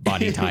woman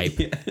body type,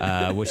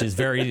 which is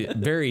very,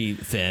 very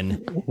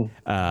thin.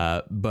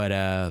 But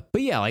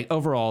yeah, like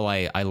overall,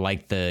 I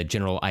like the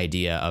general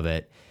idea of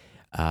it.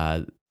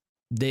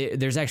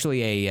 There's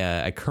actually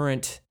a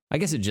current, I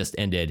guess it just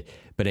ended,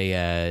 but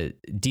a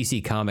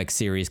DC Comics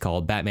series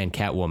called Batman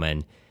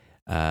Catwoman,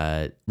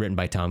 written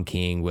by Tom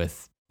King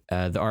with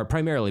the art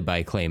primarily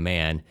by Clay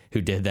Mann,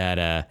 who did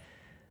that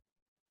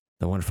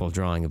the wonderful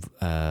drawing of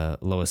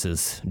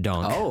Lois's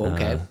donk. Oh,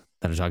 okay.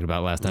 That I talked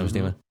about last time,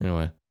 Steven.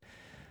 Anyway,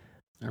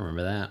 I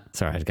remember that.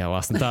 Sorry, I got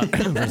lost in thought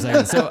for a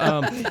second.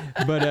 So,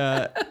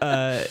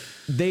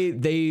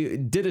 they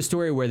did a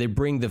story where they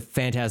bring the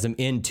Phantasm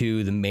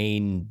into the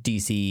main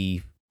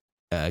DC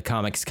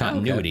comics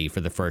continuity for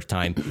the first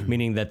time,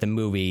 meaning that the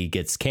movie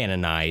gets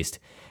canonized.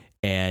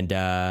 And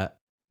I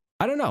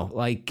don't know,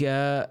 like.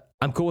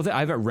 I'm cool with it. I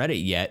haven't read it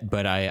yet,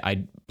 but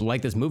I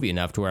like this movie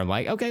enough to where I'm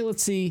like, okay,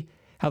 let's see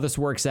how this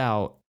works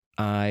out.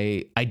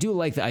 I do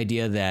like the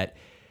idea that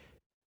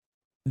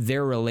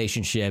their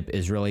relationship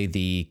is really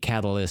the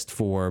catalyst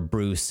for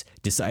Bruce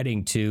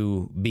deciding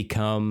to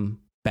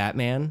become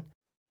Batman,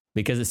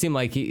 because it seemed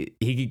like he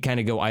could kind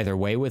of go either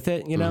way with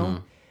it, you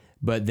know?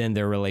 But then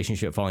their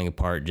relationship falling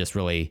apart just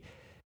really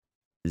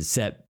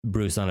set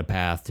Bruce on a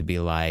path to be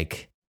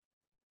like,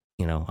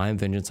 you know, I'm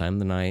vengeance, I'm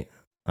the night.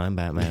 I'm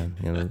Batman.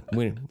 You know,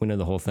 we know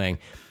the whole thing.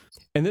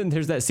 And then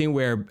there's that scene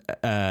where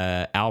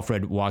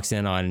Alfred walks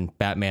in on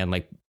Batman,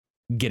 like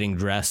getting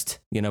dressed,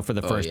 you know, for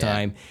the first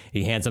time.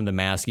 He hands him the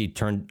mask. He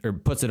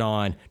puts it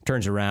on,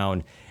 turns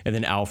around, and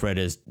then Alfred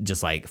is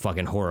just like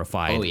fucking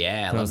horrified. Oh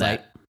yeah, and I was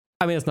that. Like,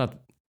 I mean, it's not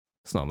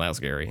that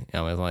scary.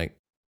 I was like,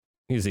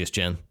 you see his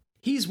chin.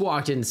 He's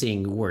walked in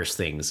seeing worse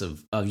things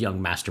of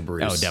young Master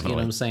Bruce. Oh, definitely. You know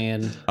what I'm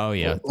saying? Oh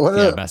yeah,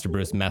 Master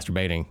Bruce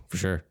masturbating for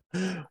sure.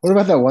 What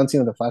about that one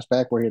scene of the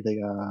flashback where they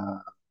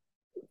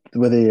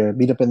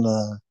meet up in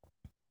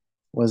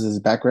his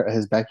backyard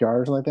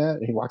or something like that?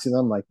 And he walks in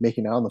them like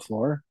making out on the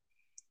floor.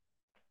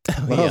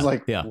 I was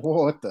like,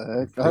 what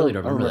the heck? I really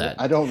don't remember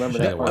that. I don't remember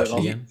that part at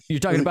all. You're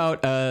talking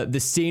about the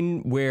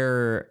scene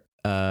where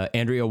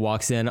Andrea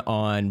walks in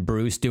on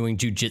Bruce doing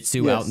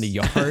jujitsu out in the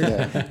yard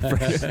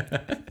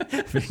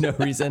for no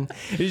reason.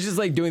 He's just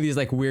like doing these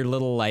like weird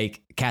little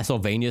like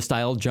Castlevania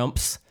style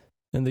jumps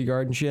in the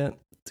yard and shit.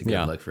 It's a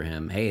good look for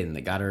him. Hey, and they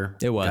got her.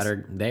 It was. Got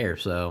her there.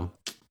 So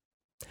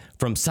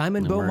from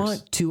Simon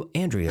Beaumont to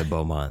Andrea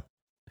Beaumont,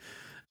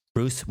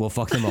 Bruce will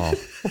fuck them all.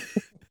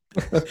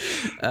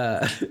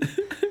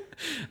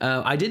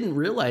 I didn't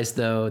realize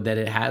though that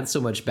it had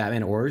so much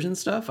Batman origin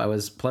stuff. I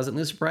was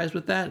pleasantly surprised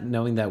with that,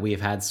 knowing that we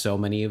have had so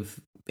many of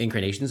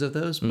incarnations of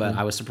those. But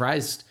I was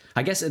surprised.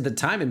 I guess at the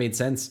time it made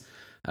sense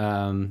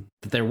that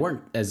there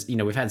weren't, as you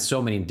know, we've had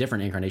so many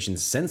different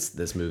incarnations since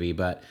this movie.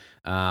 But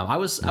I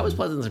was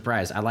pleasantly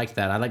surprised. I liked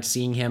that. I liked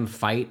seeing him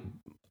fight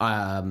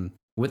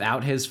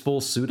without his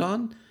full suit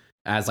on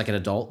as like an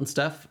adult and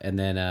stuff, and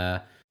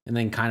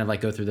then kind of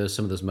like go through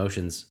some of those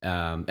motions.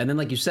 And then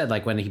like you said,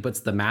 like when he puts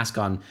the mask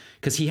on,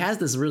 because he has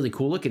this really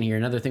cool look in here.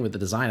 Another thing with the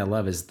design I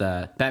love is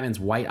the Batman's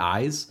white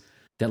eyes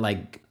that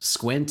like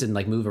squint and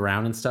like move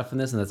around and stuff in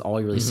this. And that's all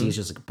you really see is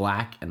just like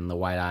black and the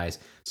white eyes.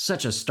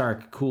 Such a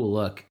stark, cool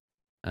look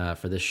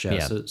for this show.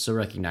 Yeah. So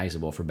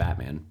recognizable for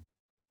Batman.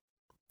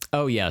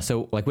 Oh yeah.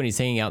 So like when he's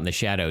hanging out in the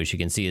shadows, you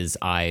can see his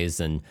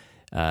eyes, and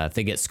if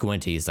they get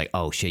squinty, it's like,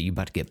 oh shit, you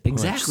about to get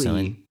punched, exactly.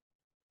 Son.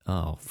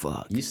 Oh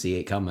fuck. You see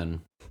it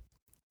coming.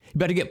 You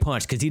better get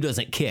punched because he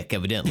doesn't kick,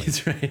 evidently.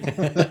 That's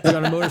right. You're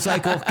on a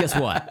motorcycle? Guess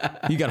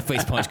what? You got a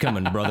face punch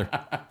coming, brother.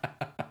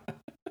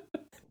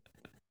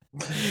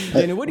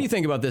 Daniel, what do you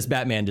think about this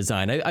Batman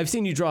design? I've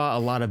seen you draw a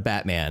lot of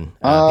Batman.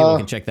 People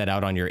can check that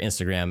out on your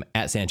Instagram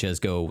at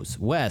Sanchez Goes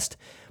West.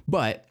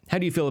 But how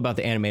do you feel about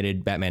the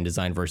animated Batman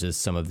design versus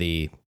some of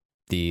the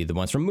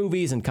ones from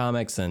movies and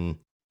comics and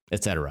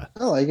etc.?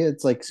 I like it.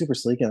 It's like super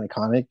sleek and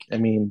iconic. I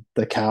mean,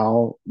 the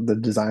cowl, the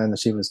design and the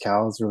shape of his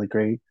cowl is really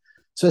great.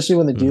 Especially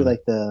when they do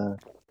the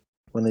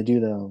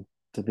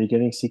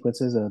beginning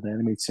sequences of the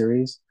animated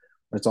series,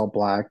 where it's all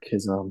black,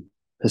 his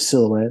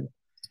silhouette.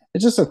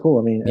 It's just so cool.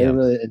 I mean, I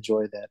really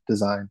enjoy that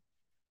design,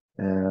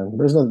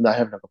 and I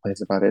have no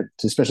complaints about it.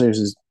 Especially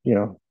his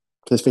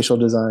facial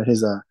design,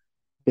 his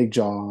big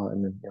jaw,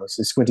 and then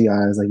his squinty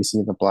eyes, like you see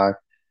in the black.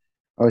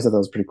 I always thought that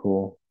was pretty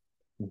cool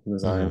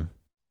design.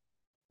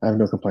 I have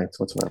no complaints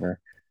whatsoever.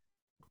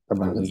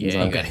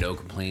 You got no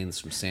complaints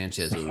from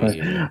Sanchez over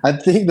here. I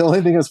think the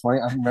only thing that's funny,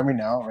 I remember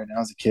right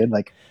now as a kid,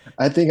 like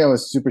I think I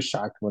was super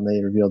shocked when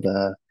they revealed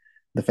the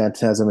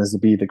Phantasm as to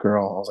be the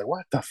girl. I was like,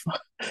 what the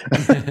fuck?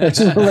 I just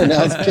remember right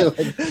now as a kid,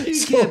 like, you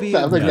so can't be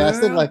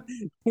flabbergasted, like,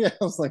 I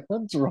was like,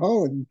 what's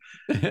wrong?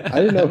 I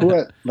didn't know who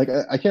I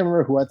can't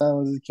remember who I thought it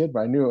was as a kid, but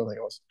I knew it, like,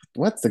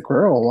 what's the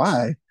girl?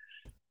 Why?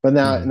 But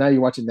now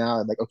you watch it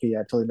now, like, okay,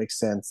 yeah, it totally makes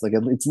sense. Like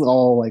it's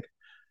all like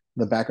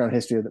the background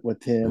history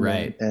with him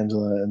and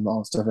Angela and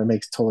all that stuff. It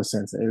makes total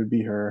sense that it would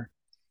be her.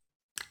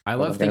 I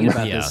love thinking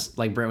about this.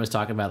 Like Brent was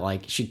talking about,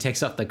 like she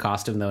takes off the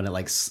costume though, and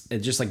it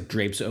just like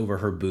drapes over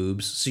her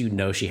boobs, so you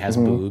know she has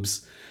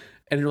boobs.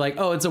 And you're like,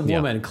 oh, it's a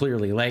woman,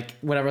 clearly. Like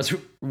whenever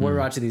we're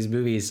watching these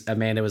movies,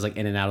 Amanda was like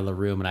in and out of the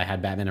room, and I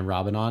had Batman and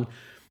Robin on,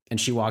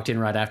 and she walked in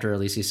right after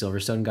Alicia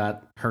Silverstone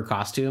got her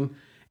costume,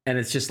 and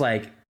it's just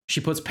like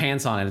she puts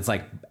pants on, and it's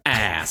like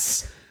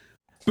ass,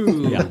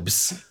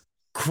 boobs.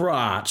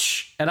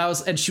 Crotch,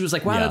 and she was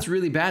like, wow, that's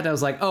really bad. And I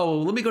was like, oh,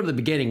 let me go to the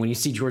beginning when you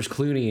see George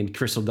Clooney and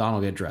Chris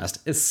O'Donnell get dressed.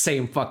 It's the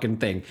same fucking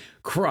thing.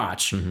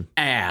 Crotch,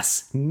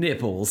 ass,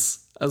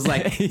 nipples. I was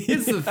like,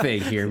 it's the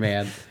thing here,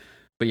 man.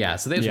 But yeah,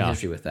 so there's some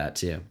history with that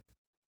too.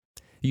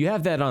 You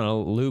have that on a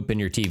loop in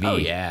your TV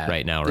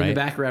right now, right? In the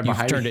background You've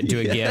behind turned it to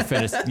a GIF,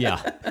 and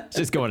it's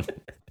just going.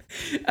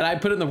 And I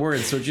put in the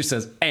words, so it just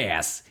says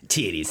ass,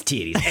 titties,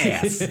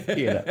 ass.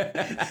 You know?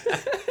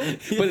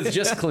 But it's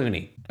just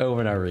Clooney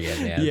over and over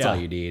again, man. That's all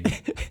you need.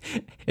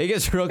 It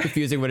gets real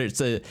confusing when it's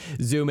a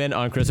zoom in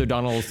on Chris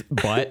O'Donnell's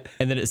butt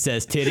and then it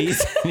says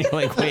titties. And you're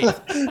like, wait,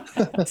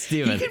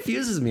 Steven. He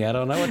confuses me. I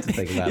don't know what to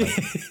think about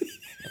him.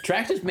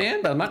 Attractive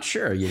man, but I'm not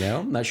sure, you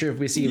know? I'm not sure if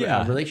we see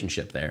a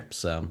relationship there.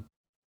 So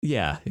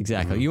yeah,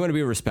 exactly. You want to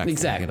be respectful.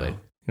 Exactly. You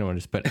don't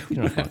want to just you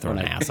don't want to throw an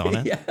ass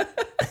on it.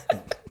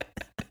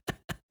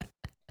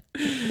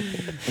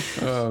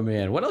 Oh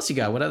man, what else you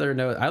got? What other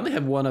note? I only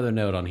have one other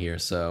note on here,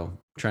 so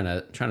trying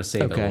to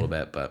save it a little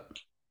bit. But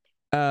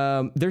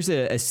there's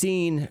a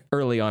scene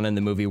early on in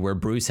the movie where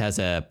Bruce has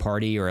a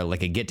party or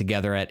like a get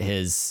together at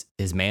his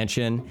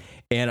mansion,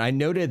 and I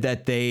noted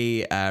that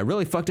they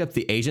really fucked up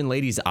the Asian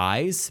lady's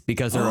eyes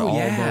because they're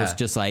almost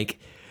just like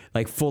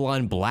full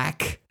on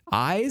black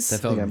eyes.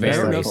 That felt very. I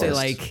don't know if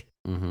they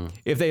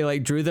if they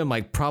like drew them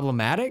like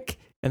problematic,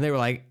 and they were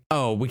like,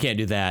 oh, we can't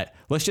do that.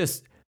 Let's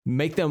just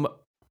make them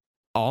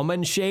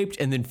almond shaped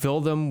and then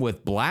fill them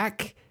with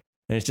black,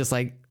 and it's just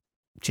like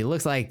she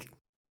looks like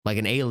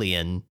an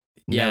alien.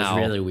 Yeah, now. It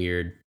was really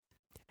weird.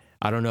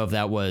 I don't know if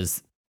that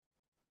was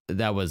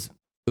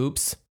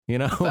oops, you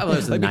know, that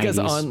was the because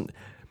 90s.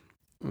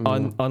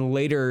 on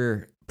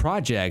later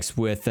projects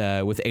with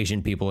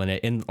Asian people in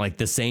it, in like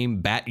the same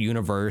Bat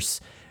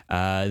universe,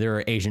 there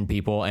are Asian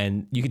people,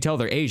 and you can tell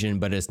they're Asian,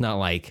 but it's not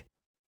like.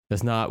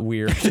 That's not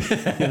weird,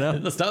 you know?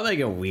 Let's not make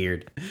it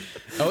weird.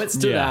 Oh, it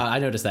stood out. I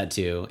noticed that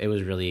too. It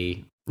was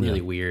really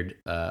weird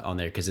on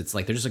there because it's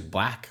like they're just like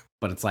black,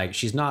 but it's like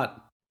she's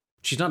not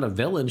a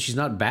villain. She's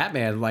not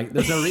Batman. Like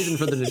there's no reason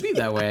for them to be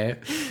that way.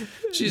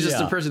 She's just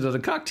a person at a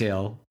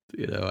cocktail,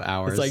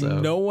 hour. It's like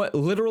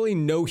literally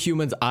no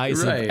human's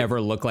eyes have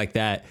ever looked like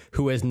that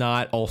who is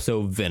not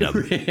also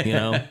Venom, you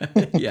know?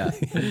 Yeah.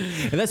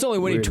 And that's only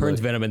when he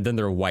turns Venom and then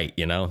they're white,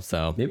 you know?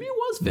 So maybe it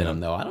was Venom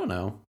though. I don't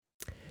know.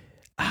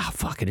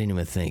 Fuck, I didn't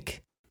even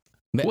think.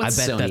 What's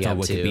I bet Sony that's on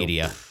up to?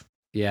 Wikipedia.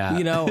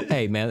 Yeah.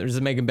 Hey, man, they're just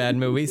making bad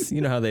movies.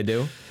 You know how they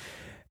do.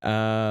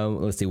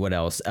 Let's see what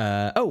else.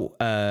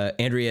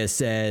 Andrea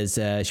says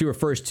she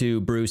refers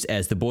to Bruce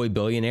as the boy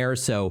billionaire.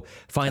 So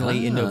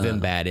finally in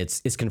November,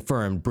 it's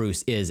confirmed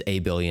Bruce is a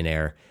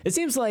billionaire. It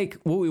seems like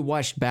when we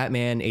watched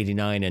Batman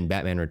 89 and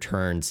Batman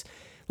Returns,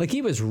 like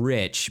he was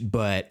rich,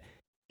 but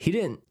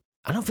I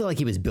don't feel like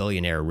he was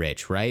billionaire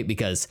rich, right?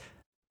 Because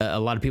a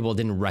lot of people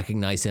didn't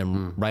recognize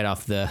him right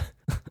off the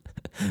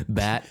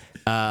bat.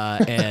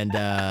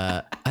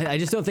 I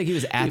just don't think he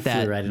was at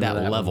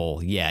that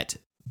level yet.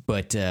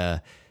 But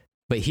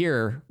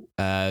here,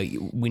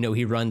 we know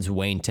he runs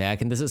Wayne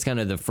Tech, and this is kind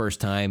of the first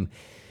time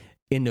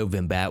in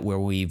November where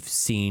we've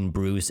seen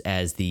Bruce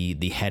as the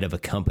head of a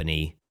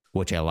company,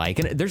 which I like.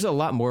 And there's a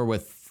lot more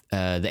with the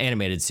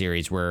animated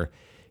series where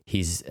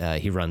he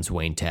runs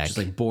Wayne Tech. Just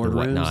like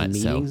boardrooms and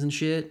meetings and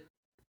shit.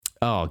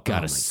 Oh,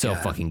 God, it's so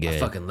fucking good. I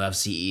fucking love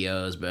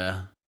CEOs,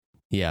 bro.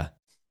 Yeah.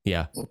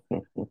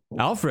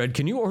 Alfred,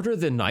 can you order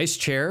the nice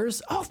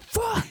chairs? Oh,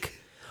 fuck.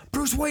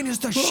 Bruce Wayne is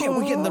the shit.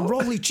 We're getting the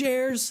rolly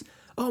chairs.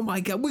 Oh, my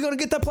God. We're going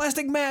to get the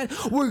plastic mat.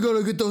 We're going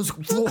to get those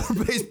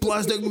floor-based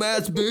plastic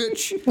mats,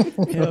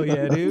 bitch. Hell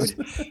yeah, dude.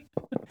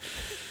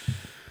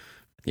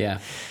 Yeah.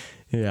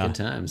 Good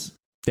times.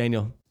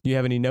 Daniel, you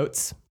have any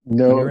notes?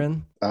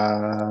 No.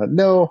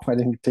 No, I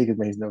didn't take as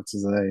many notes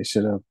as I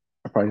should have.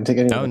 I probably didn't take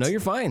any notes. No, you're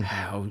fine.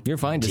 You're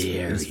fine.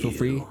 Just feel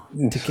free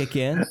to kick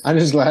in. I'm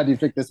just glad you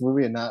picked this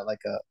movie and not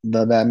like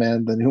the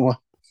Batman, the new one.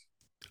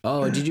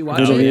 Oh, did you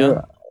watch it?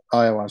 Yeah. Oh,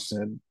 I watched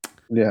it.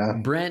 Yeah.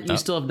 Brent, you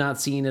still have not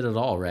seen it at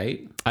all,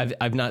 right?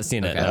 I've not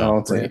seen it. No. I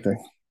don't say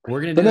anything.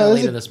 We're gonna do that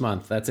later this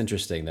month. That's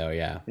interesting, though.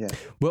 Yeah.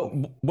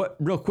 Well,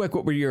 real quick,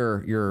 what were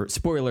your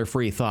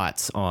spoiler-free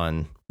thoughts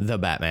on the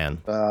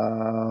Batman?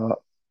 I'd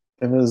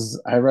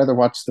rather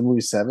watch the movie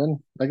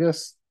 7, I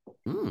guess.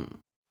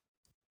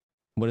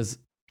 What is?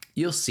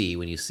 You'll see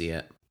when you see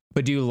it.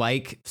 But do you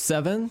like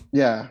 7?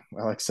 Yeah,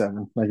 I like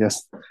 7, I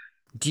guess.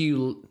 Do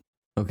you?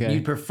 Okay.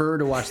 You prefer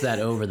to watch that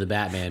over the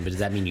Batman, but does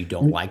that mean you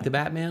don't like the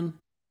Batman?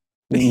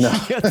 No,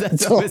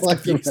 that's always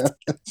confused.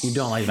 You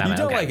don't like Batman.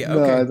 You don't like it.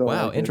 No, Okay. I don't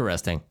wow, like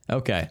interesting.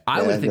 Okay.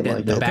 I would think that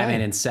like the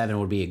Batman in 7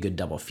 would be a good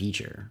double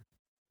feature.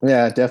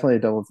 Yeah, definitely a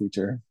double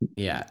feature.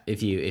 Yeah,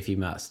 if you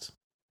must.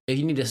 If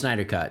you need a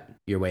Snyder cut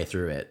your way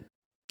through it,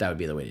 that would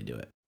be the way to do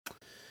it.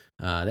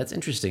 That's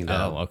interesting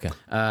though. Oh, okay.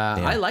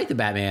 I like the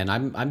Batman.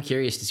 I'm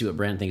curious to see what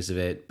Brent thinks of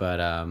it, but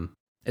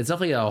it's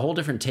definitely a whole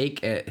different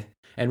take.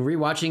 And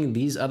rewatching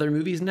these other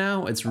movies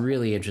now, it's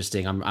really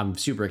interesting. I'm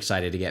super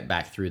excited to get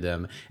back through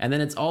them. And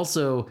then it's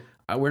also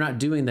we're not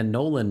doing the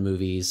Nolan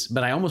movies,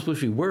 but I almost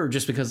wish we were,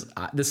 just because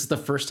this is the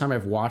first time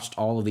I've watched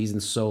all of these in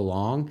so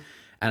long,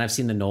 and I've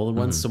seen the Nolan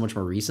ones so much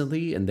more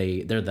recently, and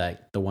they're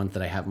the ones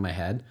that I have in my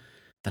head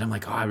that I'm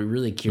like, oh, I'm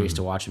really curious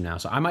to watch them now.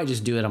 So I might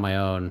just do it on my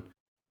own.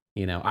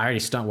 You know, I already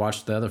stunt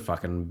watched the other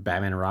fucking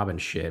Batman and Robin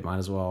shit. Might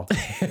as well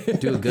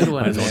do a good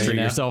one. Might as well treat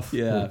yourself.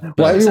 Yeah.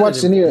 Why have you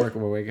watched any? Work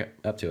my way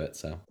up to it.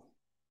 So,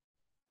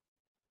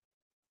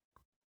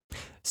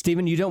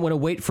 Steven, you don't want to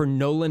wait for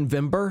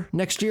Nolan-vember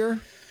next year?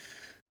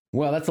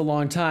 Well, that's a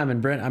long time,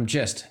 and Brent, I'm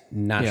just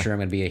not sure I'm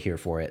going to be here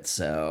for it.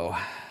 So,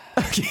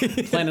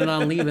 planning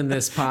on leaving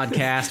this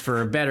podcast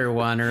for a better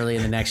one early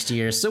in the next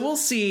year. So we'll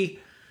see.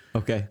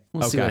 Okay.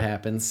 We'll see what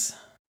happens.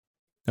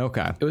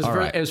 Okay. It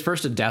was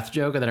first a death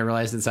joke, and then I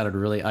realized it sounded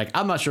really like,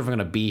 I'm not sure if I'm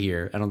going to be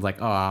here. And I was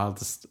like, I'm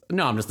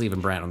just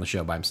leaving Brent on the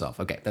show by himself.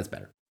 Okay, that's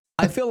better.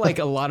 I feel like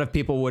a lot of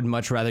people would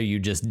much rather you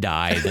just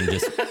die than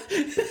just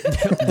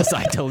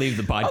decide to leave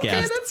the podcast.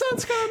 Okay, that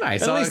sounds kind of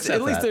nice.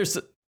 At least there's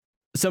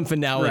some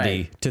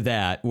finality to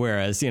that.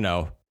 Whereas,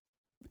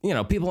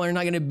 people are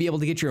not going to be able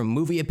to get your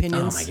movie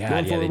opinions. Oh my God,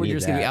 going forward. We're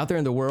just going to be out there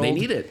in the world. They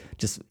need it.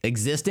 Just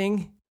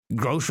existing,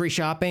 grocery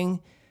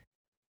shopping,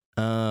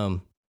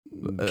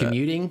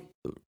 commuting,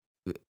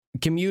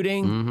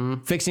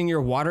 fixing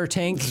your water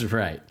tank. That's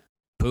right.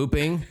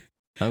 Pooping.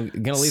 I'm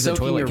going to leave the Soaking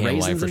toilet your can light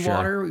raisins for in sure.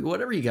 water,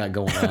 whatever you got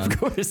going on. Of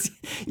course,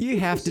 you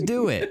have to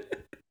do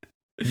it.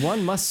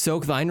 One must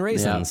soak thine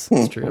raisins. Yeah,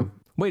 that's true.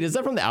 Wait, is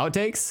that from the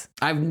outtakes?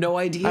 I have no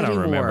idea I don't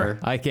anymore. remember.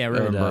 I can't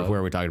remember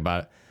where we talked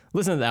about it.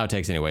 Listen to the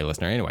outtakes anyway,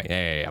 listener. Anyway,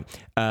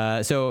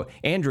 yeah. So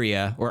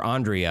Andrea,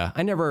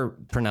 I never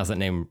pronounce that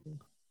name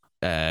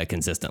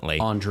consistently.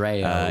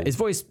 Andreo. Is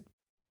voiced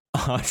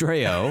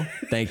Andreo,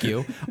 thank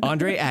you.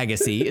 Andre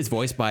Agassi is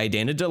voiced by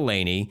Dana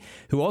Delaney,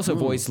 who also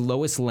voiced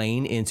Lois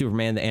Lane in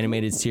Superman the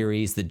Animated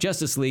Series, the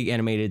Justice League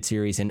Animated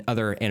Series, and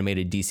other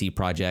animated DC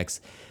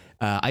projects.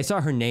 I saw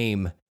her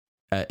name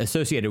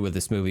associated with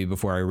this movie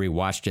before I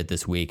rewatched it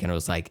this week, and I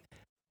was like,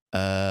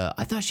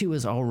 I thought she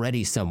was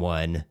already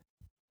someone.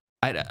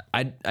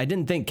 I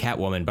didn't think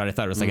Catwoman, but I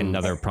thought it was like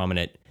another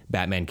prominent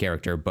Batman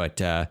character. But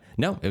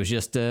no, it was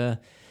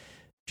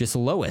just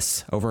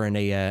Lois over in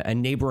a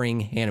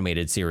neighboring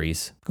animated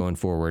series going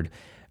forward.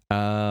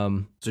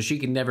 So she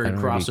could never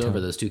cross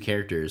over those two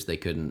characters. They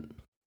couldn't.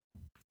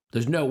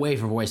 There's no way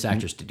for voice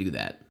actors to do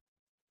that.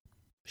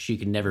 She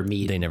could never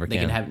meet. They never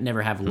can.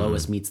 Never have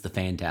Lois meets the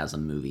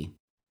Phantasm movie.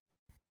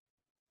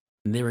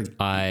 And they were.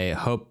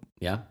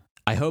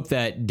 I hope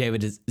that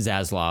David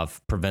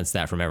Zaslav prevents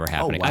that from ever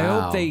happening. Oh, wow.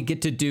 I hope they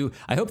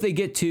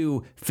get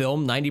to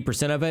film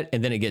 90% of it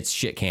and then it gets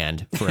shit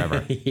canned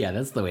forever. Yeah,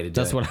 that's the way to do it.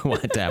 That's what I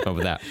want to happen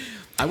with that.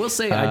 I will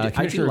say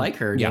I do like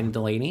her, yeah. Dana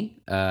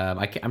Delaney.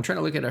 I'm trying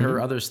to look at her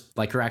others,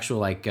 like her actual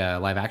live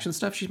action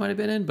stuff she might have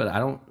been in, but I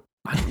don't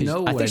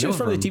know. I think she was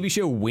from the TV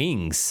show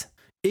Wings.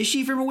 Is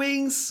she from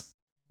Wings?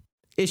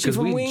 Is she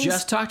from Wings? We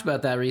just talked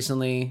about that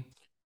recently.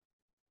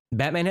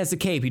 Batman has a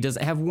cape. He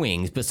doesn't have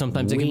wings, but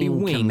sometimes it can be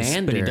wings,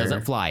 Commander. but he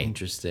doesn't fly.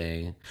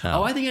 Interesting.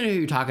 Oh, I think I know who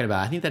you're talking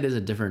about. I think that is a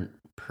different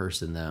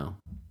person, though.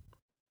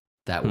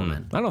 That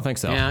woman. I don't think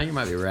so. Yeah, you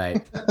might be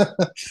right.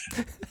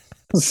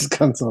 This is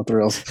console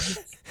thrills.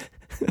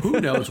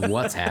 Who knows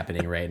what's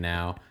happening right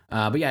now?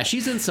 But yeah,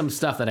 she's in some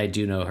stuff that I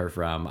do know her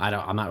from.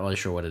 I'm not really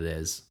sure what it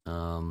is.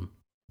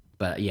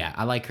 But yeah,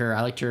 I like her.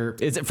 I liked her.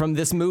 Is it from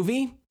this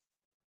movie?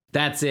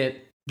 That's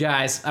it.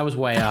 Guys, I was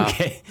way off.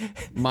 Okay.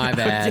 My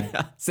bad.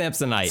 Yeah.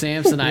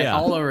 Samsonite. Yeah.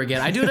 All over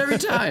again. I do it every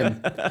time.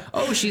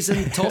 Oh, she's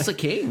in Tulsa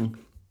King.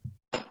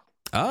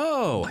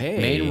 Oh, hey.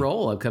 Main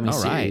role, upcoming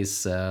all right. series.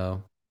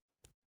 So,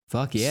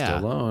 fuck yeah.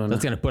 Stallone.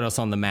 That's going to put us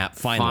on the map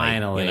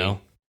finally. You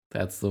know?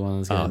 That's the one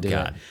that's going to do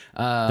God.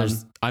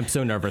 it. I'm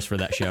so nervous for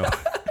that show.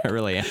 I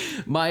really am.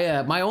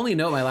 My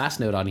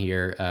last note on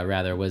here,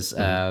 was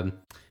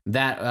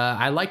that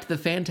I liked the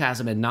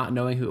Phantasm and not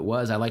knowing who it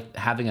was. I liked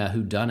having a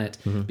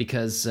whodunit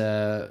because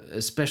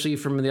especially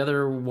from the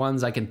other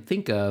ones I can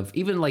think of,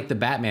 even like the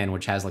Batman,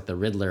 which has like the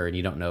Riddler and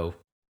you don't know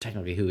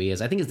technically who he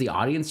is. I think as the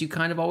audience, you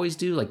kind of always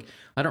do. Like,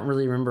 I don't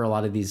really remember a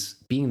lot of these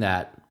being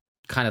that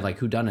kind of like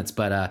whodunits,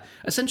 but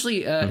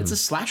essentially it's a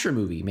slasher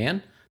movie,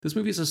 man. This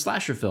movie is a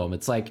slasher film.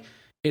 It's like,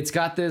 it's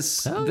got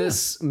this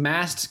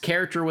masked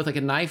character with like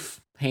a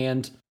knife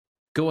hand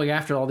going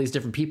after all these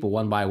different people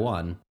one by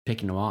one,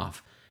 picking them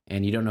off.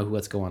 And you don't know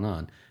what's going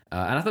on.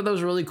 And I thought that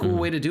was a really cool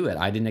way to do it.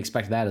 I didn't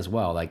expect that as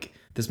well. Like,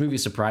 this movie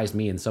surprised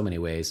me in so many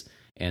ways.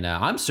 And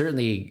I'm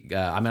certainly,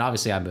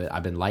 obviously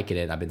I've been liking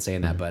it. I've been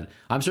saying that, but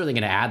I'm certainly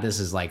going to add this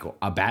as like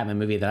a Batman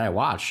movie that I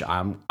watch.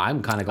 I'm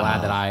kind of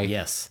glad that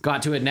I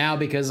got to it now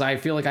because I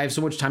feel like I have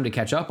so much time to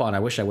catch up on. I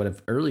wish I would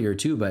have earlier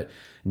too, but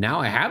now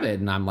I have it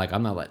and I'm like,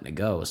 I'm not letting it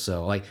go.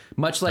 So like,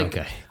 much like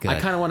I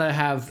kind of want to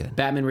have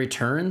Batman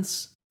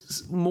Returns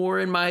is more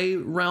in my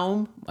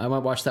realm. I might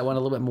watch that one a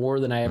little bit more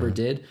than I ever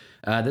did.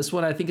 This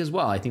one I think as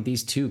well. I think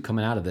these two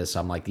coming out of this,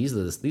 I'm like, these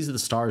are the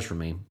stars for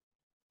me.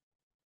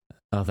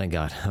 Oh, thank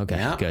God.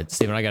 Okay, good.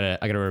 Steven, I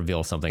gotta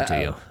reveal something to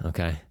you.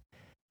 Okay.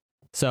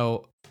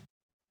 So,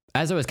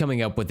 as I was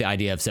coming up with the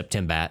idea of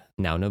September,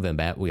 now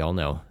November, we all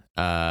know,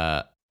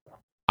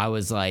 I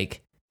was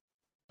like,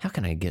 how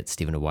can I get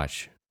Steven to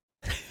watch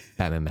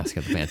Batman Mask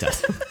of the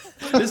Phantasm?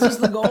 This is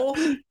the goal?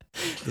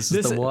 This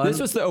is the one? This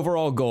was the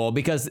overall goal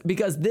because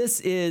this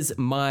is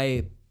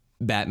my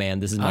Batman.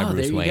 This is my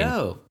Bruce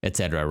Wayne,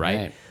 etc.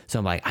 Right? So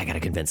I'm like, I got to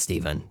convince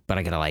Steven, but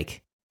I got to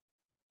like...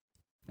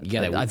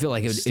 I feel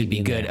like it'd be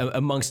good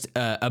amongst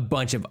a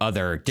bunch of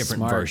other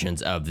different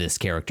versions of this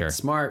character.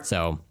 Smart.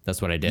 So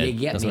that's what I did.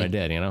 That's what I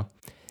did, you know?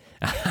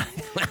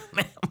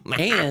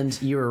 And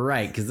you were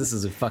right, because this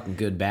is a fucking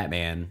good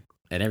Batman,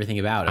 and everything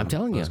about him I'm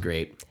telling was you.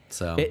 great.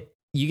 So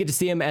you get to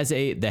see him as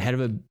the head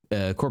of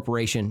a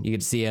corporation. You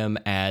get to see him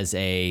as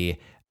a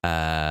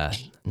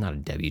not a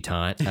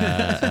debutante.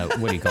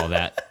 What do you call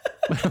that?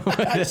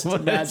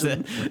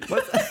 Imagine.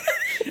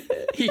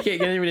 He can't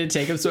get anybody to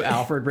take him, so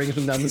Alfred brings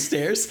him down the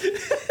stairs.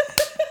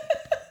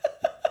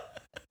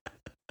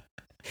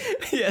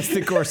 Yes,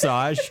 the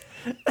corsage.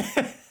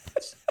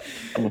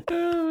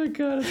 Oh my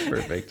God, it's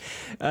perfect.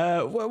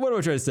 What am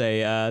I trying to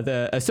say? A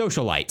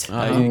socialite.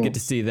 You get to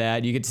see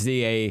that. You get to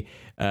see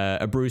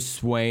a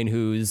Bruce Wayne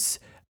who's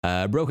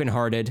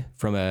brokenhearted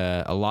from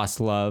a lost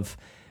love.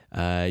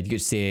 You get to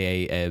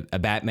see a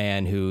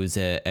Batman who's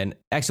an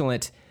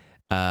excellent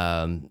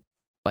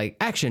like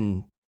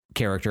action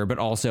character, but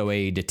also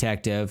a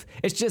detective.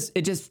 It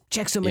just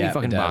checks so many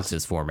fucking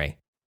boxes for me.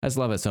 I just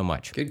love it so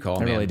much. Good call,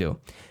 I man. really do.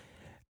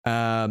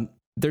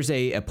 There's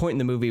a point in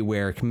the movie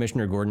where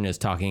Commissioner Gordon is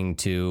talking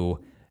to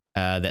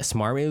that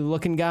smarmy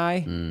looking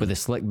guy with the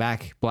slick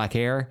back black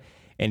hair,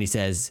 and he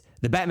says,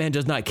 "The Batman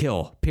does not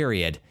kill,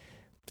 period."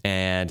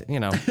 And go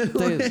a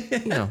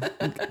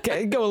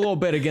little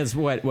bit against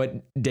what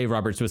Dave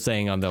Roberts was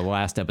saying on the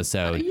last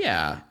episode.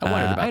 I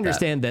wondered about I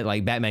understand that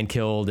like Batman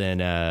killed in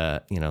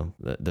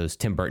those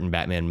Tim Burton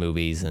Batman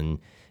movies and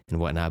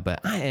whatnot,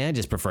 but I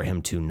just prefer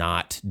him to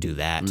not do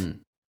that.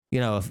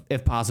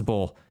 If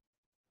possible,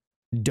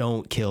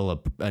 don't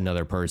kill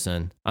another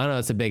person. I know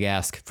it's a big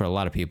ask for a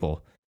lot of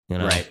people,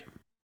 right?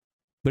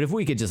 But if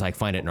we could just like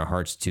find it in our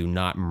hearts to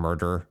not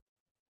murder,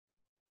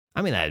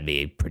 I mean, that'd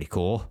be pretty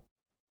cool.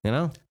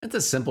 It's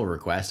a simple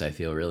request, I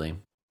feel, really.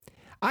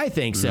 I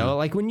think so.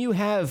 Like when you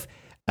have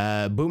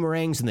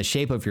boomerangs in the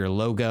shape of your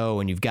logo,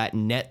 and you've got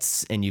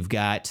nets, and you've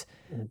got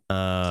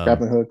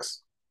grappling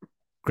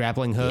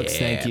hooks.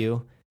 Thank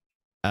you.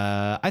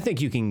 I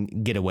think you can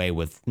get away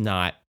with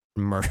not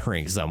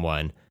murdering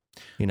someone.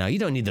 You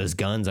don't need those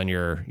guns on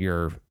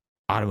your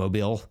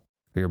automobile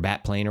or your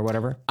bat plane or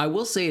whatever. I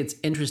will say it's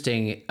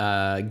interesting,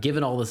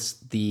 given all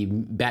the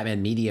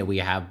Batman media we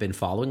have been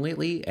following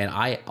lately, and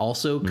I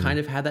also kind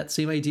of had that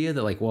same idea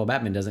that like, well,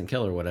 Batman doesn't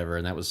kill or whatever,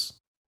 and that was,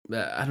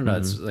 I don't know,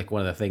 it's like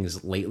one of the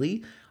things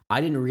lately.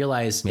 I didn't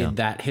realize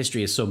that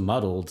history is so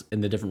muddled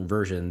in the different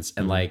versions,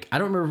 and like, I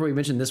don't remember if we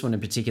mentioned this one in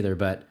particular,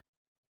 but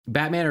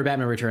Batman or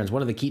Batman Returns,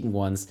 one of the Keaton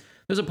ones,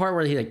 there's a part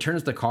where he like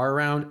turns the car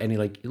around and he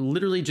like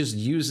literally just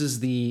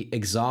uses the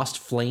exhaust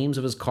flames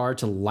of his car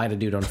to light a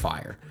dude on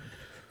fire.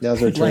 Yeah,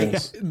 those are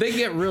trends. They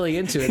get really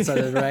into it,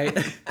 suddenly, right?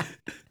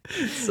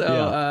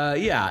 So,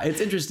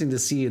 it's interesting to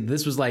see.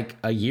 This was like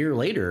a year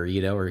later,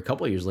 or a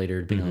couple of years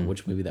later, depending on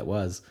which movie that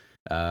was,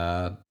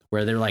 where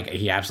they're like,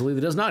 he absolutely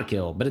does not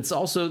kill. But it's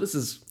also, this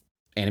is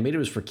animated, it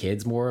was for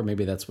kids more.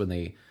 Maybe that's when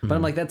they, but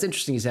I'm like, that's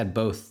interesting. He's had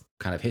both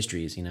kind of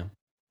histories,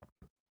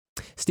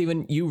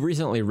 Steven, you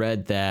recently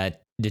read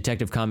that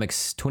Detective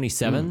Comics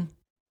 27.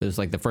 It was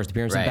like the first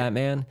appearance of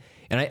Batman.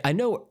 And I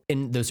know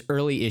in those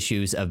early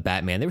issues of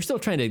Batman, they were still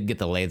trying to get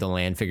the lay of the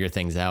land, figure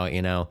things out,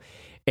 And I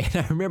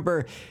don't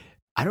remember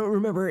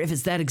if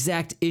it's that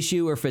exact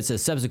issue or if it's a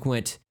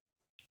subsequent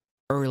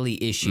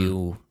early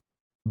issue,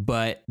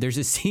 but there's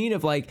a scene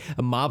of like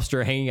a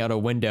mobster hanging out a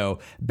window.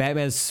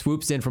 Batman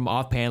swoops in from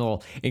off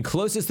panel and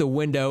closes the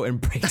window and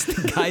breaks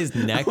the guy's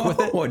neck with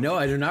it. Oh, no,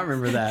 I do not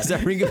remember that. Does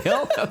that ring a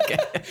bell? Okay.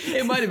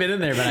 It might have been in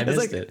there, but I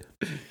missed it.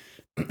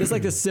 It's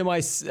like the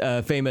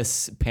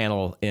semi-famous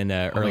panel in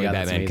early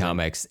Batman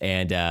comics,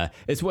 and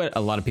it's what a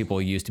lot of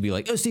people used to be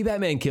like, oh, see,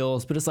 Batman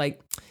kills, but it's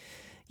like,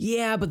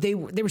 yeah, but they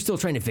were still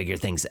trying to figure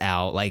things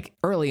out. Like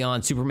early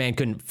on, Superman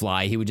couldn't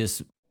fly; he would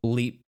just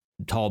leap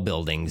tall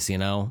buildings,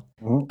 And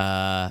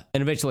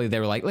eventually, they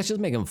were like, let's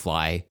just make him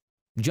fly.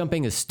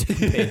 Jumping is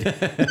stupid.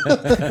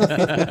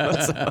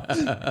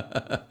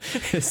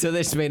 So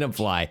they just made him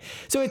fly.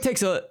 So it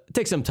takes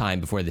some time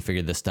before they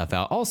figured this stuff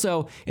out.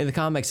 Also, in the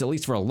comics, at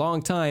least for a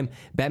long time,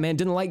 Batman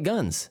didn't like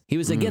guns. He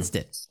was against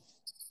it.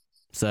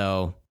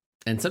 So,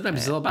 and sometimes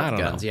it's all about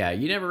guns. Yeah,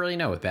 you never really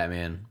know with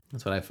Batman.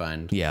 That's what I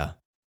find. Yeah,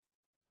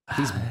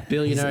 these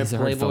billionaire he's a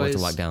hard fellow playboys to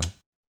lock down.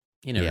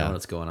 You never know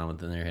what's going on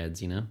within their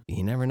heads. You never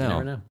know. You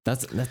never know.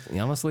 That's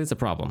honestly, it's a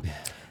problem.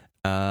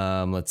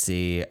 Let's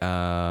see.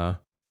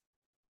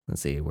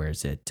 let's see, where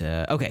is it?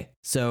 Okay,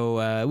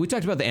 so we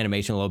talked about the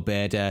animation a little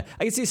bit. I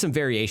can see some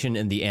variation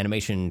in the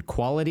animation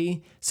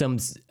quality. Some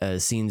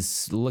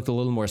scenes looked a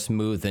little more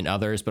smooth than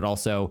others, but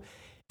also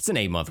it's an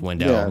 8-month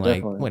window. Yeah, like,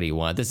 definitely. what do you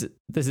want? This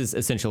is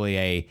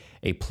essentially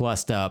a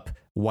plussed up,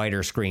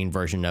 wider screen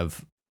version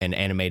of an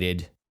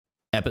animated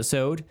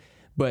episode.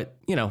 But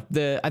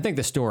I think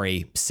the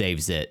story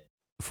saves it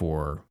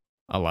for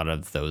a lot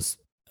of those.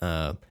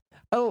 A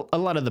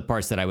lot of the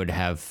parts that I would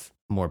have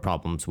more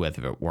problems with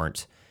if it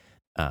weren't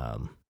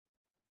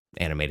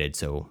animated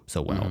so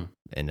well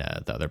in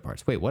the other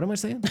parts. Wait, what am I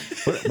saying?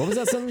 What was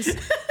that sentence?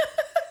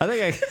 I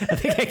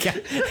think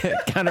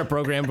I kind of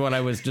programmed what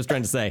I was just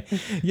trying to say.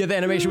 Yeah, the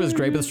animation was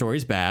great, but the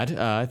story's bad.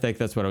 I think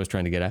that's what I was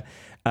trying to get at.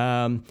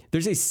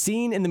 There's a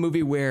scene in the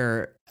movie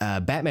where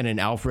Batman and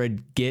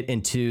Alfred get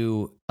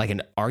into like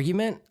an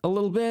argument a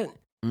little bit,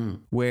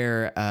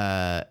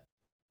 where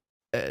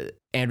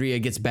Andrea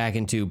gets back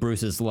into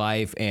Bruce's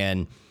life,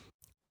 and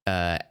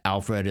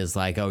Alfred is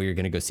like, "Oh, you're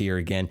gonna go see her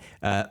again."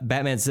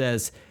 Batman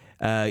says,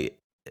 as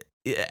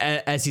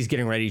he's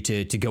getting ready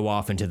to go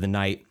off into the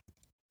night.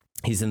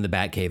 He's in the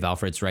Batcave.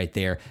 Alfred's right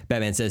there.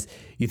 Batman says,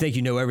 "You think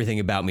you know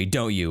everything about me,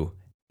 don't you?"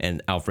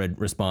 And Alfred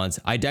responds,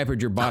 "I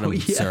diapered your bottom,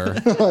 sir."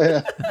 Oh,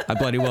 yeah. I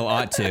bloody well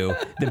ought to.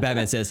 Then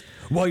Batman says,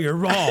 "Well, you're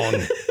wrong."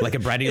 Like a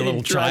bratty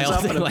little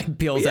child. And like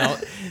peels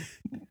out.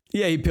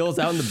 Yeah, he peels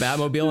out in the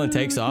Batmobile and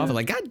takes off. I'm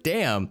like, God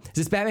damn. Is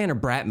this Batman or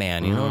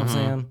Bratman? You know what I'm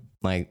saying?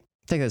 Like,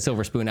 take that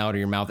silver spoon out of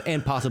your mouth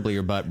and possibly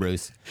your butt,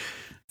 Bruce.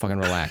 Fucking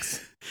relax.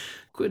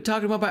 Quit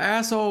talking about my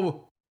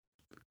asshole.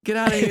 Get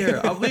out of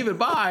here. I'm leaving.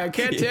 Bye. I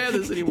can't stand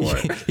this anymore.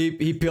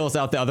 He peels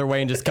out the other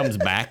way and just comes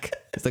back.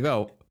 It's like,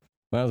 oh,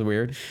 that was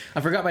weird.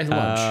 I forgot my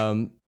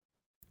lunch.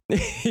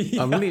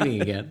 I'm leaving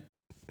again.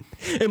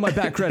 And my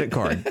back credit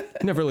card.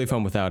 Never leave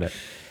home without it.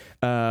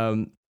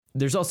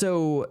 There's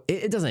also,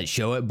 it doesn't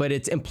show it, but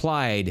it's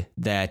implied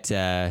that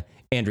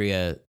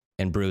Andrea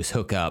and Bruce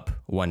hook up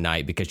one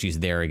night because she's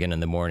there again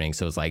in the morning.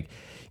 So it's like,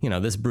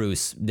 this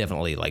Bruce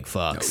definitely like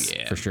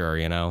fucks for sure,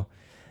 Do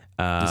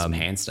some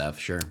hand stuff,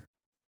 sure.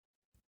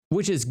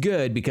 Which is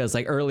good because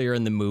like earlier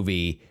in the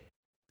movie,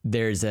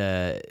 there's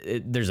a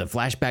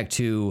flashback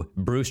to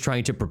Bruce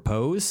trying to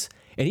propose,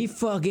 and he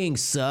fucking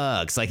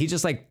sucks. Like he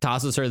just like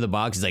tosses her in the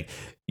box. He's like,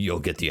 "You'll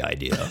get the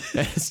idea."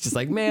 And it's just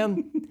like,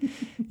 man,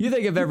 you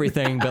think of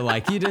everything, but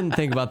like you didn't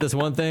think about this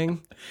one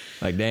thing.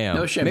 Like, damn.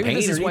 No champagne. Maybe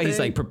this is or why he's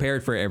anything? like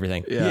prepared for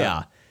everything.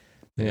 Yeah.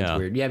 Yeah. It's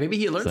weird. Yeah, maybe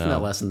he learned from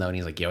that lesson though, and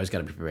he's like, "You always got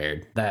to be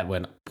prepared." That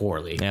went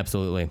poorly.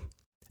 Absolutely.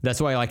 That's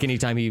why like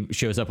anytime he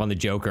shows up on the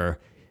Joker,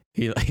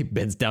 he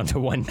bends down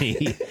to one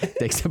knee,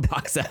 takes the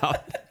box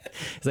out.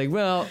 It's like,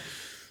 well,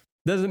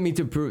 doesn't mean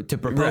to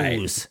propose.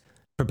 Right.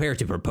 Prepare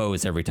to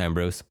propose every time,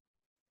 Bruce.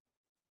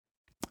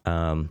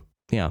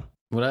 Yeah.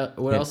 What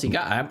else you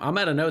got? I'm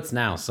out of notes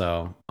now,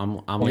 so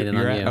I'm leaning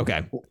on you.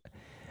 Okay.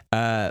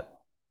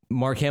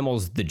 Mark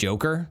Hamill's The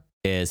Joker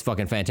is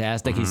fucking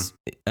fantastic. He's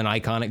an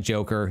iconic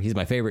Joker. He's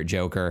my favorite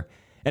Joker.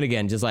 And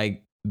again, just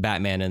like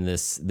Batman and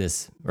this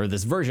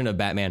version of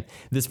Batman,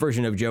 this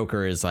version of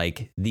Joker is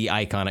like the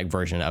iconic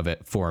version of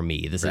it for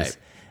me. This is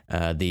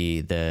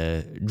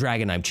the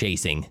dragon I'm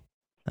chasing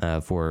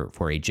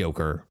for a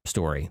Joker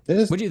story.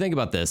 What do you think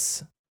about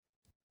this?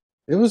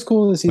 It was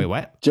cool to see Wait,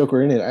 what?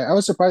 Joker in it. I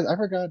was surprised. I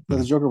forgot that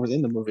the Joker was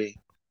in the movie.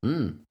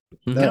 I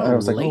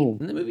was like,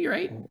 in the movie,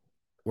 right?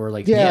 Or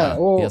like,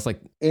 well, it's like,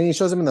 and he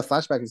shows him in the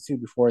flashbacks too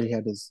before he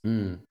had his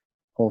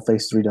whole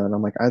face redone.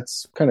 I'm like,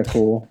 that's kind of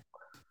cool.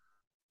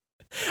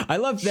 I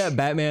love that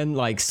Batman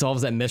like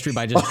solves that mystery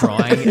by just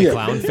drawing a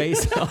clown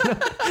face on him.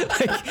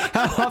 Like,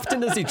 how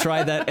often does he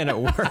try that and it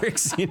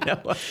works?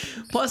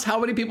 Plus, how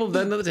many people have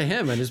done that to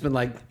him and just been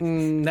like,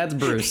 "That's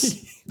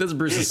Bruce. That's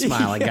Bruce's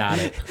smile. I got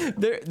it."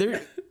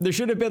 There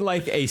should have been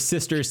like a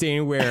sister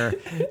scene where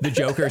the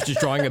Joker is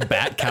just drawing a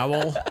bat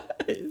cowl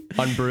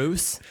on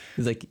Bruce.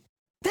 He's like,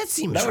 that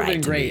seems that would have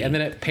been great. Me. And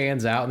then it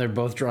pans out and they're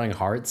both drawing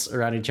hearts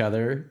around each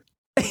other.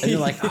 And you're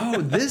like, oh,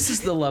 this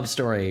is the love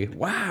story.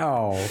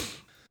 Wow.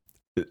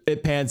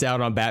 It pans out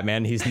on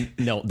Batman. He's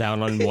knelt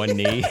down on one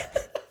knee.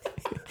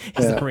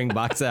 He's the ring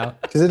box out.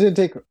 Because it didn't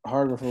take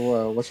hard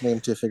for what's her name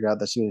to figure out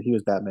that he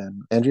was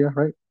Batman. Andrea,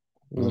 right?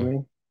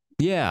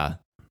 Yeah.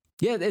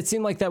 Yeah, it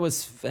seemed like that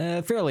was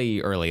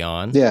fairly early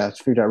on. Yeah, it's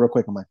figured out real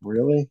quick. I'm like,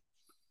 really?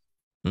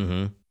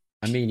 Mm-hmm.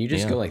 I mean, you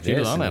just go like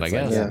this. On it, I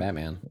guess. Like, yeah,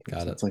 Batman.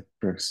 Got it. It's like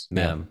Bruce.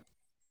 Yeah.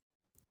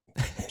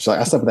 She's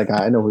like, I slept with that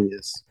guy. I know who he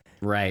is.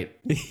 Right.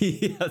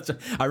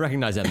 I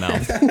recognize that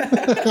mouth.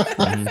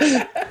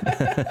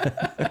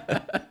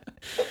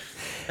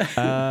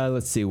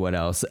 Let's see what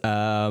else.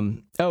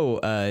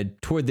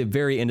 Toward the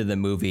very end of the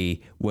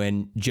movie,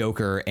 when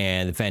Joker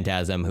and the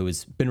Phantasm, who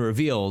has been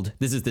revealed,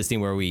 this is the scene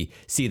where we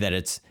see that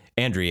it's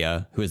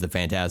Andrea who is the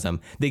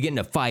Phantasm. They get in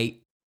a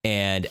fight,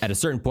 and at a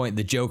certain point,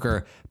 the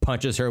Joker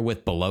punches her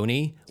with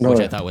baloney, which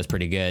I thought was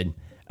pretty good,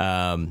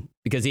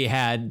 because he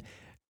had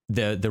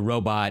the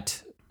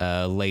robot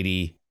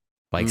lady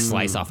like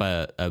slice off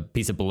a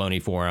piece of bologna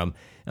for him.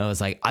 And I was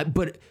like,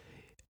 but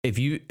if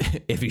you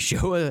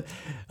show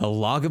a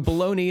log of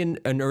bologna in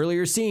an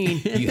earlier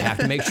scene, you have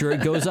to make sure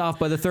it goes off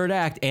by the third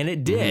act, and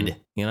it did.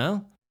 You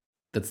know,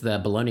 that's the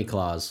bologna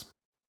clause.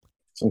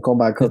 Some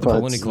callback the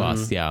bologna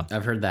clause. Yeah,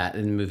 I've heard that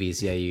in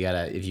movies. Yeah, you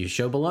gotta, if you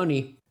show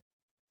bologna,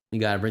 you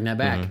gotta bring that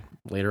back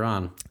later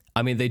on.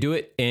 I mean, they do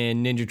it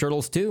in Ninja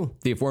Turtles too,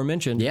 the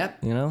aforementioned. Yep.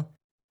 You know,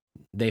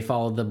 they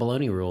followed the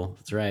bologna rule.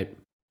 That's right.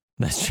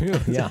 That's true.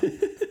 Yeah.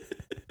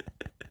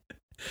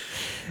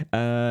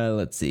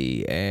 Let's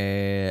see.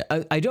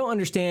 I don't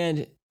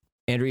understand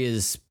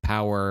Andrea's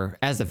power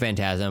as the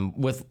Phantasm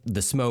with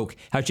the smoke,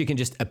 how she can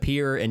just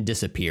appear and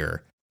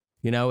disappear.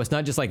 You know, it's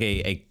not just like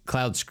a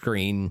cloud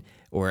screen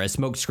or a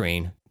smoke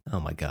screen. Oh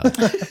my God.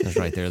 That's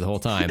right there the whole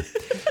time.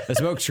 A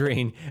smoke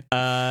screen.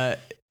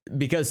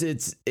 Because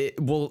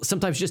it will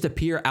sometimes just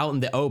appear out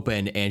in the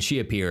open and she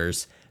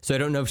appears. So I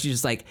don't know if she's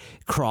just like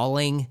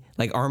crawling,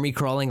 like army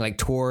crawling, like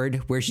toward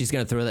where she's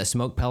going to throw that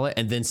smoke pellet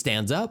and then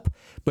stands up.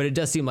 But it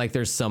does seem like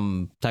there's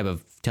some type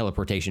of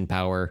teleportation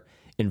power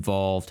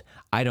involved.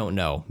 I don't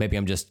know. Maybe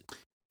I'm just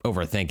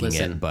overthinking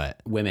it, but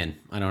women,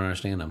 I don't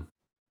understand them.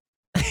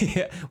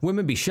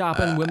 Women be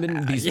shopping,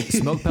 women be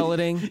smoke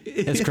pelleting.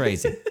 It's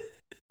crazy.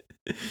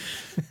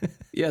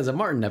 Yeah, it's a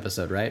Martin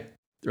episode, right?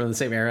 They're in the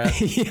same era.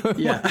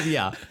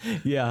 Yeah.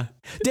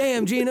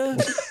 Damn, Gina.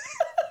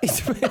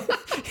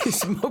 He's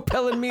smoke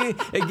pelleting me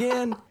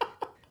again.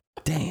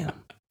 Damn.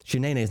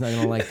 Shanae's not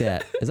going to like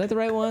that. Is that the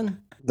right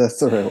one? That's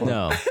the right one.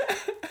 No.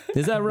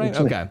 Is that right?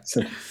 Okay.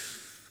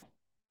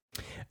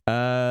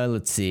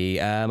 Let's see.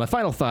 My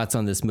final thoughts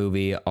on this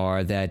movie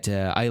are that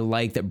I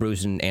like that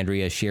Bruce and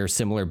Andrea share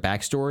similar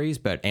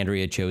backstories, but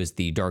Andrea chose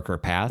the darker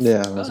path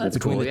that's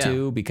between cool, the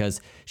two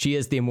because she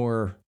is the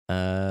more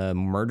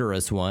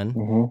murderous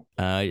one.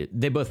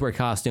 They both wear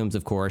costumes,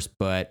 of course,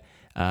 but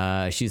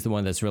she's the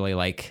one that's really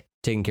like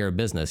taking care of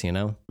business, you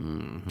know?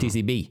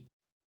 TCB.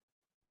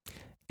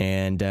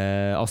 And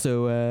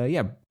also,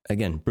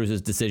 again,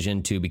 Bruce's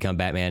decision to become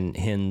Batman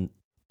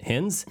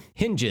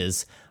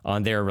hinges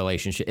on their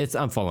relationship.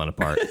 I'm falling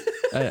apart.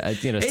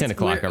 It's 10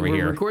 o'clock over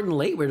here. We're recording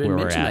late. We didn't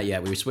mention that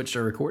yet. We switched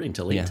our recording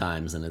to late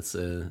times, and it's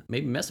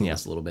maybe messing with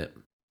us a little bit.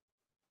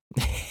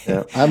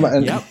 Yeah,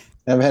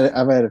 I've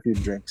had a few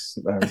drinks.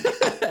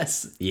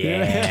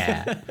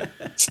 Yeah.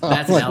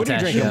 That's what are you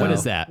drinking? What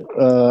is that?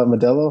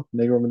 Modelo,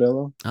 Negro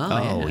Modelo.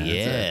 Oh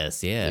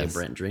yes. Yeah,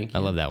 Brent drink. I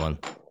love that one.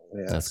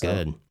 Yeah, that's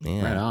good.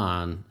 Yeah. Right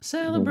on.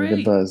 Celebrate.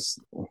 Good buzz.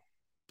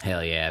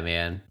 Hell yeah,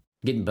 man.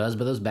 Getting buzzed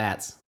by those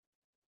bats.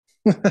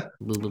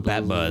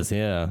 Bat buzz,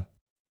 yeah.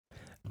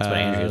 That's what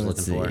Andrew was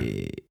looking for.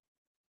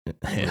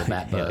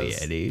 Bat buzz. Hell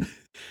yeah, dude.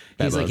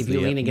 He's like, if you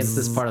lean against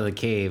this part of the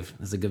cave,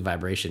 there's a good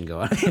vibration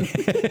going on.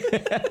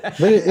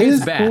 But it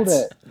is cool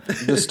that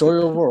the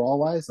story overall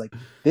wise, like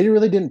they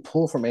really didn't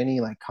pull from any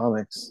like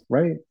comics,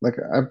 right? Like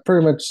I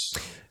pretty much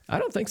I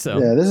don't think so.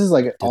 Yeah, this is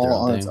like all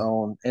on its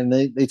own. And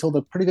they told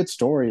a pretty good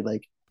story,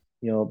 like,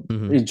 you know,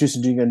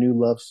 introducing a new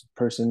love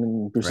person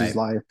in Bruce's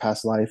life,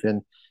 past life,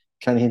 and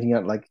kind of hinting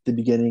at like the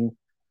beginning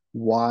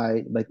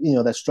why, like, you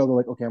know, that struggle,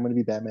 like, okay, I'm gonna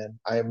be Batman.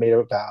 I made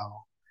a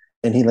vow.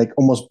 And he like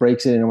almost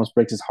breaks it and almost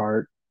breaks his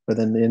heart, but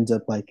then it ends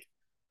up like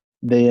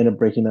they end up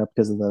breaking up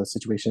because of the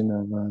situation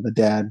of the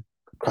dad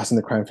crossing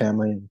the crime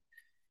family, and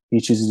he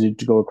chooses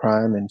to go with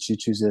crime and she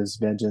chooses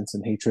vengeance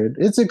and hatred.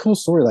 It's a cool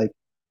story. Like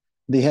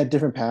they had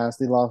different paths,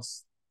 they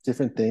lost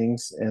different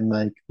things, and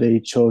like they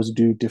chose to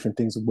do different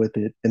things with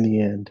it in the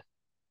end.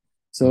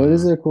 So it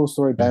is a cool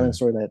story, Batman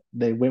story that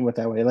they went with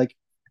that way. Like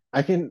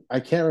I can't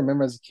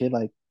remember as a kid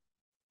like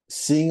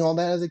seeing all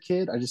that as a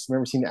kid. I just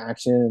remember seeing the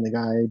action and the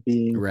guy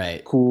being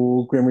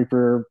cool, Grim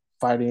Reaper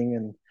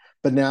fighting,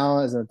 but now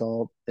as an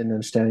adult and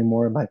understanding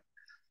more, I'm like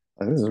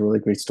this is a really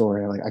great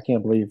story. Like I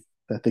can't believe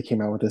that they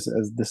came out with this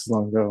as this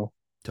long ago.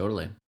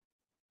 Totally.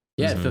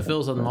 Yeah, it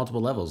fulfills on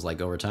multiple levels,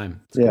 like over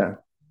time. It's cool.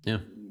 Yeah.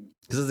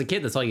 Because as a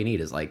kid, that's all you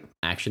need is like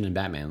action and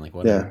Batman. Like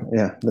whatever.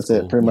 Yeah, that's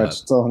it. Pretty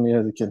much. That's all I need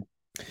as a kid.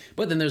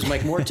 But then there's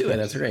like more to it.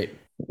 That's great.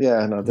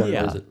 Yeah, no,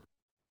 definitely. Yeah.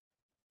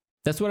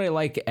 That's what I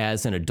like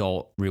as an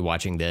adult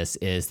rewatching this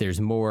is there's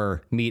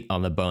more meat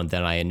on the bone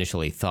than I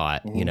initially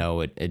thought. You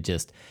know, it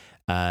just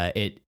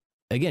it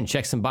again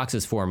checks some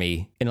boxes for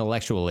me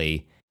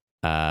intellectually.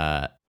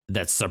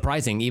 That's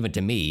surprising even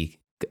to me.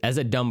 As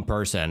a dumb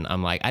person,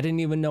 I'm like, I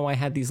didn't even know I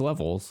had these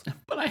levels.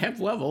 But I have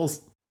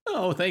levels.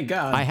 Oh, thank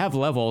God. I have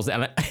levels,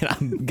 and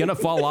I'm going to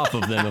fall off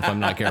of them if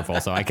I'm not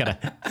careful, so I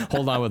got to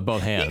hold on with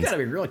both hands. You got to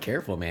be real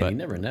careful, man. You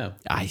never know.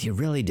 You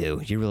really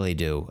do. You really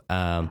do.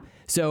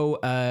 So,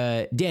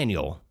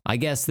 Daniel, I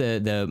guess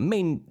the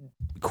main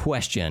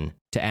question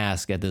to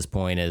ask at this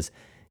point is,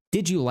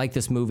 did you like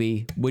this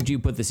movie? Would you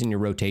put this in your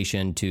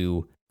rotation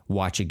to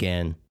watch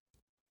again?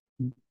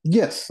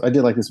 Yes, I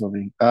did like this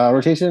movie.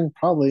 Rotation,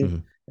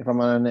 probably. If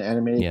I'm on an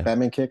animated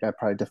Batman kick, I'd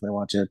probably definitely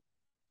watch it.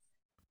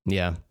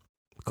 Yeah.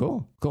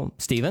 Cool.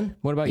 Steven,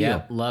 what about you?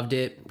 Yeah, loved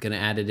it. Gonna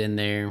add it in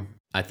there.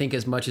 I think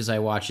as much as I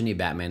watch any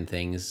Batman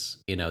things,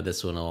 you know,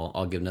 this one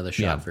I'll give another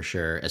shot for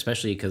sure,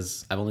 especially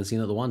because I've only seen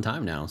it the one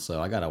time now,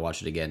 so I gotta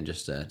watch it again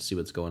just to see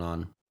what's going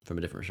on from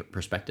a different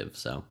perspective.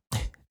 So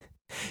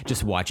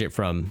just watch it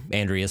from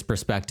Andrea's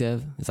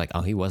perspective. It's like,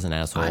 oh, he was an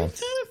asshole. I kind of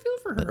feel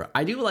for her.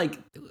 I do like.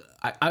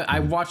 I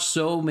watched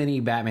so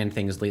many Batman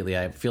things lately.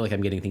 I feel like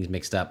I'm getting things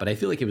mixed up, but I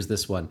feel like it was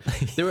this one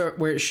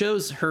where it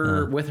shows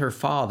her with her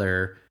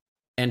father,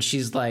 and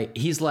he's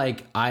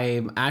like,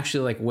 I'm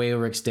actually like way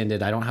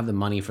overextended. I don't have the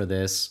money for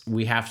this.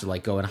 We have to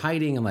like go in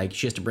hiding, and like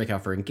she has to break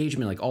out for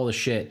engagement, like all this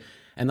shit.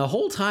 And the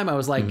whole time I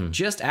was like,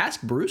 just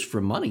ask Bruce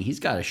for money.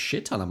 He's got a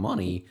shit ton of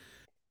money,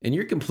 and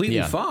you're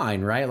completely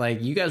fine, right?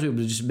 Like you guys would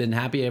have just been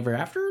happy ever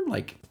after.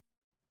 Like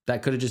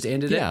that could have just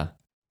ended it.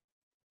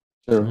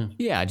 Sure.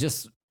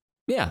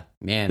 Yeah,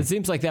 man. It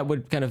seems like that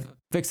would kind of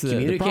fix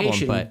the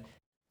problem, but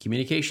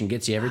communication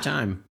gets you every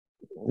time.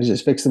 We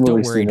just fix the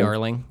movie. Don't worry,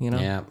 darling. You know.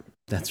 Yeah,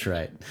 that's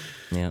right.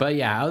 Yeah. But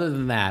yeah, other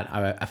than that,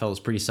 I felt it was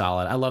pretty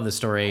solid. I love the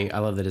story. I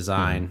love the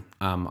design.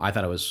 I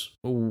thought it was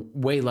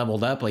way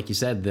leveled up, like you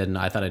said, than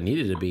I thought it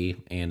needed to be.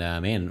 And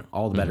man,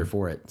 all the better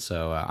for it.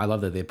 So I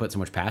love that they put so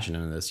much passion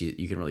into this.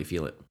 You can really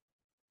feel it.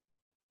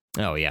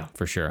 Oh yeah,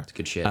 for sure. It's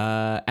good shit.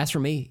 As for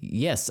me,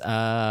 yes,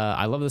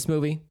 I love this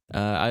movie.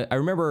 I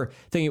remember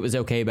thinking it was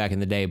okay back in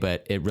the day,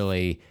 but it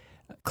really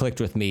clicked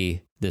with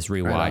me this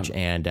rewatch,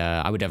 and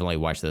I would definitely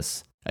watch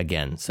this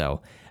again.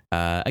 So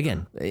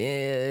again,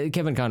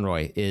 Kevin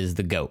Conroy is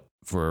the GOAT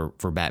for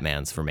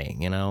Batmans for me,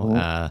 you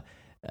know.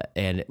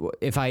 And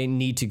if I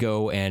need to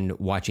go and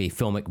watch a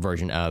filmic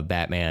version of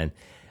Batman,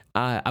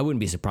 I wouldn't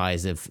be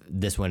surprised if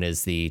this one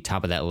is the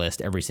top of that list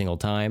every single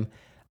time.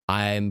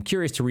 I'm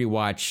curious to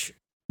rewatch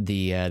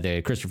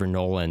the Christopher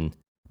Nolan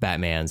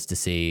Batmans to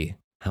see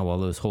how well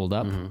those hold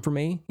up for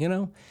me, you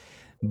know.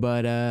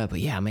 But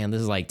yeah, man,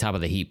 this is like top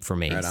of the heap for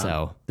me. Right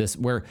so this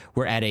we're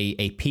at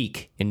a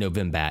peak in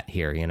November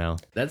here, you know.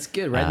 That's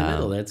good, right in the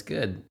middle. That's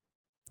good.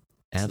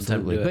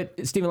 Absolutely.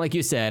 But Stephen, like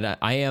you said,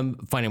 I am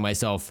finding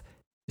myself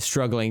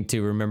struggling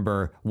to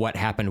remember what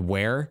happened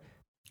where.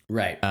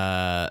 Right.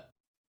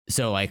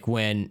 So like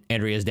when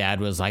Andrea's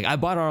dad was like, I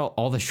bought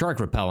all the shark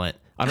repellent.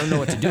 I don't know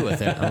what to do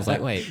with it. I was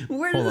like, wait,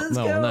 where did this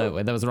go?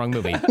 No, that was the wrong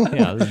movie.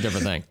 Yeah, this is a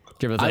different thing.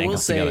 I will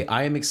say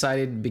I am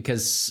excited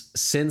because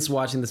since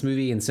watching this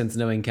movie and since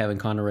knowing Kevin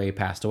Conroy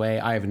passed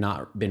away, I have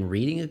not been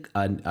reading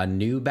a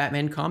new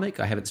Batman comic.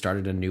 I haven't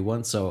started a new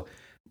one. So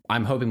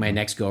I'm hoping my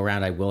next go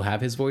around, I will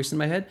have his voice in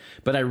my head.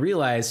 But I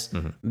realize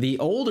the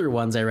older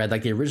ones I read,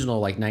 like the original,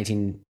 like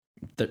 20s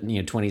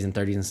and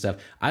 30s and stuff,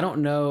 I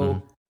don't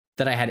know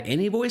that I had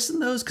any voice in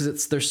those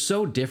because they're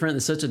so different.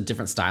 It's such a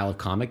different style of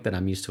comic that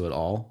I'm used to at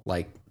all.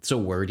 Like so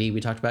wordy,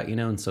 we talked about, you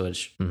know, and so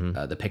it's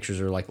the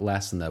pictures are like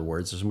less and the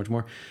words are so much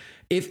more.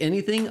 If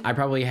anything, I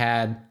probably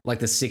had like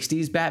the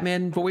 60s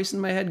Batman voice in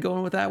my head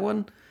going with that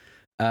one.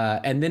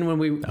 And then when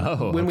we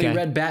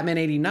read Batman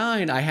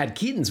 89, I had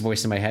Keaton's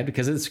voice in my head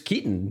because it's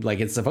Keaton, like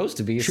it's supposed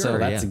to be. Sure, so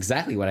that's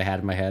exactly what I had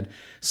in my head.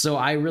 So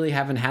I really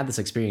haven't had this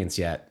experience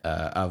yet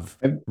of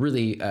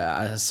really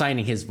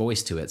assigning his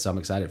voice to it. So I'm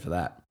excited for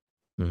that.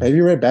 Have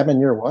you read Batman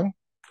Year One?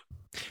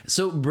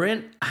 So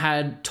Brent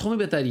had told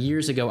me about that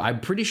years ago. I'm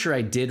pretty sure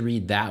I did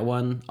read that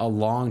one a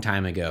long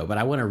time ago, but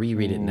I want to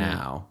reread it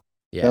now.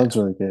 Yeah, that was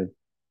really good.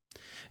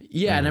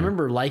 Yeah, and I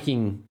remember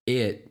liking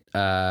it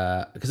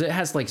because it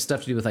has like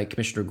stuff to do with like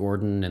Commissioner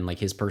Gordon and like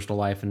his personal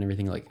life and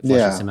everything. Like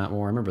fleshes him out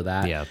more. I remember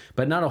that.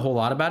 But not a whole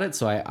lot about it.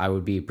 So I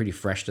would be pretty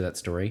fresh to that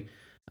story.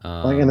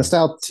 Like, and the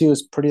style too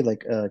is pretty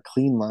like a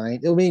clean line.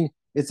 I mean,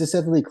 it's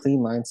deceptively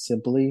clean line.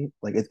 Simply,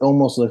 like it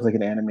almost looks like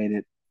an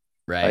animated.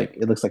 Right. Like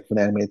it looks like an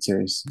animated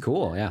series.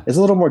 Cool. Yeah. It's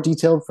a little more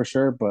detailed for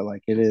sure, but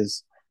like it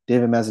is.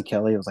 David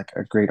Mazzucchelli was like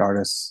a great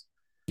artist.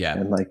 Yeah.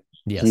 And like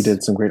he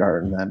did some great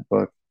art in that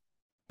book.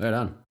 Right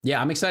on.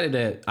 Yeah, I'm excited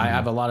to. I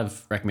have a lot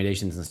of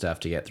recommendations and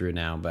stuff to get through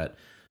now, but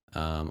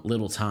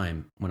little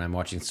time when I'm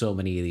watching so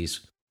many of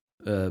these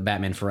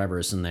Batman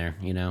Forevers in there.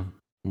 You know,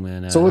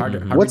 when hard to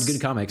read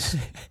good comics.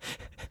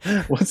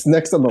 What's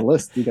next on the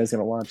list? You guys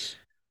gonna watch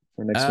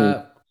for next week?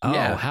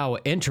 Oh, how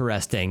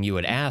interesting you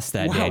would ask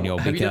that, Daniel.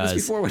 Have because you done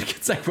this before? When it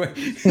gets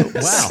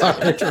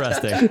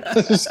interesting.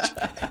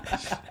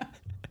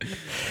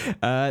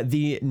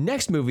 The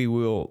next movie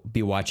we'll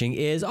be watching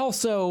is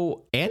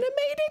also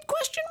animated? ?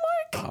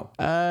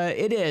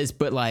 It is,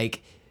 but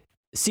like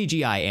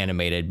CGI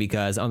animated,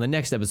 because on the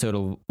next episode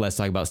of Let's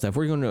Talk About Stuff,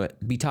 we're going to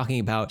be talking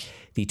about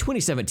the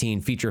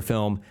 2017 feature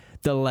film,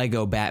 The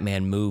Lego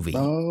Batman Movie.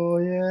 Oh,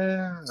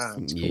 yeah.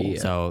 Cool.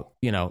 So,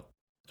 you know,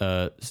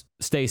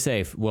 stay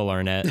safe, Will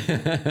Arnett.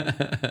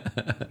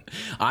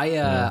 I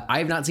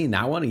have not seen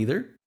that one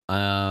either.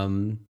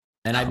 And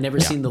I've never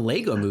seen the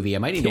Lego Movie. I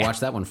might need to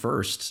watch that one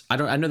first. I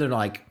know they're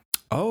like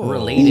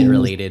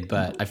related,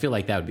 but I feel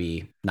like that would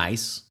be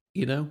nice,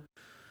 you know?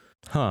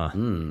 Huh.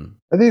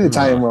 I think they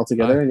tie them well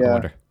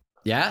together.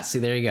 Yeah. See,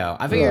 there you go.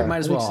 I figure might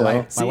as well. So.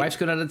 My wife's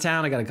going out of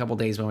town. I got a couple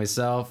days by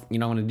myself. You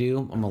know what I'm going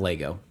to do? I'm a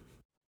Lego.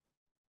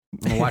 I'm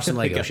going to watch some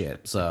Lego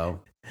shit.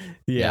 So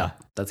yeah,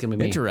 that's going to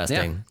be me.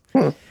 Interesting.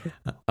 Yeah.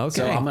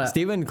 Okay. So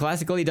Steven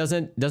classically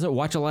doesn't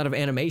watch a lot of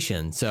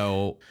animation.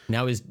 So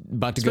now he's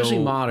about to especially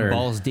go modern.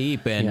 Balls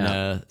deep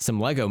in some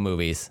Lego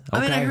movies. Okay.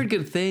 I mean, I heard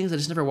good things. I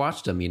just never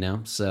watched them, you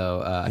know?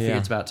 So I figure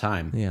it's about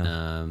time.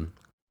 Yeah.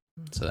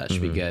 So that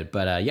should be good.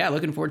 But yeah,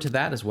 looking forward to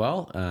that as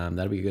well.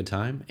 That'll be a good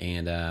time.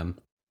 And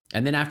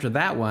then after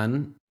that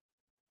one,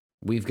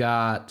 we've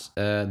got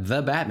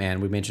the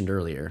Batman we mentioned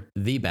earlier.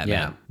 The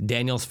Batman. Yeah.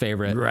 Daniel's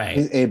favorite. Right.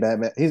 He's a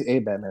Batman. He's a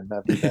Batman,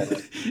 not the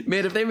Batman.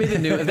 Man, if they made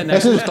the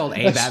next one was called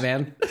A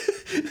Batman.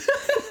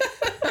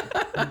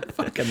 I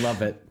fucking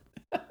love it.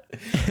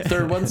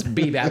 Third one's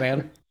B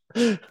Batman.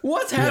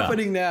 What's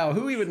happening now?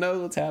 Who even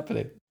knows what's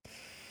happening?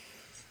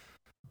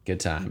 Good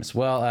times.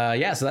 Well,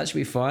 yeah, so that should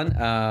be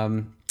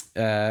fun.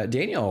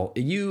 Daniel,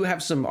 you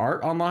have some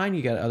art online.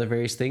 You got other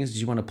various things. Did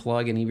you want to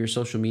plug any of your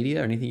social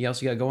media or anything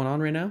else you got going on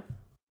right now?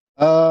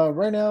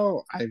 Right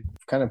now, I've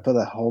kind of put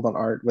a hold on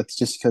art with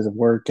just because of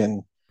work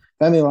and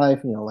family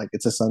life. You know, like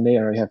it's a Sunday.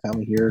 I already have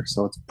family here.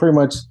 So it's pretty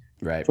much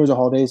towards the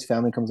holidays.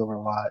 Family comes over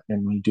a lot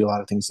and we do a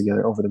lot of things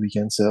together over the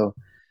weekend. So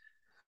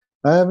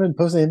I haven't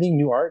posted anything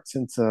new art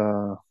since,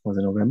 was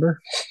it November?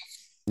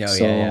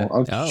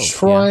 I'm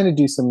trying to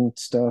do some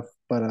stuff,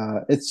 but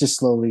it's just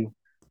slowly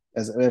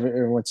as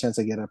every one chance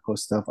I get, I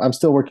post stuff. I'm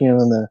still working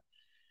on the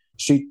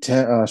Street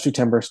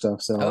Timber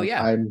stuff. So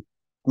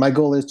my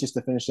goal is just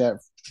to finish that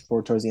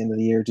for towards the end of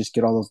the year, just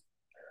get all those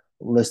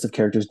list of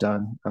characters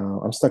done.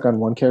 I'm stuck on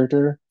one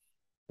character.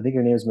 I think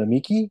her name is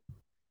Mimiki.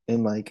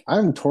 And like,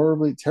 I'm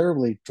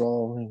terribly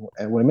drawing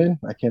at women.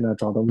 I cannot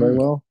draw them very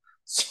well.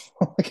 So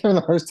I'm having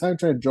a hard time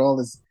trying to draw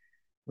this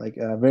like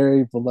a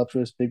very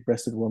voluptuous,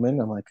 big-breasted woman.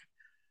 I'm like,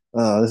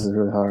 oh, this is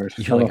really hard.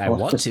 You're like, I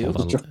want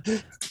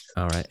to.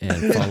 All right,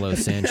 and follow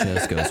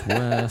Sanchez goes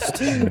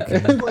west.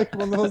 Okay. Like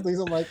one of those things.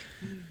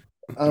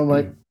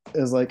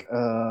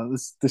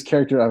 This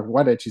character.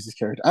 Why did I choose this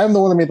character? I'm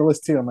the one that made the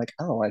list too. I'm like,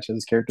 I don't know why I chose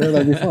this character.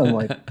 That'd be fun.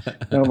 Like,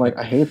 I'm like,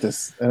 I hate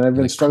this, and I've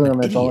been struggling on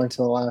that drawing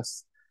for the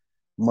last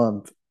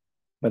month.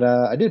 But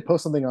I did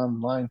post something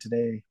online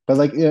today. But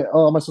like,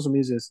 all my social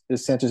media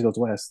is Sanchez Goes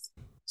West.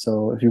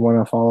 So if you want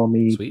to follow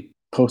me,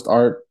 post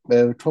art,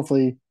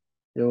 hopefully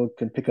you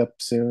can pick up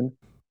soon.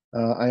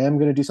 I am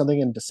going to do something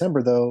in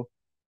December though.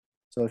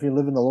 So if you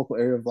live in the local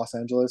area of Los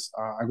Angeles,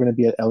 I'm going to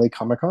be at LA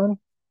Comic-Con.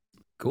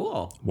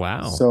 Cool.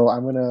 Wow. So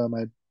I'm going to,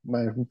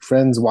 my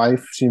friend's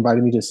wife, she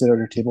invited me to sit at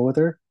her table with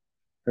her.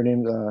 Her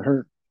name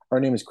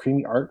is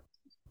Creamy Art.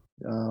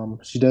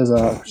 She does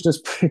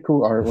pretty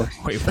cool artwork.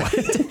 Wait, what?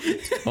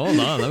 Hold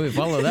on, let me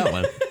follow that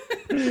one.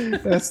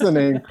 That's the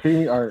name,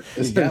 Creamy Art.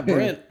 Yeah,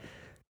 Brent.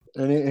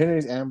 Her name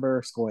is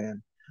Amber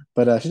Skoyan.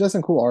 But she does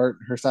some cool art.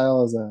 Her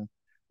style is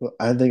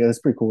I think it's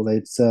pretty cool.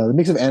 It's a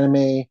mix of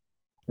anime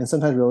and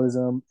sometimes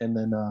realism, and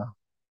then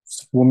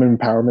woman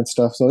empowerment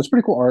stuff. So it's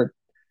pretty cool art.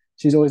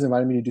 She's always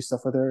invited me to do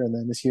stuff with her, and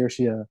then this year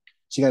she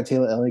got a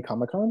table at LA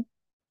Comic-Con,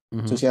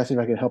 so she asked me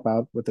if I could help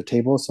out with the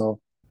table. So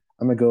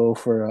I'm gonna go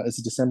for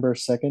it's December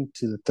 2nd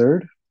to the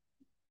 3rd,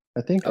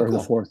 I think, or the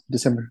 4th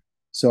December.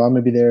 So I'm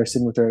gonna be there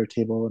sitting with her at a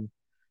table, and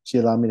she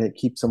allowed me to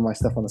keep some of my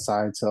stuff on the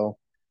side. So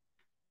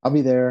I'll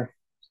be there.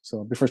 So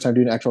it'll be first time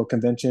doing an actual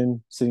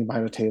convention, sitting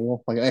behind a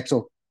table, like an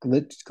actual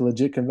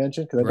legit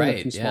convention, because I've done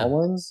a few small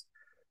ones.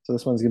 So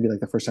this one's gonna be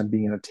like the first time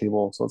being at a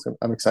table. So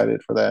I'm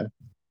excited for that.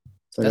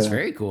 So that's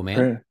very cool,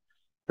 man.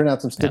 Print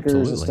out some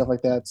stickers and stuff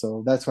like that.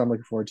 So that's what I'm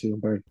looking forward to.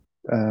 But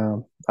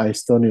I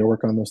still need to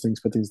work on those things,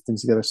 put these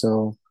things together.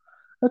 So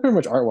that's pretty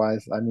much art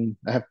wise. I mean,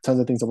 I have tons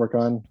of things to work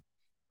on,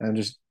 and I'm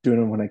just doing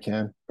them when I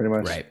can, pretty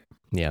much. Right.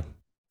 Yeah.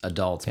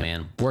 Adults,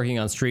 man. Working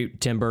on Street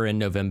Timber and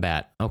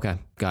Novembat. Okay,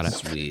 got it.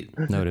 Sweet.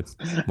 Noted.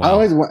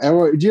 Wow.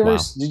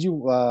 Did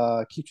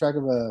you keep track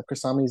of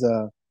Chris Sami's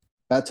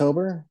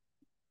Battober?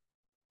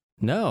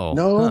 No.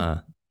 No.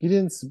 You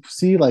didn't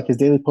see like his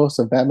daily posts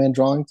of Batman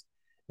drawings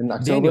in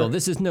October? Daniel,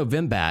 this is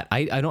Novembat.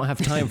 I don't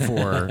have time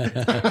for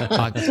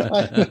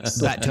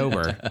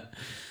Battober.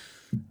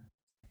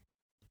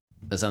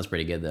 That sounds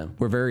pretty good though.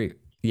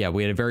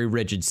 We had a very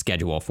rigid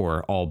schedule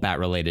for all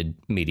bat-related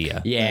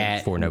media.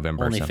 For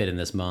November. Only fit in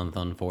this month,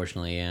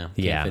 unfortunately. Can't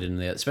fit in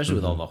especially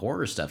with all the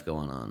horror stuff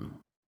going on.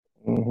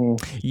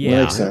 Mm-hmm.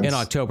 Yeah, in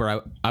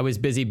October, I was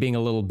busy being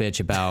a little bitch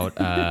about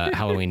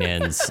Halloween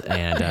Ends,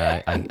 and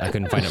I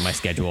couldn't find it in my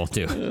schedule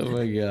too. Oh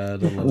my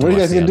god! What are you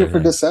guys gonna do for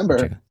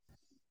December?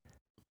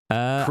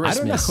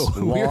 Christmas,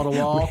 wall to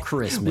wall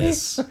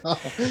Christmas.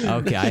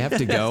 Okay, I have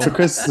to go.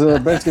 So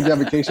Brent's gonna be on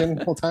vacation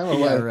the whole time, or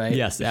what? Right.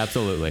 Yes,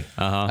 absolutely.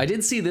 I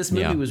did see this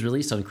movie was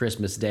released on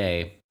Christmas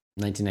Day,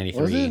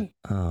 1993.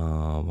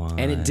 Oh my!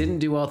 And it didn't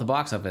do well at the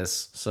box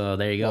office. So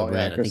there you go,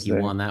 Brent. I think you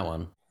won that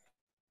one.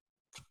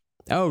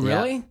 Oh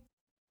really? Yeah.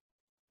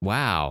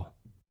 Wow.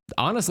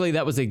 Honestly,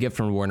 that was a gift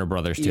from Warner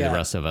Brothers to the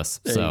rest of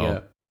us.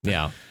 So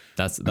yeah,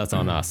 that's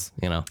on us.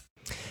 You know.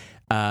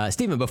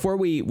 Stephen, before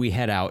we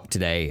head out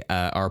today,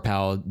 our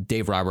pal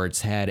Dave Roberts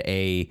had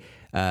a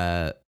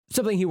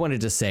something he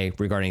wanted to say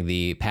regarding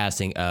the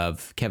passing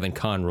of Kevin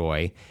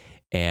Conroy,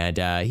 and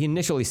he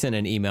initially sent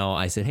an email.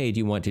 I said, "Hey, do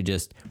you want to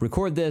just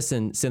record this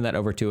and send that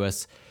over to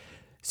us?"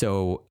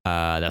 So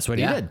that's what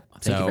he did.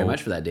 Thank you very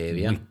much for that, Dave.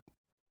 Yeah,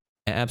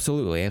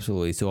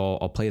 absolutely. So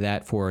I'll play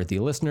that for the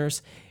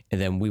listeners, and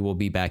then we will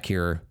be back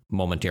here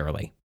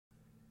momentarily.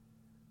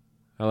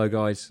 Hello,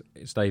 guys.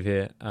 It's Dave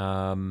here.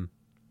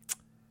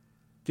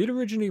 Did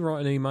originally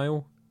write an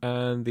email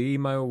and the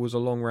email was a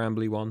long,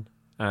 rambly one,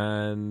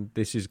 and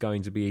this is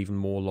going to be even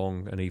more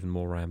long and even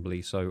more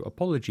rambly, so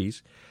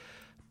apologies.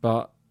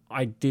 But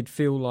I did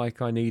feel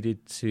like I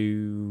needed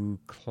to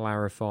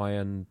clarify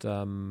and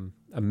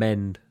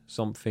amend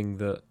something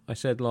that I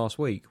said last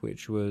week,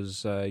 which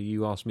was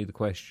you asked me the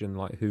question,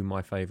 like, who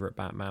my favourite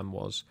Batman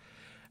was.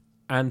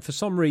 And for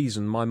some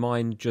reason, my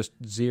mind just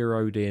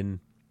zeroed in,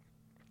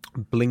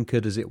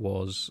 blinkered as it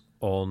was,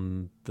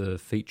 on the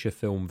feature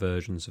film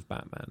versions of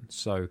Batman.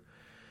 So,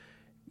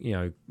 you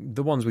know,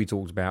 the ones we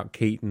talked about,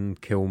 Keaton,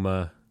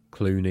 Kilmer,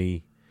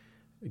 Clooney,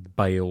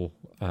 Bale,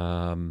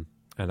 and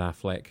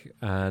Affleck.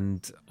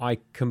 And I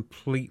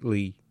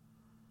completely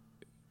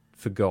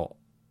forgot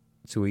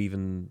to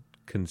even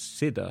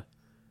consider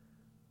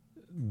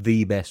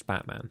the best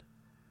Batman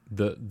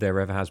that there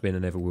ever has been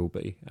and ever will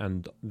be.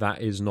 And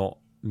that is not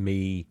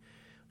me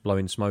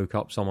blowing smoke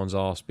up someone's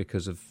arse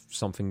because of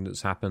something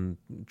that's happened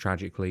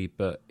tragically,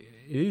 but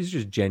it is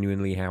just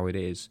genuinely how it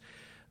is.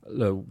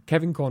 Look,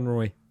 Kevin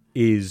Conroy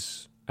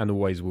is and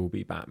always will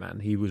be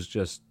Batman. He was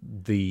just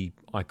the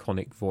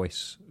iconic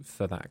voice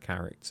for that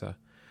character.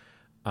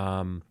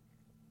 A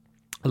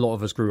lot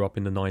of us grew up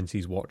in the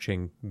 90s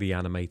watching the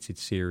animated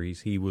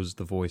series. He was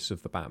the voice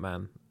of the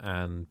Batman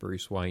and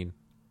Bruce Wayne,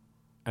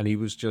 and he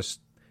was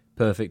just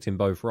perfect in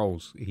both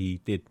roles.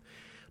 He did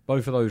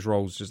both of those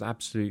roles just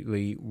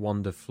absolutely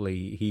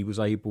wonderfully. He was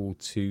able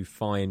to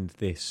find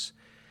this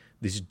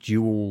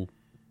dual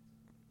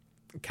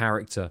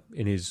character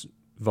in his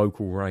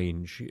vocal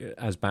range.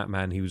 As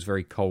Batman, he was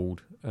very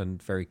cold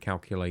and very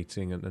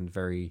calculating and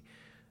very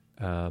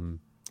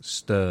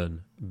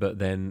stern. But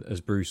then as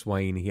Bruce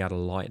Wayne, he had a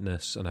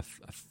lightness and a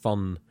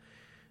fun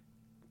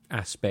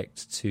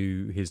aspect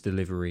to his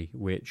delivery,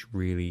 which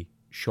really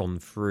shone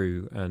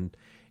through. And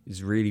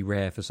it's really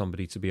rare for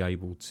somebody to be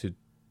able to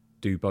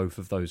do both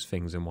of those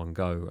things in one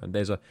go. And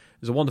there's a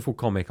wonderful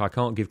comic. I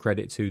can't give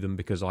credit to them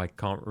because I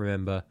can't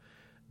remember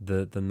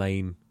the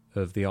name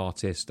of the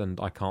artist, and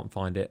I can't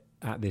find it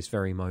at this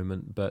very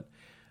moment. But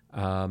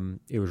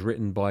it was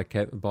written by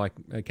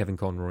Kevin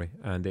Conroy,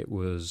 and it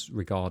was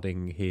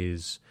regarding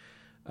his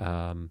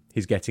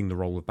getting the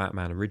role of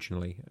Batman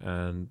originally,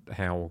 and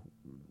how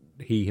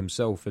he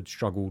himself had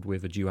struggled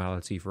with a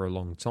duality for a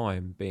long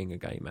time, being a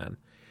gay man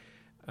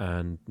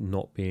and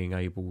not being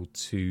able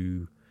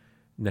to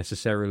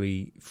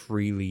necessarily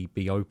freely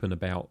be open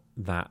about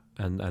that,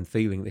 and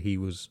feeling that he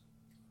was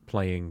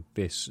playing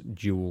this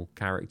dual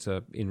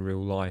character in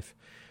real life.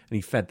 And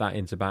he fed that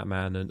into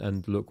Batman,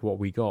 and look what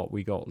we got.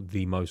 We got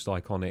the most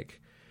iconic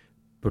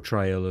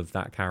portrayal of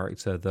that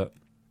character that,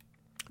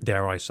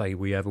 dare I say,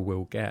 we ever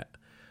will get.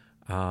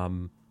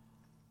 You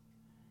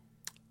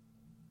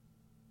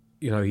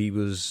know, he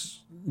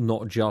was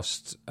not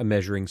just a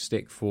measuring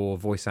stick for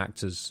voice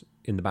actors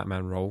in the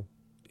Batman role.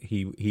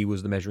 He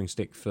was the measuring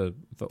stick for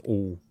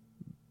all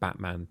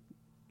Batman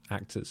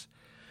actors.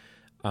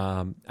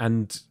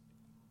 And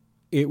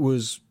it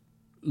was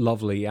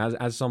lovely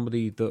as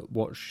somebody that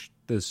watched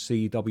the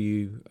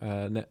CW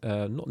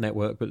not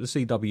network, but the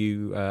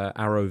CW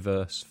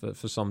Arrowverse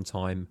for some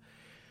time.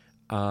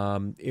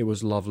 It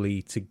was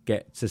lovely to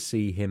get to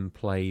see him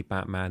play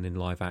Batman in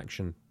live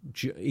action,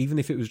 even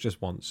if it was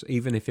just once,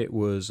 even if it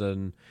was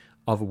an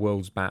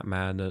Otherworld's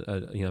Batman,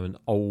 an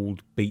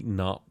old, beaten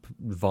up,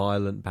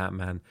 violent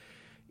Batman.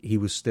 He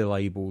was still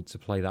able to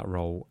play that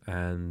role,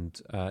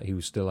 and he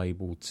was still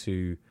able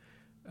to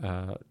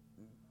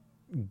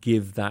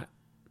give that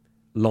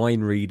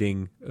line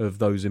reading of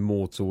those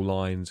immortal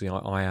lines. You know,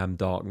 I am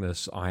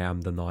darkness, I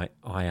am the night,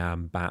 I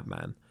am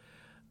Batman.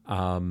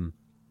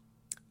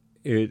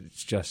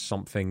 It's just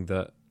something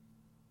that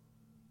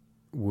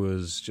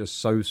was just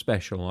so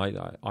special.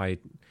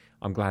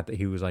 I'm glad that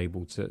he was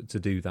able to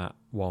do that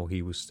while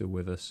he was still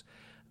with us.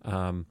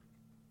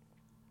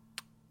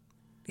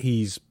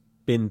 He's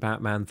been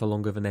Batman for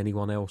longer than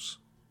anyone else.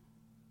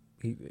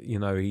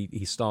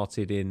 He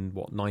started in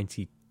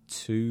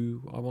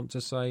 92, I want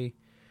to say.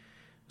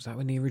 Was that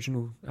when the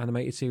original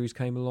animated series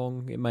came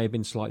along? It may have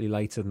been slightly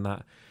later than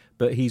that,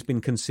 but he's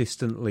been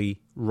consistently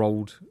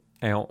rolled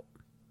out.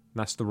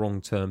 That's the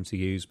wrong term to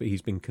use, but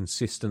he's been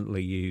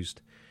consistently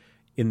used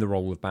in the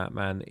role of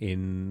Batman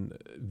in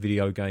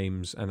video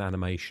games and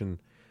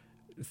animation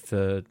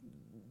for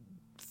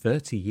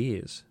 30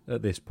 years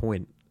at this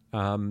point.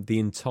 The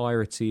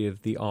entirety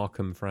of the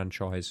Arkham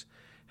franchise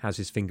has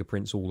his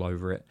fingerprints all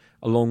over it,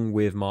 along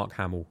with Mark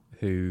Hamill,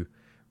 who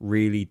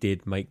really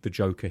did make the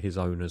Joker his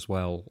own as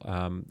well.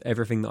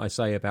 Everything that I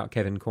say about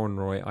Kevin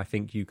Conroy, I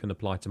think you can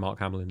apply to Mark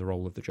Hamill in the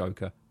role of the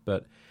Joker,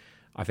 but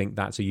I think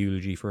that's a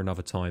eulogy for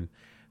another time.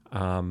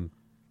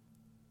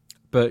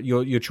 But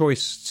your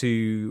choice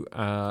to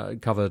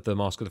cover The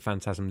Mask of the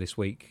Phantasm this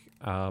week,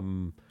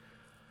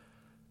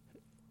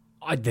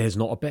 there's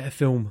not a better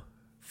film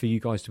for you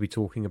guys to be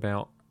talking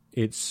about.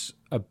 It's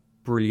a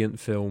brilliant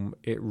film.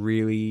 It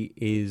really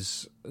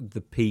is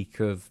the peak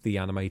of the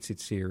animated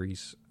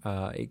series.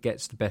 It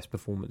gets the best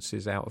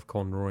performances out of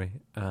Conroy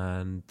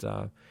and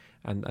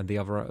the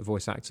other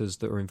voice actors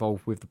that are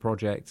involved with the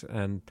project.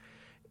 And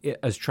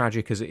as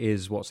tragic as it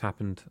is what's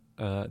happened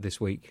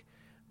this week,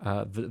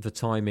 The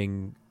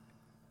timing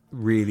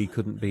really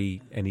couldn't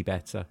be any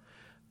better.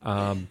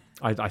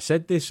 I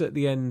said this at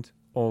the end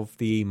of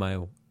the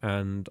email,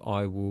 and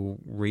I will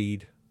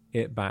read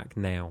it back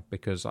now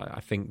because I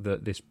think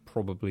that this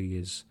probably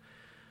is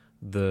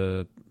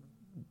the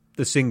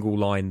single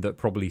line that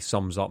probably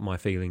sums up my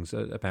feelings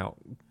about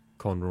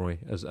Conroy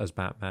as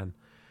Batman.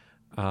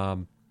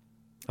 And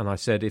I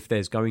said, if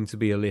there's going to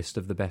be a list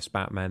of the best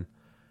Batman,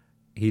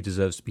 he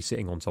deserves to be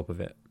sitting on top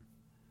of it.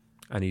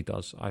 And he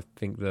does. I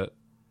think that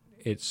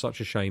it's such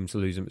a shame to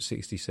lose him at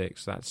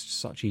 66. That's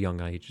such a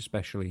young age,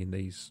 especially in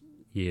these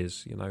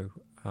years, you know.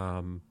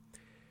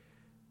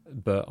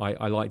 But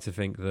I like to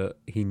think that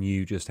he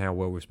knew just how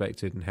well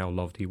respected and how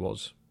loved he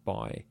was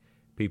by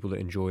people that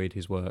enjoyed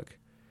his work.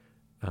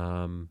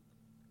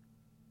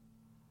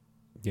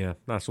 Yeah,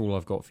 that's all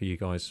I've got for you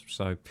guys.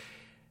 So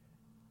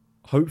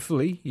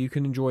hopefully you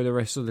can enjoy the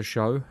rest of the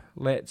show.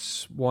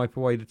 Let's wipe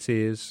away the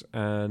tears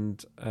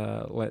and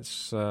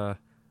let's have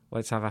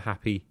a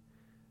happy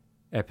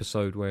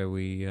episode where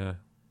we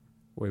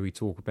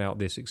talk about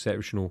this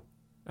exceptional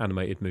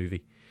animated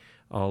movie.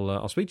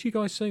 I'll speak to you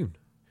guys soon.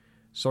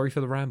 Sorry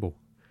for the ramble.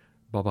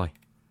 Bye-bye.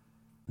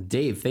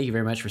 Dave, thank you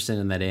very much for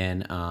sending that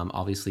in.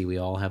 Obviously, we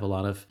all have a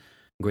lot of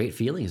great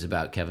feelings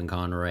about Kevin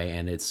Conroy,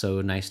 and it's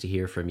so nice to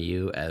hear from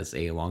you as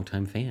a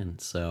longtime fan.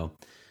 So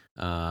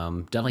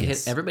definitely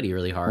hit everybody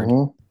really hard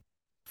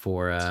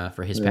for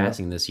his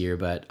passing this year,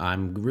 but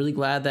I'm really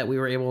glad that we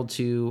were able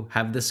to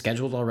have this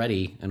scheduled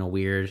already in a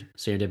weird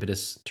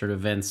serendipitous turn of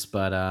events.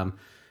 But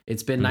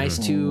it's been nice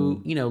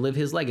to, you know, live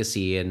his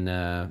legacy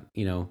and,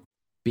 you know,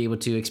 be able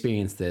to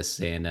experience this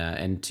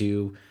and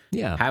to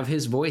have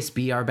his voice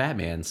be our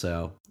Batman.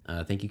 So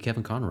thank you,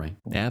 Kevin Conroy.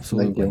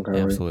 Absolutely.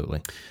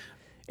 Absolutely.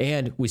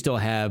 And we still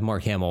have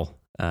Mark Hamill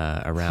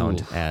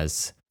around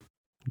as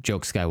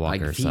Joke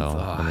Skywalker. Like, so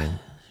I mean,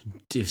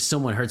 if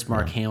someone hurts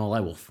Mark Hamill, I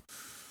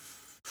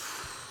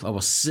will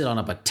sit on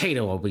a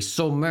potato. I'll be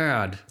so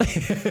mad.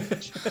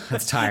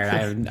 That's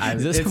tired.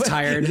 It's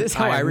tired. Is this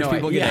how Irish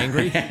people get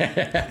angry?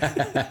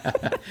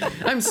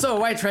 I'm so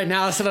white right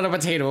now. I sit on a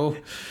potato.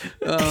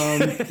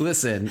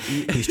 Listen,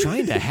 he's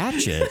trying to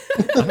hatch it.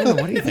 I don't know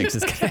what he thinks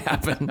is going to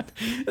happen.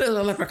 There's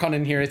a leprechaun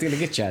in here. He's going to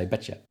get you. I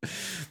bet you.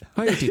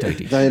 Now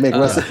you make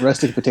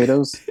rustic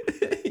potatoes.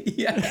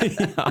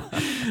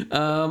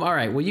 All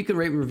right. Well, you can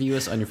rate and review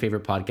us on your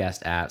favorite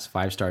podcast apps.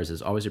 5 stars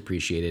is always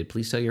appreciated.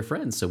 Please tell your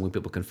friends so when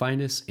people can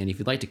find us. And if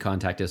you'd like to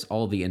contact us,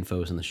 all of the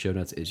info is in the show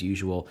notes as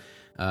usual.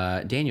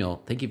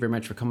 Daniel, thank you very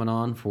much for coming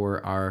on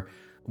for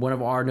one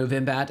of our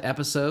November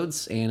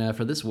episodes and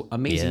for this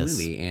amazing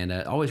movie. And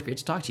always great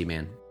to talk to you,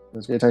 man. It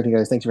was great talking to you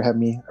guys. Thanks for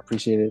having me. I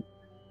appreciate it.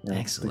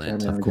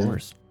 Excellent. Of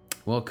course.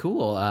 Well,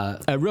 cool.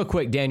 Real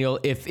quick, Daniel,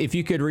 if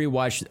you could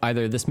rewatch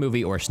either this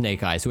movie or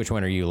Snake Eyes, which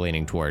one are you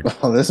leaning toward?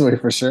 Oh, this movie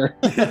for sure.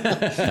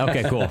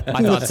 Okay, cool.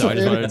 I thought so. I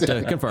just wanted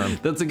to confirm.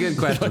 That's a good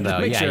question, though.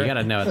 Yeah, you got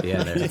to know at the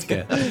end there. That's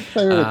good.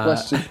 Favorite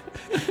question.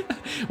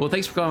 Well,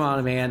 thanks for coming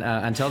on, man.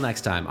 Until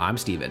next time, I'm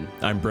Steven.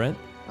 I'm Brent.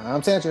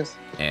 I'm Sanchez.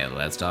 And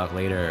let's talk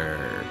later.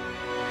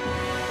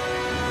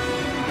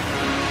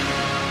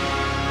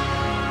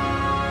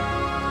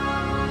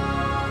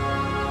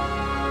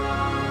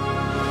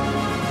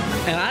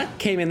 And I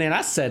came in there and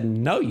I said,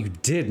 no, you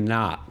did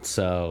not.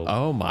 So,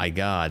 oh my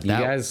God,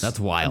 that's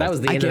wild. That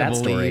was the end of that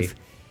story.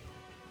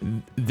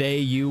 They,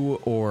 you,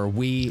 or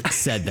we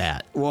said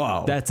that.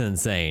 Whoa, that's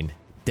insane.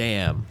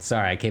 Damn.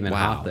 Sorry, I came in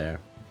hot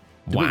there.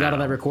 Did we got all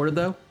that recorded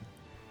though?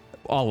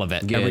 All of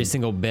it, good. Every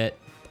single bit,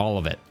 all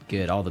of it.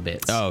 Good, all the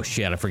bits. Oh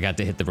shit, I forgot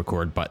to hit the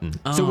record button.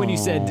 Oh. So when you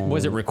said,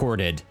 was it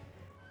recorded?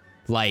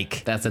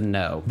 Like, that's a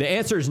no. The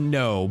answer is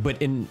no,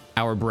 but in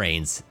our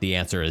brains, the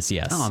answer is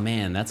yes. Oh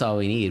man, that's all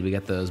we need. We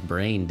got those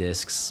brain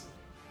discs.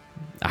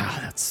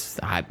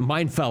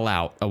 Mine fell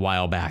out a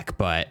while back,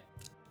 but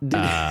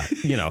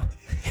you know,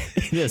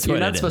 you're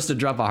not supposed to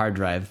drop a hard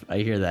drive. I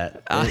hear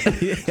that.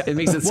 It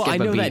makes it skip I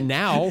know a beat. that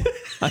now.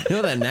 I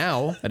know that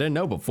now. I didn't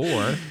know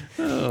before.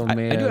 Oh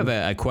man, I do have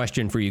a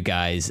question for you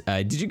guys.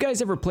 Did you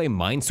guys ever play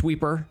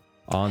Minesweeper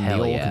on the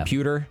old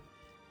computer?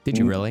 Did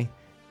you really?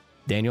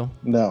 Daniel?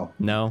 No,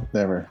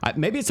 never.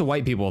 Maybe it's a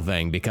white people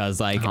thing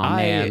because, like,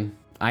 man,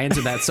 I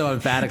answered that so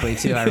emphatically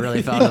too. I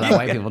really fell into that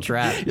white people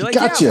trap. You're like,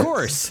 gotcha. Yeah, of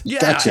course. Yeah,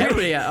 gotcha.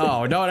 Everybody.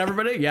 Oh, not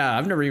everybody. Yeah,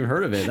 I've never even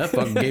heard of it. That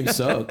fucking game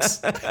sucks.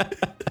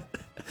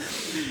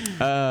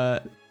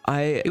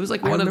 It was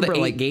like one of the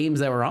 8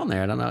 games that were on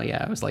there. I don't know.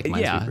 Yeah, it was like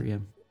Minesweeper. Yeah,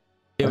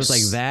 it was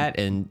like that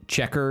and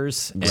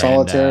checkers,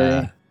 Solitary.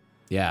 And,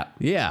 yeah,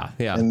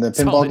 and the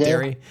pinball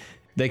game.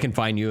 They can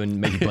find you and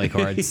make you play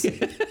cards.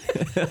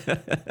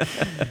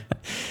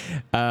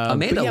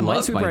 Amanda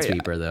loves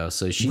Minesweeper though,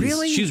 so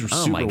she's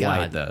super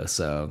white though.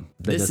 So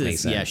this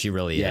is she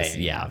really is.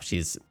 Yeah,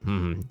 she's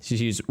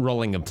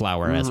rolling in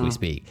flour as we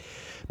speak.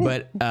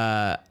 But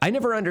I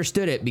never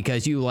understood it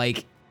because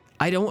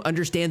I don't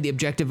understand the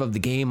objective of the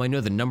game. I know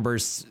the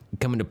numbers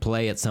come into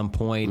play at some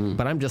point,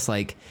 but I'm just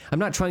like, I'm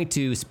not trying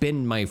to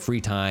spend my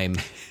free time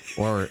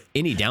or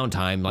any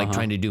downtime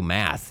trying to do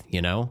math,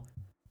 you know?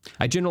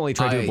 I generally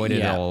try to avoid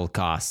it at all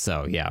costs.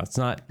 So yeah, it's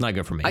not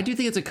good for me. I do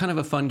think it's a kind of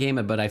a fun game,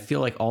 but I feel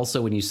like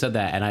also when you said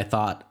that, and I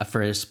thought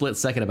for a split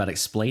second about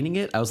explaining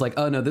it, I was like,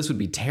 oh no, this would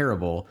be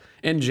terrible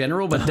in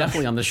general, but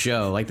definitely on the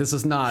show. Like this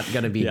is not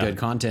going to be good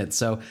content.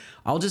 So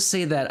I'll just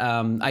say that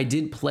I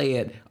did play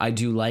it. I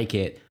do like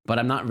it, but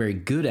I'm not very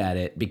good at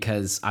it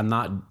because I'm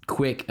not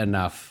quick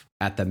enough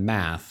at the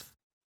math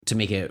to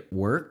make it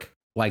work.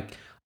 Like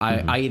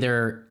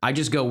I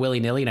just go willy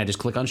nilly and I just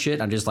click on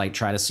shit. I'm just like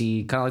try to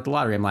see kind of like the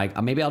lottery. I'm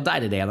like, maybe I'll die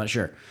today. I'm not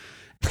sure.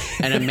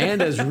 And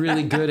Amanda's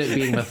really good at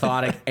being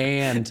methodic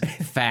and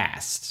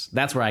fast.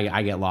 That's where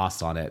I get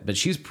lost on it. But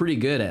she's pretty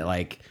good at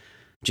like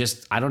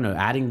just, I don't know,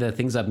 adding the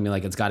things up and be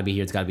like, it's got to be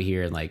here. It's got to be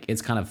here. And like,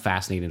 it's kind of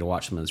fascinating to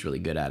watch someone that's really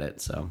good at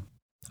it. So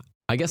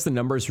I guess the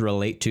numbers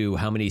relate to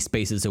how many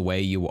spaces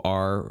away you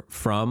are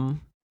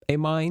from a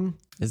mine.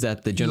 Is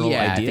that the general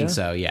idea? I think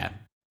so. Yeah.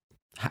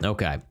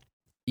 Okay.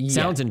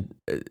 Sounds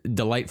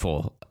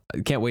delightful.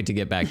 Can't wait to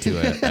get back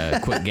to a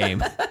quick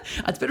game.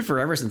 It's been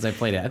forever since I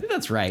played it. I think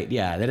that's right.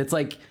 Yeah, that it's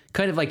like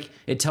kind of like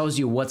it tells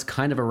you what's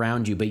kind of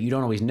around you, but you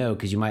don't always know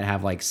because you might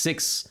have like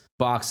 6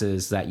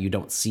 boxes that you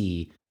don't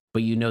see,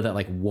 but you know that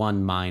like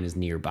one mine is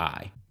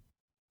nearby.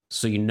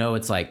 So you know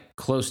it's like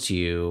close to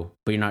you,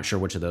 but you're not sure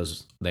which of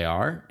those they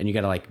are, and you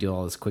got to like do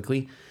all this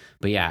quickly.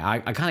 But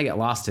yeah, I kind of get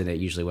lost in it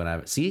usually when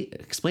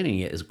explaining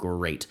it is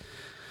great.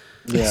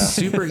 Yeah,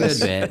 super good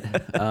bit.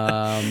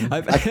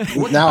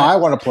 Now I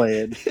want to play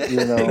it.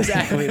 You know?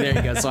 Exactly. There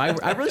you go. So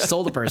I really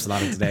sold a person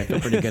on it today. I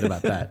feel pretty good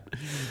about that.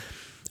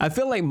 I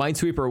feel like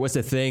Minesweeper was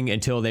a thing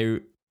until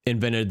they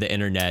invented the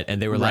internet, and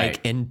they were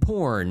like, "In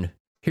porn,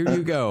 here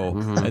you go,"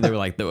 and they were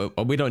like,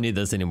 "We don't need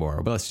this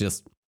anymore. But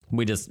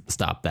we just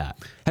stop that."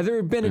 Have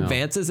there been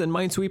advances in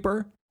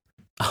Minesweeper?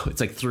 Oh,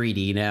 it's like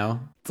 3D now.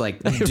 It's like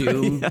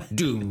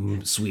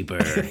Doom Sweeper.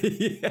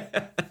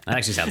 That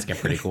actually sounds like a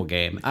pretty cool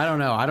game. I don't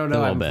know. I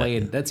haven't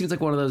played. That seems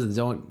like one of those that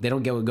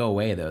don't go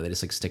away though. They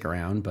just like stick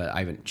around, but I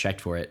haven't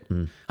checked for it.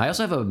 I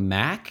also have a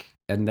Mac,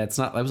 and that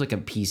was like a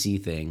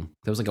PC thing.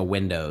 That was like a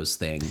Windows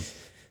thing.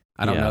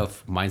 I don't know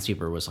if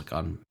Minesweeper was like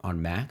on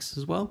Macs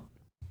as well.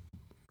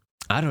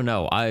 I don't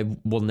know. I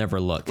will never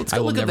look. I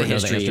will never know the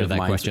answer to that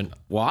question.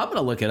 Well, I'm going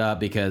to look it up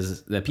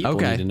because the people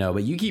need to know,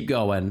 but you keep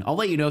going. I'll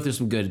let you know if there's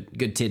some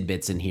good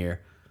tidbits in here.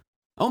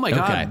 Oh my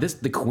God,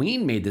 the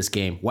Queen made this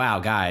game. Wow,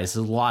 guys,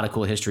 there's a lot of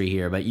cool history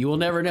here, but you will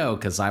never know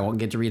because I won't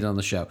get to read it on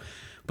the show.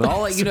 But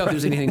I'll let you know if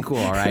there's anything cool,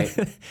 all right?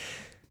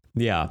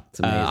 Yeah.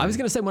 I was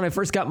going to say when I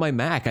first got my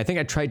Mac, I think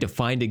I tried to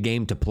find a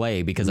game to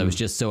play because I was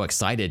just so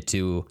excited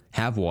to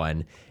have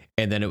one.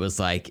 And then it was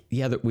like,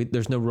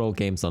 there's no role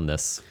games on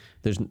this.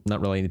 There's not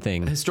really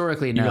anything.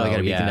 Historically, no. You really got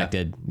to be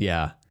connected.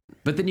 Yeah.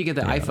 But then you get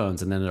the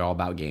iPhones, and then they're all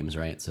about games,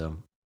 right? So.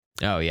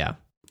 Oh, yeah.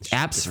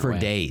 Apps for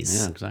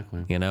days. Yeah,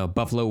 exactly. You know,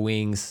 buffalo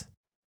wings,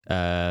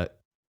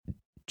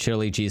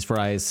 chili cheese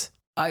fries,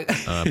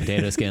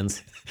 potato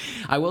skins.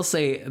 I will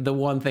say the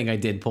one thing I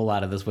did pull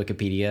out of this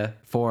Wikipedia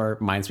for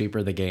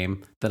Minesweeper, the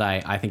game, that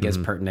I think is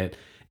pertinent,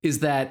 is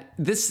that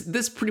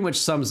this pretty much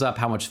sums up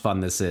how much fun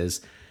this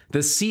is.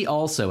 The see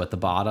also at the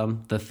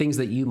bottom, the things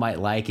that you might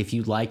like if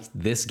you liked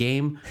this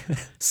game.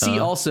 See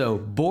also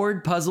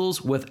board puzzles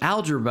with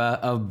algebra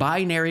of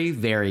binary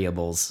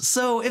variables.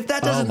 So if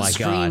that doesn't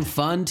scream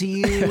fun to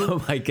you,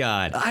 oh my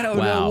God, I don't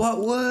know what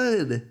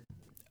would.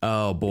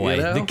 Oh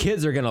boy, the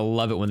kids are gonna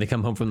love it when they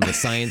come home from the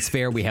science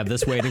fair. We have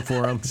this waiting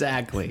for them.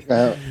 Exactly.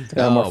 I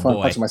have more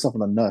fun punching myself in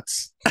the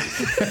nuts.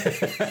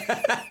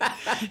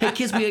 Hey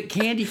kids, we got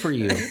candy for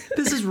you.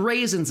 This is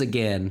raisins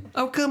again.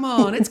 Oh come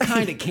on, it's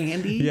kind of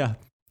candy. Yeah.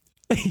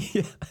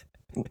 Yeah.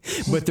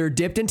 But they're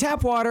dipped in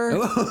tap water.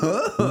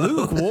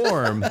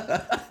 Lukewarm.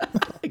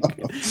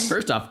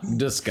 First off,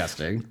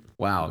 disgusting.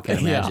 Wow,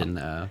 can't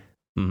imagine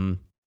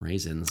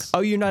raisins. Oh,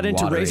 you're not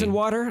into raisin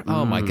water?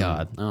 Oh my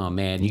God. Oh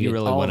man, you get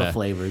really all the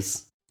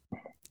flavors.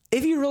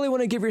 If you really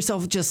want to give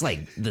yourself just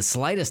like the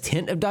slightest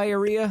hint of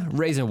diarrhea,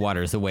 raisin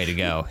water is the way to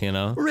go, you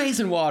know?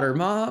 Raisin water,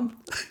 Mom.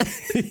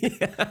 It's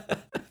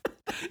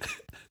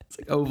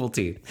like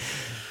Ovaltine.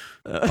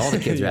 All the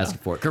kids are asking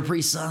for it.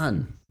 Capri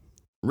Sun.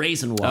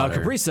 Raisin water.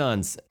 Capri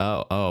Suns.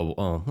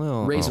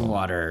 Oh. Raisin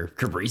water.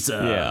 Capri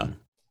Sun. Yeah.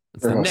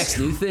 It's the next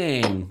new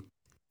thing.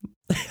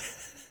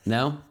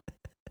 No?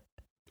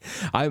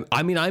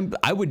 I mean,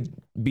 I would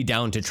be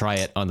down to try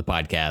it on the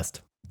podcast,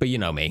 but you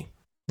know me.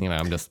 You know,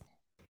 I'm just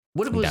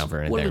down for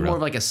anything. What if it was more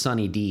of like a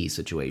Sunny D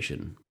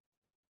situation?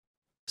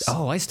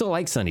 Oh, I still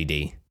like Sunny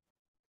D.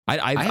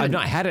 I've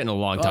not had it in a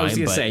long time,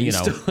 but you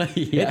know,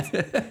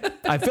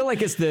 I feel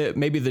like it's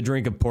maybe the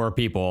drink of poor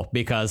people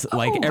because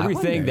like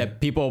everything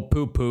that people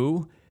poo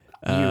poo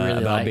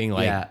about being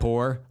like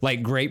poor,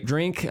 like grape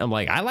drink. I'm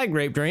like, I like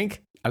grape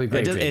drink. I mean,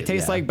 it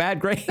tastes like bad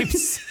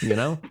grapes, you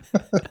know.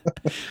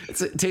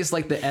 It tastes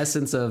like the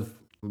essence of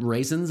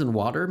raisins and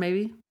water,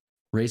 maybe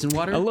raisin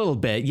water. A little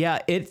bit, yeah.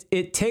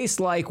 It tastes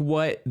like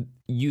what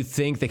you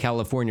think the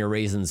California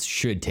raisins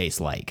should taste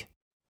like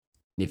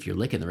if you're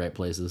licking the right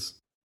places.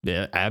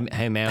 Yeah,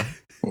 hey man,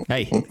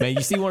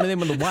 you see one of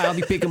them in the wild,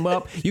 you pick them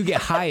up, you get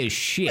high as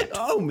shit.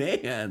 Oh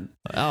man,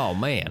 I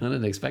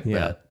didn't expect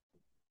that.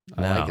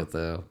 I No. like it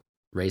though.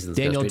 Raisins.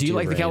 go Daniel, straight do to you your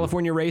like the brain.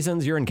 California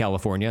raisins? You're in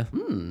California.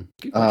 Good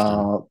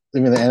question.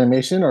 You mean the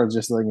animation or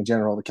just like in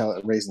general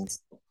the raisins?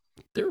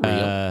 They're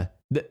real.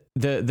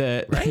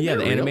 The Right? yeah, They're the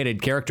real.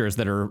 animated characters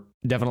that are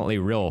definitely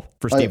real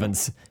for Oh, yeah.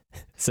 Steven's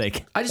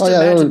sake. I just Oh,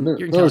 yeah, imagine they're-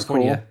 you're in that was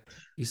California. cool.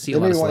 You see They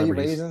a lot made of me want to eat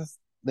celebrities. raisins.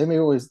 They made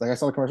always like I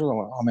saw the commercials. I'm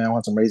like, oh man, I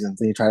want some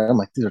raisins. And you try it. I'm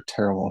like, these are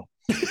terrible.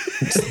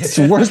 It's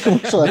the worst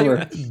commercial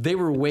ever. They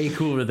were way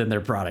cooler than their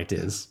product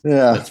is.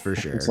 Yeah, That's for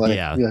sure. it's like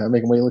Yeah.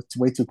 make them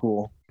way too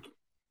cool.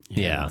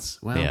 Yeah.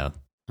 Well, Yeah.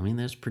 I mean,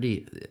 it's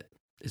pretty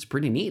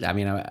neat. I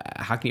mean,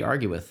 how can you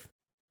argue with,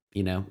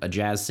 a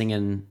jazz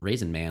singing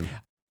Raisin Man?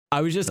 I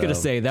was just gonna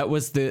So- say that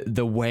was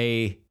the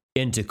way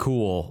into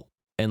cool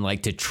and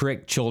like to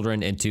trick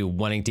children into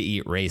wanting to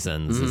eat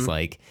raisins. It's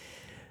like,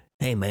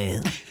 hey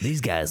man,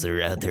 these guys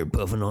are out there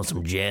puffing on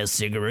some jazz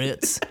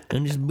cigarettes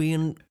and just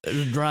being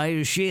as dry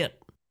as shit.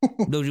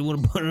 Don't you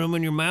want to put them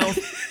in your mouth?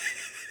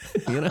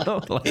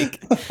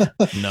 Like,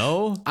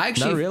 no,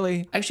 not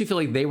really. I actually feel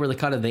like they were the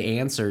kind of the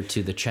answer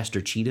to the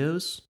Chester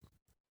Cheetos,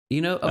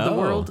 of the Oh.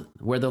 world,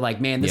 where they're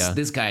like, man, Yeah.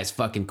 this guy is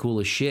fucking cool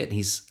as shit.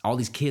 And all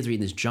these kids are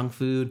eating this junk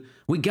food.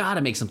 We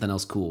gotta make something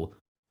else cool.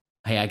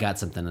 Hey, I got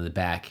something in the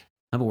back.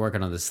 I've been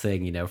working on this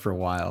thing, for a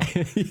while.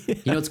 You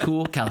know what's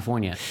cool?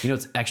 California. You know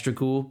what's extra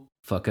cool?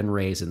 Fucking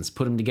raisins.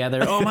 Put them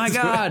together. Oh my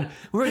God,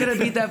 we're gonna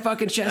beat that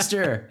fucking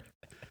Chester.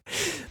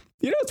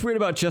 You know what's weird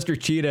about Chester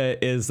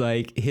Cheetah is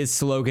like his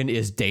slogan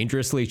is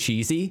dangerously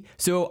cheesy.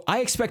 So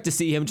I expect to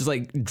see him just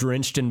like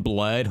drenched in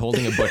blood,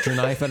 holding a butcher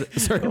knife at a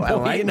certain I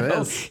point. like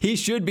this. He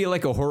should be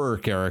like a horror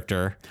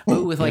character.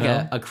 Ooh, with like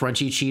a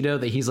crunchy Cheeto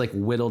that he's like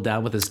whittled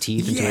down with his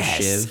teeth into a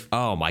shiv.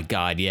 Oh my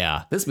God,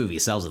 yeah. This movie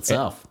sells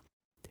itself.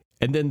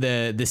 And then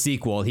the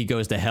sequel, he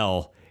goes to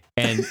hell,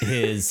 and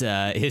his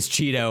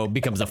Cheeto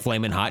becomes a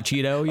flaming hot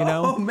Cheeto.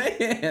 Oh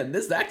man,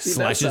 this actually does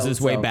Slashes sell his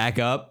way itself. back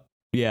up.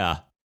 Yeah,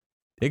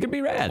 it could be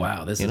rad.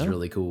 Wow, this is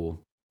really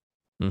cool.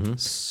 Mm-hmm.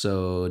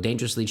 So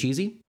dangerously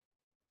cheesy.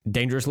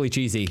 Dangerously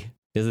cheesy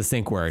is a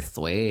sync word.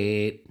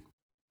 Sweet.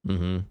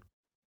 Mm-hmm.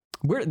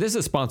 This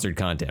is sponsored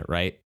content,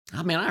 right?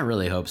 I mean, I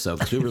really hope so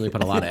because we really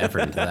put a lot of effort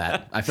into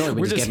that. I feel like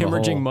We're just gave him a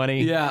hemorrhaging whole-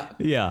 money. Yeah,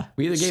 Yeah.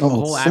 we either gave him a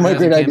whole So many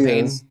advertising great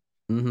campaign,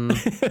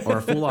 ideas. or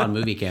a full-on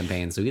movie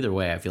campaign. So either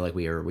way, I feel like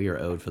we are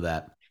owed for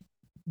that.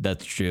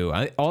 That's true.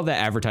 All the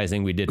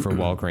advertising we did for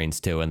Walgreens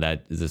too, and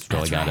that just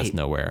really That's got us right.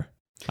 nowhere.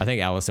 I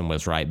think Allison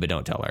was right, but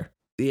don't tell her.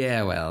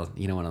 Yeah, well,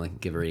 you don't want to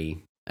give her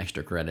any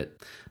extra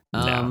credit.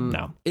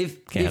 No.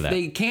 If Can't have that.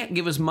 they can't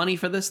give us money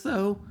for this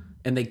though,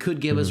 and they could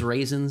give Mm-hmm. us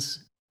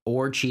raisins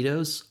or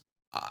Cheetos,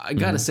 I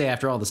gotta say,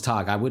 after all this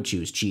talk, I would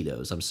choose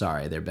Cheetos. I'm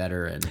sorry, they're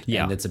better, and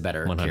it's a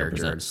better 100%.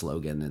 character and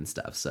slogan and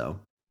stuff. So,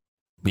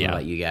 I don't know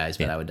about you guys,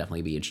 but I would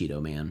definitely be a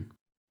Cheeto man,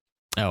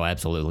 Oh,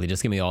 absolutely.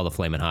 Just give me all the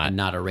flaming hot. and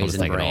not a I'll just raisin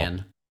take it all.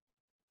 brand.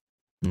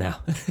 No.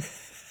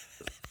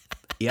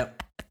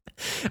 Yep.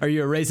 Are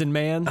you a raisin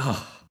man?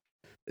 Oh,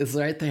 it's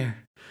right there.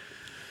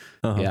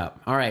 Uh-huh. Yeah.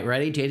 All right.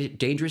 Ready?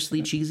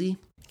 Dangerously cheesy.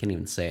 Can't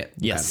even say it.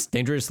 Yes.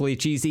 Dangerously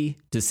cheesy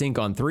to sync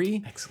on 3.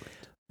 Okay. Excellent.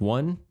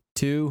 1,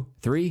 2,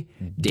 3.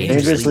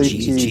 Dangerously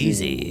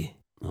cheesy.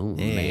 Oh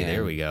Hey, man,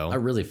 there we go. I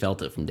really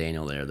felt it from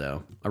Daniel there,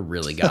 though. I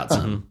really got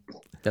some.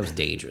 That was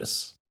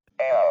dangerous.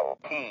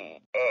 LP.